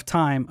 or of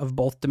time of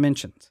both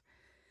dimensions.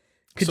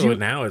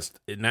 Now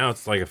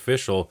it's like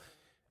official.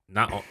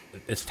 Not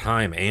it's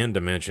time and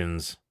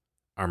dimensions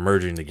are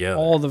merging together.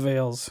 All the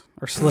veils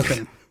are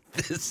slipping.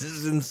 This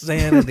is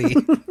insanity.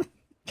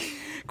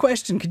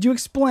 Question: could you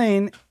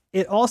explain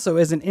it also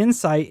as an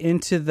insight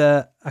into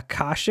the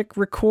Akashic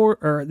record,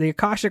 or the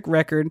Akashic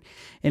record,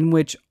 in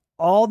which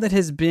all that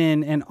has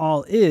been and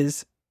all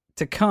is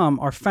to come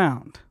are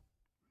found?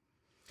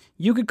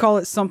 You could call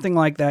it something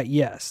like that,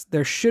 yes.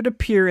 There should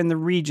appear in the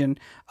region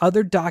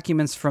other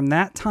documents from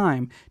that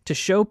time to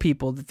show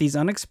people that these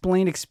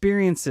unexplained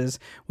experiences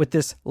with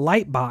this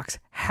light box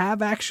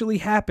have actually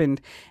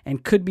happened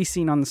and could be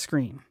seen on the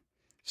screen.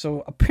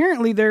 So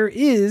apparently there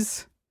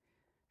is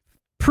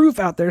proof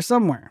out there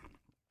somewhere.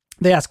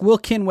 They ask, will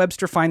Ken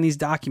Webster find these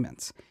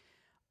documents?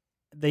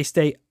 They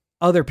say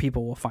other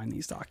people will find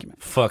these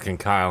documents. Fucking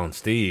Kyle and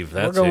Steve.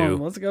 That's We're going,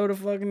 who. let's go to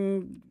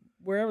fucking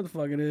wherever the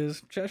fuck it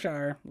is.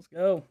 Cheshire. Let's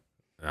go.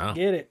 Oh.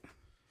 Get it.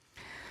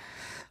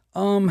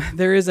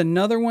 There is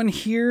another one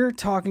here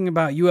talking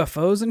about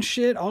UFOs and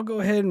shit. I'll go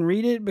ahead and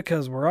read it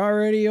because we're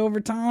already over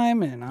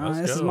time, and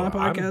this is my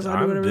podcast. I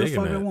do whatever the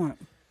fuck I want.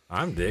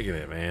 I'm digging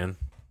it, man.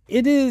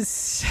 It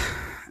is.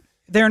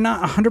 They're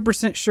not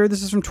 100% sure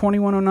this is from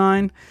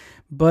 2109,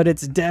 but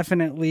it's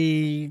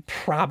definitely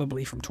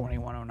probably from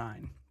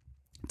 2109.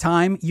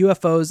 Time,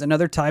 UFOs, and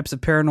other types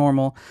of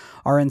paranormal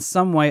are in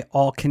some way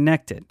all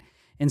connected.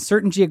 In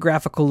certain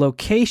geographical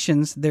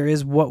locations, there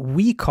is what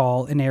we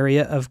call an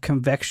area of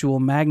convectual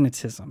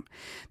magnetism.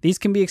 These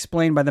can be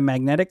explained by the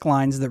magnetic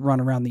lines that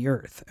run around the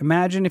Earth.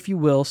 Imagine, if you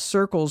will,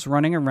 circles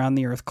running around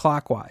the Earth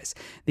clockwise.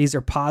 These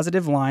are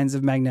positive lines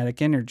of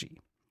magnetic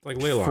energy. Like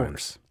ley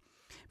lines.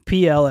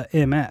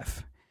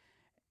 PLMF.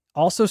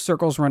 Also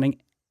circles running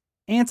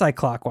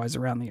anti-clockwise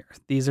around the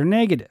Earth. These are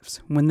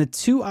negatives. When the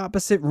two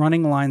opposite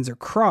running lines are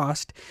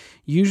crossed,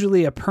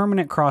 usually a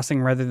permanent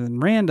crossing rather than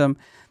random,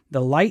 the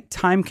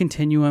light-time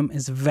continuum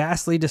is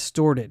vastly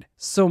distorted,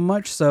 so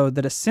much so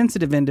that a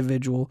sensitive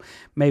individual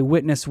may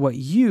witness what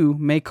you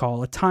may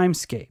call a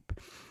timescape.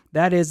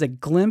 That is a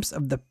glimpse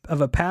of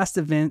a past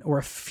event or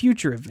a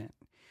future event.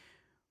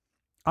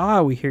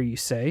 Ah, we hear you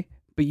say,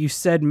 but you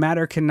said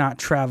matter cannot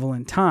travel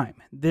in time.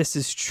 This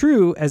is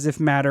true, as if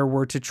matter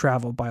were to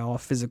travel by all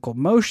physical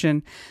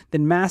motion,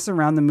 then mass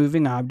around the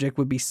moving object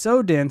would be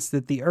so dense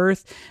that the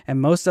Earth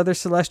and most other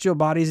celestial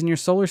bodies in your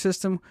solar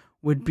system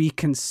would be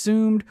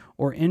consumed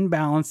or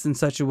imbalanced in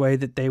such a way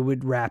that they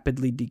would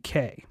rapidly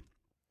decay.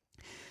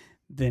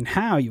 Then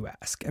how, you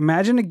ask?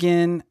 Imagine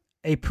again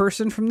a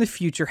person from the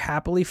future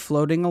happily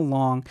floating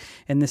along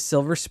in the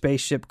silver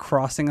spaceship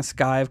crossing a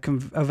sky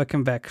of a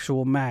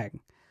convectual mag.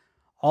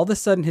 All of a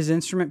sudden, his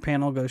instrument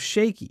panel goes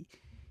shaky.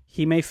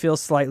 He may feel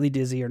slightly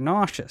dizzy or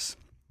nauseous.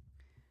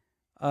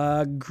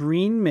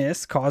 Green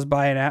mist caused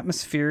by an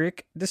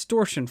atmospheric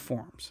distortion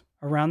forms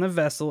around the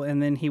vessel, and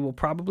then he will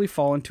probably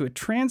fall into a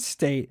trance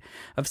state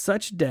of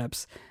such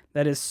depths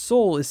that his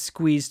soul is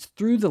squeezed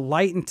through the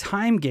light and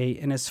time gate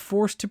and is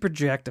forced to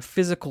project a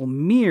physical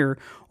mirror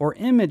or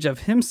image of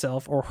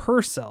himself or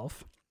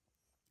herself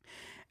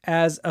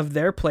as of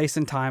their place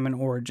in time and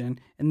origin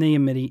in the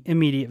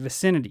immediate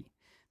vicinity.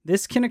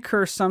 This can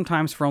occur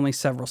sometimes for only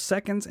several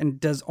seconds and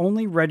does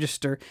only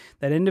register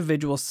that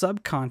individual's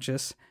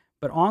subconscious,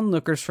 but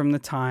onlookers from the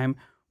time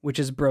which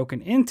is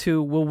broken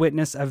into will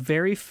witness a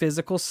very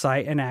physical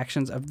sight and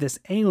actions of this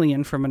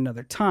alien from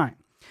another time.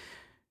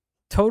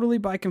 Totally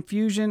by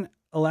confusion,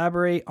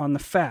 elaborate on the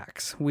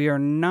facts. We are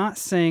not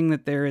saying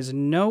that there is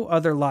no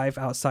other life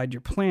outside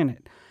your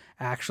planet.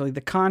 Actually,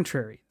 the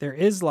contrary. There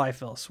is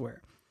life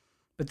elsewhere.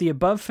 But the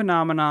above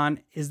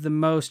phenomenon is the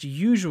most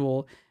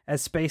usual,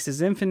 as space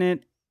is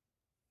infinite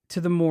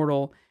to the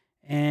mortal,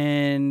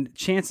 and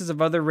chances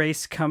of other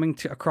race coming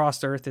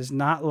across Earth is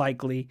not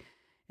likely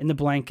in the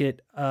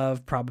blanket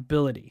of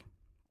probability.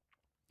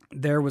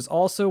 There was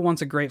also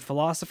once a great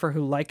philosopher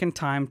who likened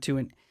time to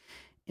an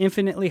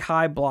infinitely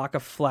high block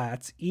of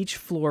flats, each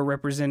floor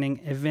representing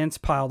events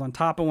piled on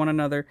top of one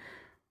another,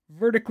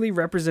 vertically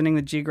representing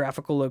the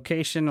geographical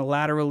location,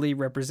 laterally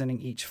representing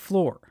each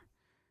floor.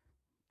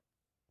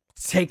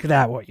 Take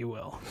that what you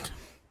will.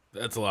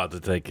 That's a lot to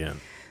take in.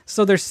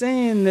 So they're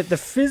saying that the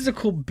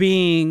physical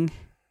being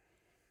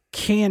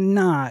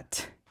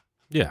cannot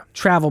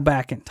travel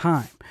back in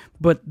time,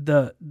 but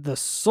the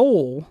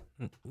soul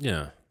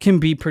can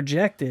be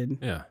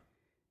projected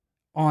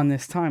on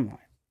this timeline.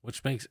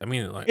 Which makes, I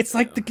mean, like it's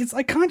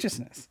like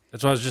consciousness.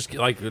 That's what I was just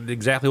like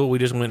exactly what we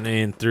just went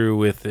in through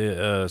with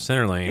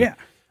Center Lane. Yeah,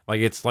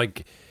 like it's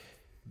like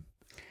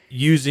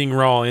using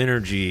raw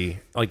energy.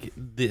 Like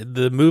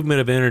the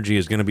movement of energy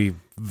is going to be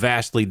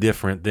vastly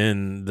different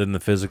than the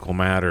physical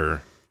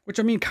matter. Which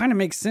I mean, kind of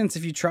makes sense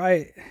if you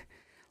try.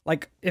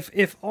 Like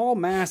if all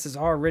mass is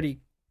already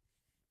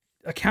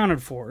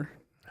accounted for,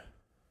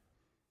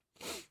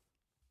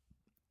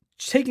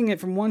 taking it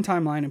from one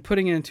timeline and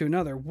putting it into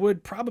another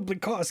would probably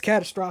cause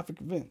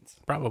catastrophic events.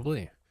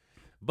 Probably.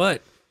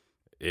 But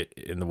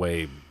in the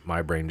way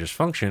my brain just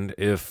functioned,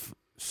 if,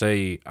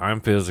 say, I'm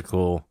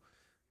physical,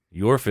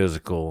 you're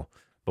physical,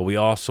 but we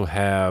also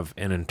have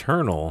an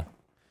internal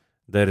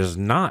that is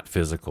not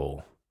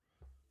physical,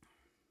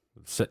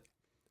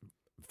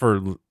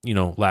 for,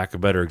 lack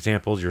of better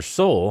examples, your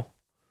soul,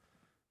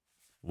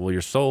 well,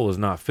 your soul is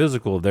not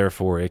physical,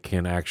 therefore it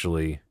can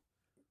actually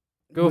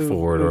go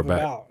forward or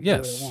back.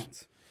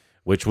 Yes.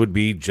 Which would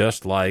be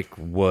just like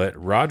what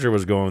Roger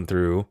was going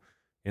through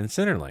in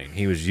Center Lane.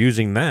 He was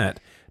using that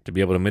to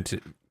be able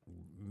to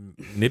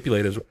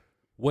manipulate his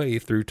way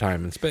through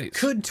time and space.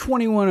 Could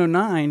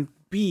 2109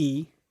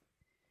 be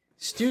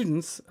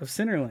students of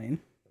Center Lane?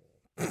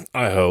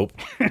 I hope.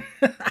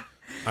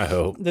 I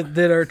hope.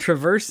 That are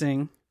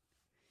traversing,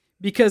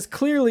 because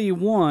clearly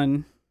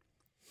one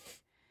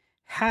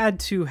had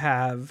to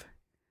have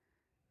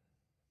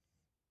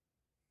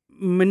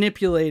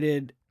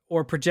manipulated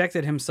or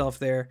projected himself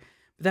there,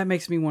 That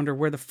makes me wonder,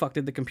 where the fuck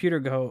did the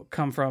computer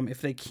come from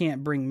if they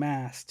can't bring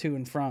mass to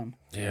and from?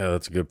 Yeah,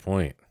 that's a good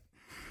point.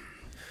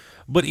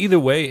 But either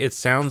way,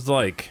 it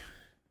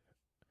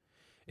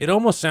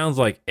almost sounds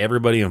like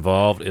everybody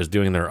involved is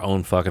doing their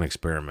own fucking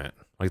experiment.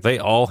 Like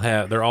they're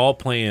all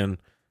playing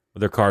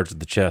with their cards at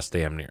the chest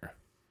damn near.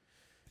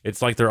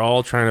 It's like they're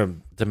all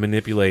trying to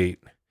manipulate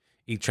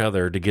each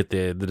other to get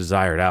the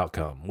desired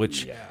outcome,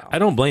 which I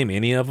don't blame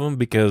any of them,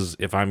 because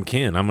if I'm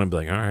Ken, I'm going to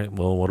be like, all right,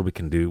 well, what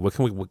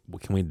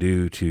can we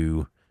do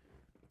to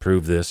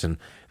prove this? And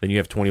then you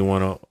have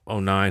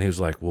 2109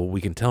 who's like, well,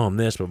 we can tell them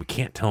this, but we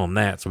can't tell them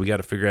that. So we got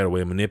to figure out a way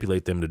to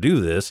manipulate them to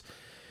do this.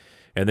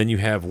 And then you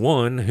have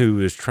one who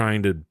is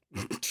trying to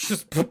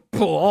just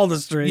pull all the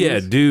strings. Yeah,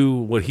 do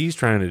what he's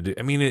trying to do.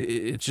 I mean,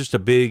 it's just a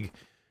big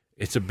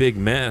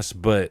mess,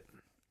 but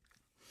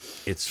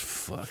it's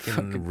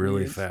fucking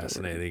really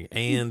fascinating.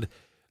 Story. And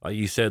like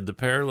you said, the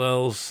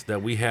parallels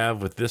that we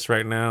have with this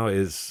right now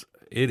is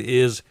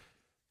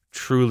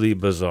truly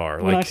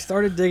bizarre. When I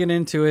started digging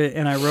into it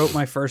and I wrote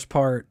my first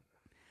part,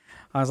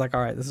 I was like,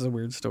 all right, this is a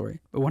weird story.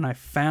 But when I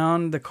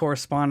found the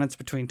correspondence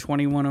between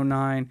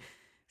 2109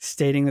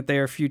 stating that they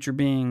are future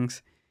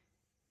beings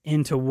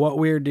into what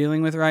we're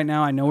dealing with right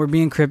now, I know we're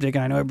being cryptic,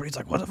 and I know everybody's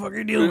like, what the fuck are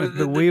you dealing with?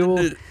 But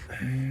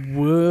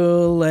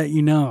we'll let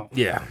you know.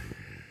 Yeah.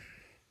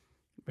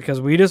 Because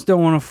we just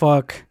don't want to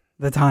fuck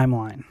the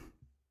timeline.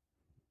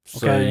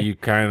 So you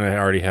kind of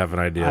already have an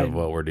idea of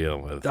what we're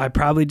dealing with. I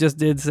probably just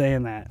did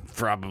saying that.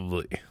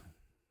 Probably.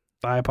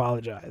 I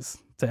apologize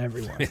to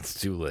everyone. It's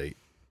too late.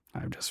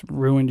 I've just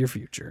ruined your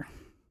future.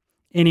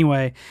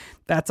 Anyway,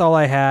 that's all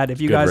I had.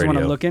 If you guys want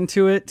to look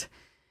into it,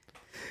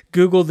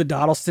 Google the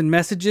Dodleston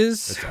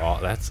Messages.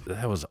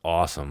 That was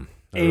awesome.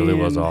 That really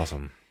was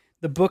awesome.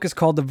 The book is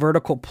called The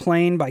Vertical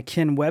Plane by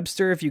Ken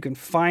Webster. If you can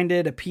find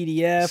it, a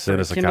PDF or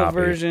a Kindle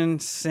version,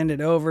 send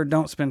it over.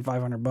 Don't spend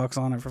 $500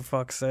 on it, for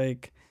fuck's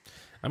sake.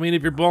 I mean,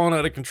 if you're balling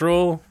out of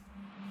control,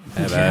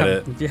 have at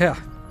it. Yeah.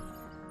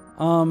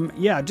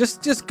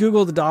 Just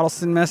Google the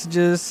Dodleston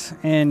Messages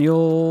and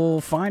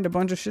you'll find a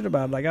bunch of shit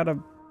about it. I got a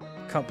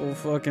couple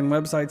fucking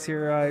websites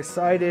here I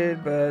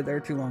cited, but they're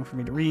too long for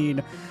me to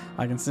read.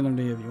 I can send them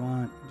to you if you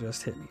want.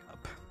 Just hit me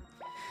up.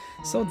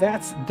 So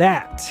that's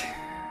that.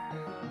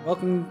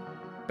 Welcome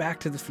back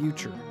to the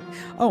future.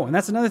 Oh, and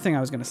that's another thing I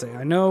was going to say.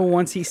 I know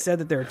once he said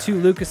that there are two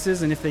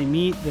Lucases, and if they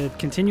meet, the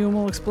continuum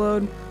will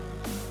explode.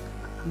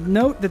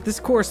 Note that this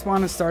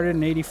correspondence started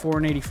in 84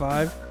 and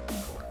 85.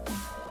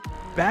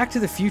 Back to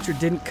the Future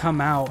didn't come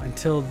out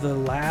until the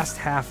last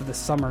half of the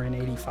summer in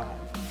 85.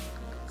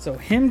 So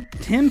him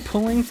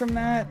pulling from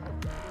that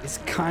is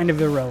kind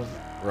of irrelevant.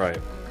 Right.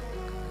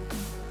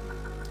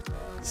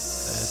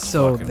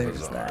 So there's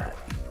bizarre. That.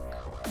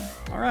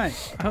 All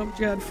right. I hope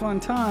you had a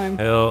fun time.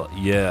 Hell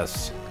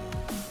yes.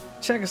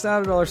 Check us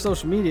out at all our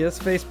social medias,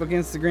 Facebook,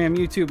 Instagram,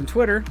 YouTube, and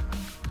Twitter.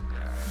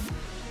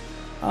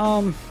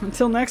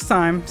 Until next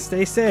time,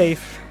 stay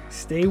safe,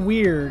 stay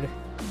weird,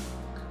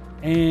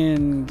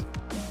 and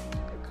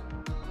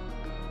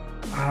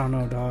I don't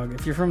know, dog.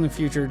 If you're from the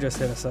future, just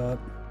hit us up.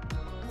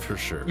 For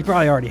sure. You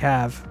probably already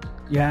have.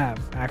 You have,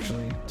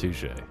 actually.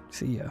 Touche.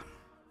 See ya.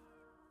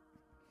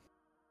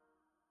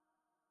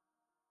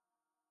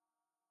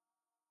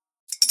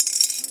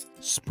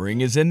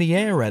 Spring is in the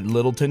air at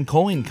Littleton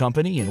Coin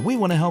Company, and we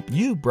want to help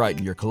you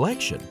brighten your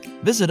collection.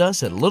 Visit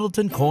us at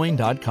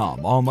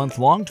littletoncoin.com all month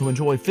long to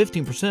enjoy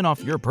 15%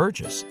 off your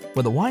purchase.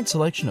 With a wide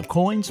selection of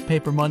coins,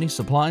 paper money,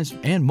 supplies,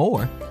 and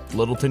more,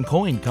 Littleton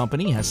Coin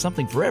Company has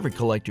something for every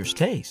collector's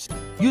taste.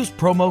 Use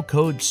promo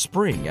code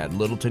SPRING at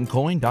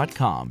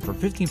littletoncoin.com for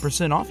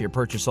 15% off your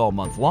purchase all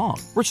month long.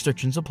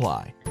 Restrictions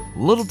apply.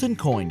 Littleton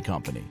Coin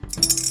Company.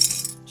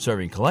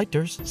 Serving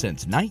collectors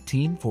since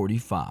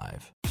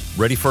 1945.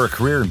 Ready for a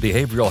career in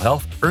behavioral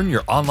health? Earn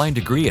your online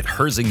degree at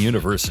Herzing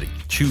University.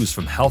 Choose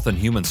from health and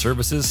human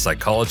services,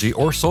 psychology,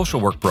 or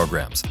social work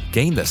programs.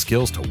 Gain the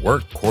skills to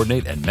work,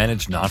 coordinate, and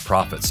manage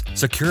nonprofits.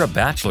 Secure a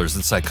bachelor's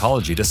in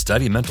psychology to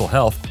study mental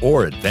health,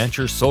 or advance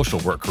your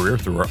social work career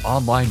through our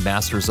online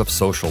Masters of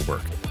Social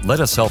Work. Let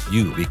us help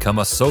you become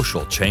a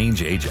social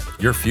change agent.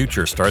 Your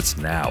future starts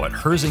now at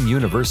Herzing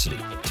University.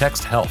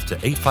 Text HEALTH to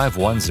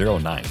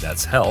 85109.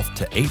 That's HEALTH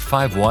to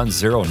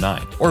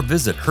 85109. Or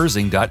visit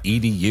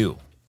herzing.edu.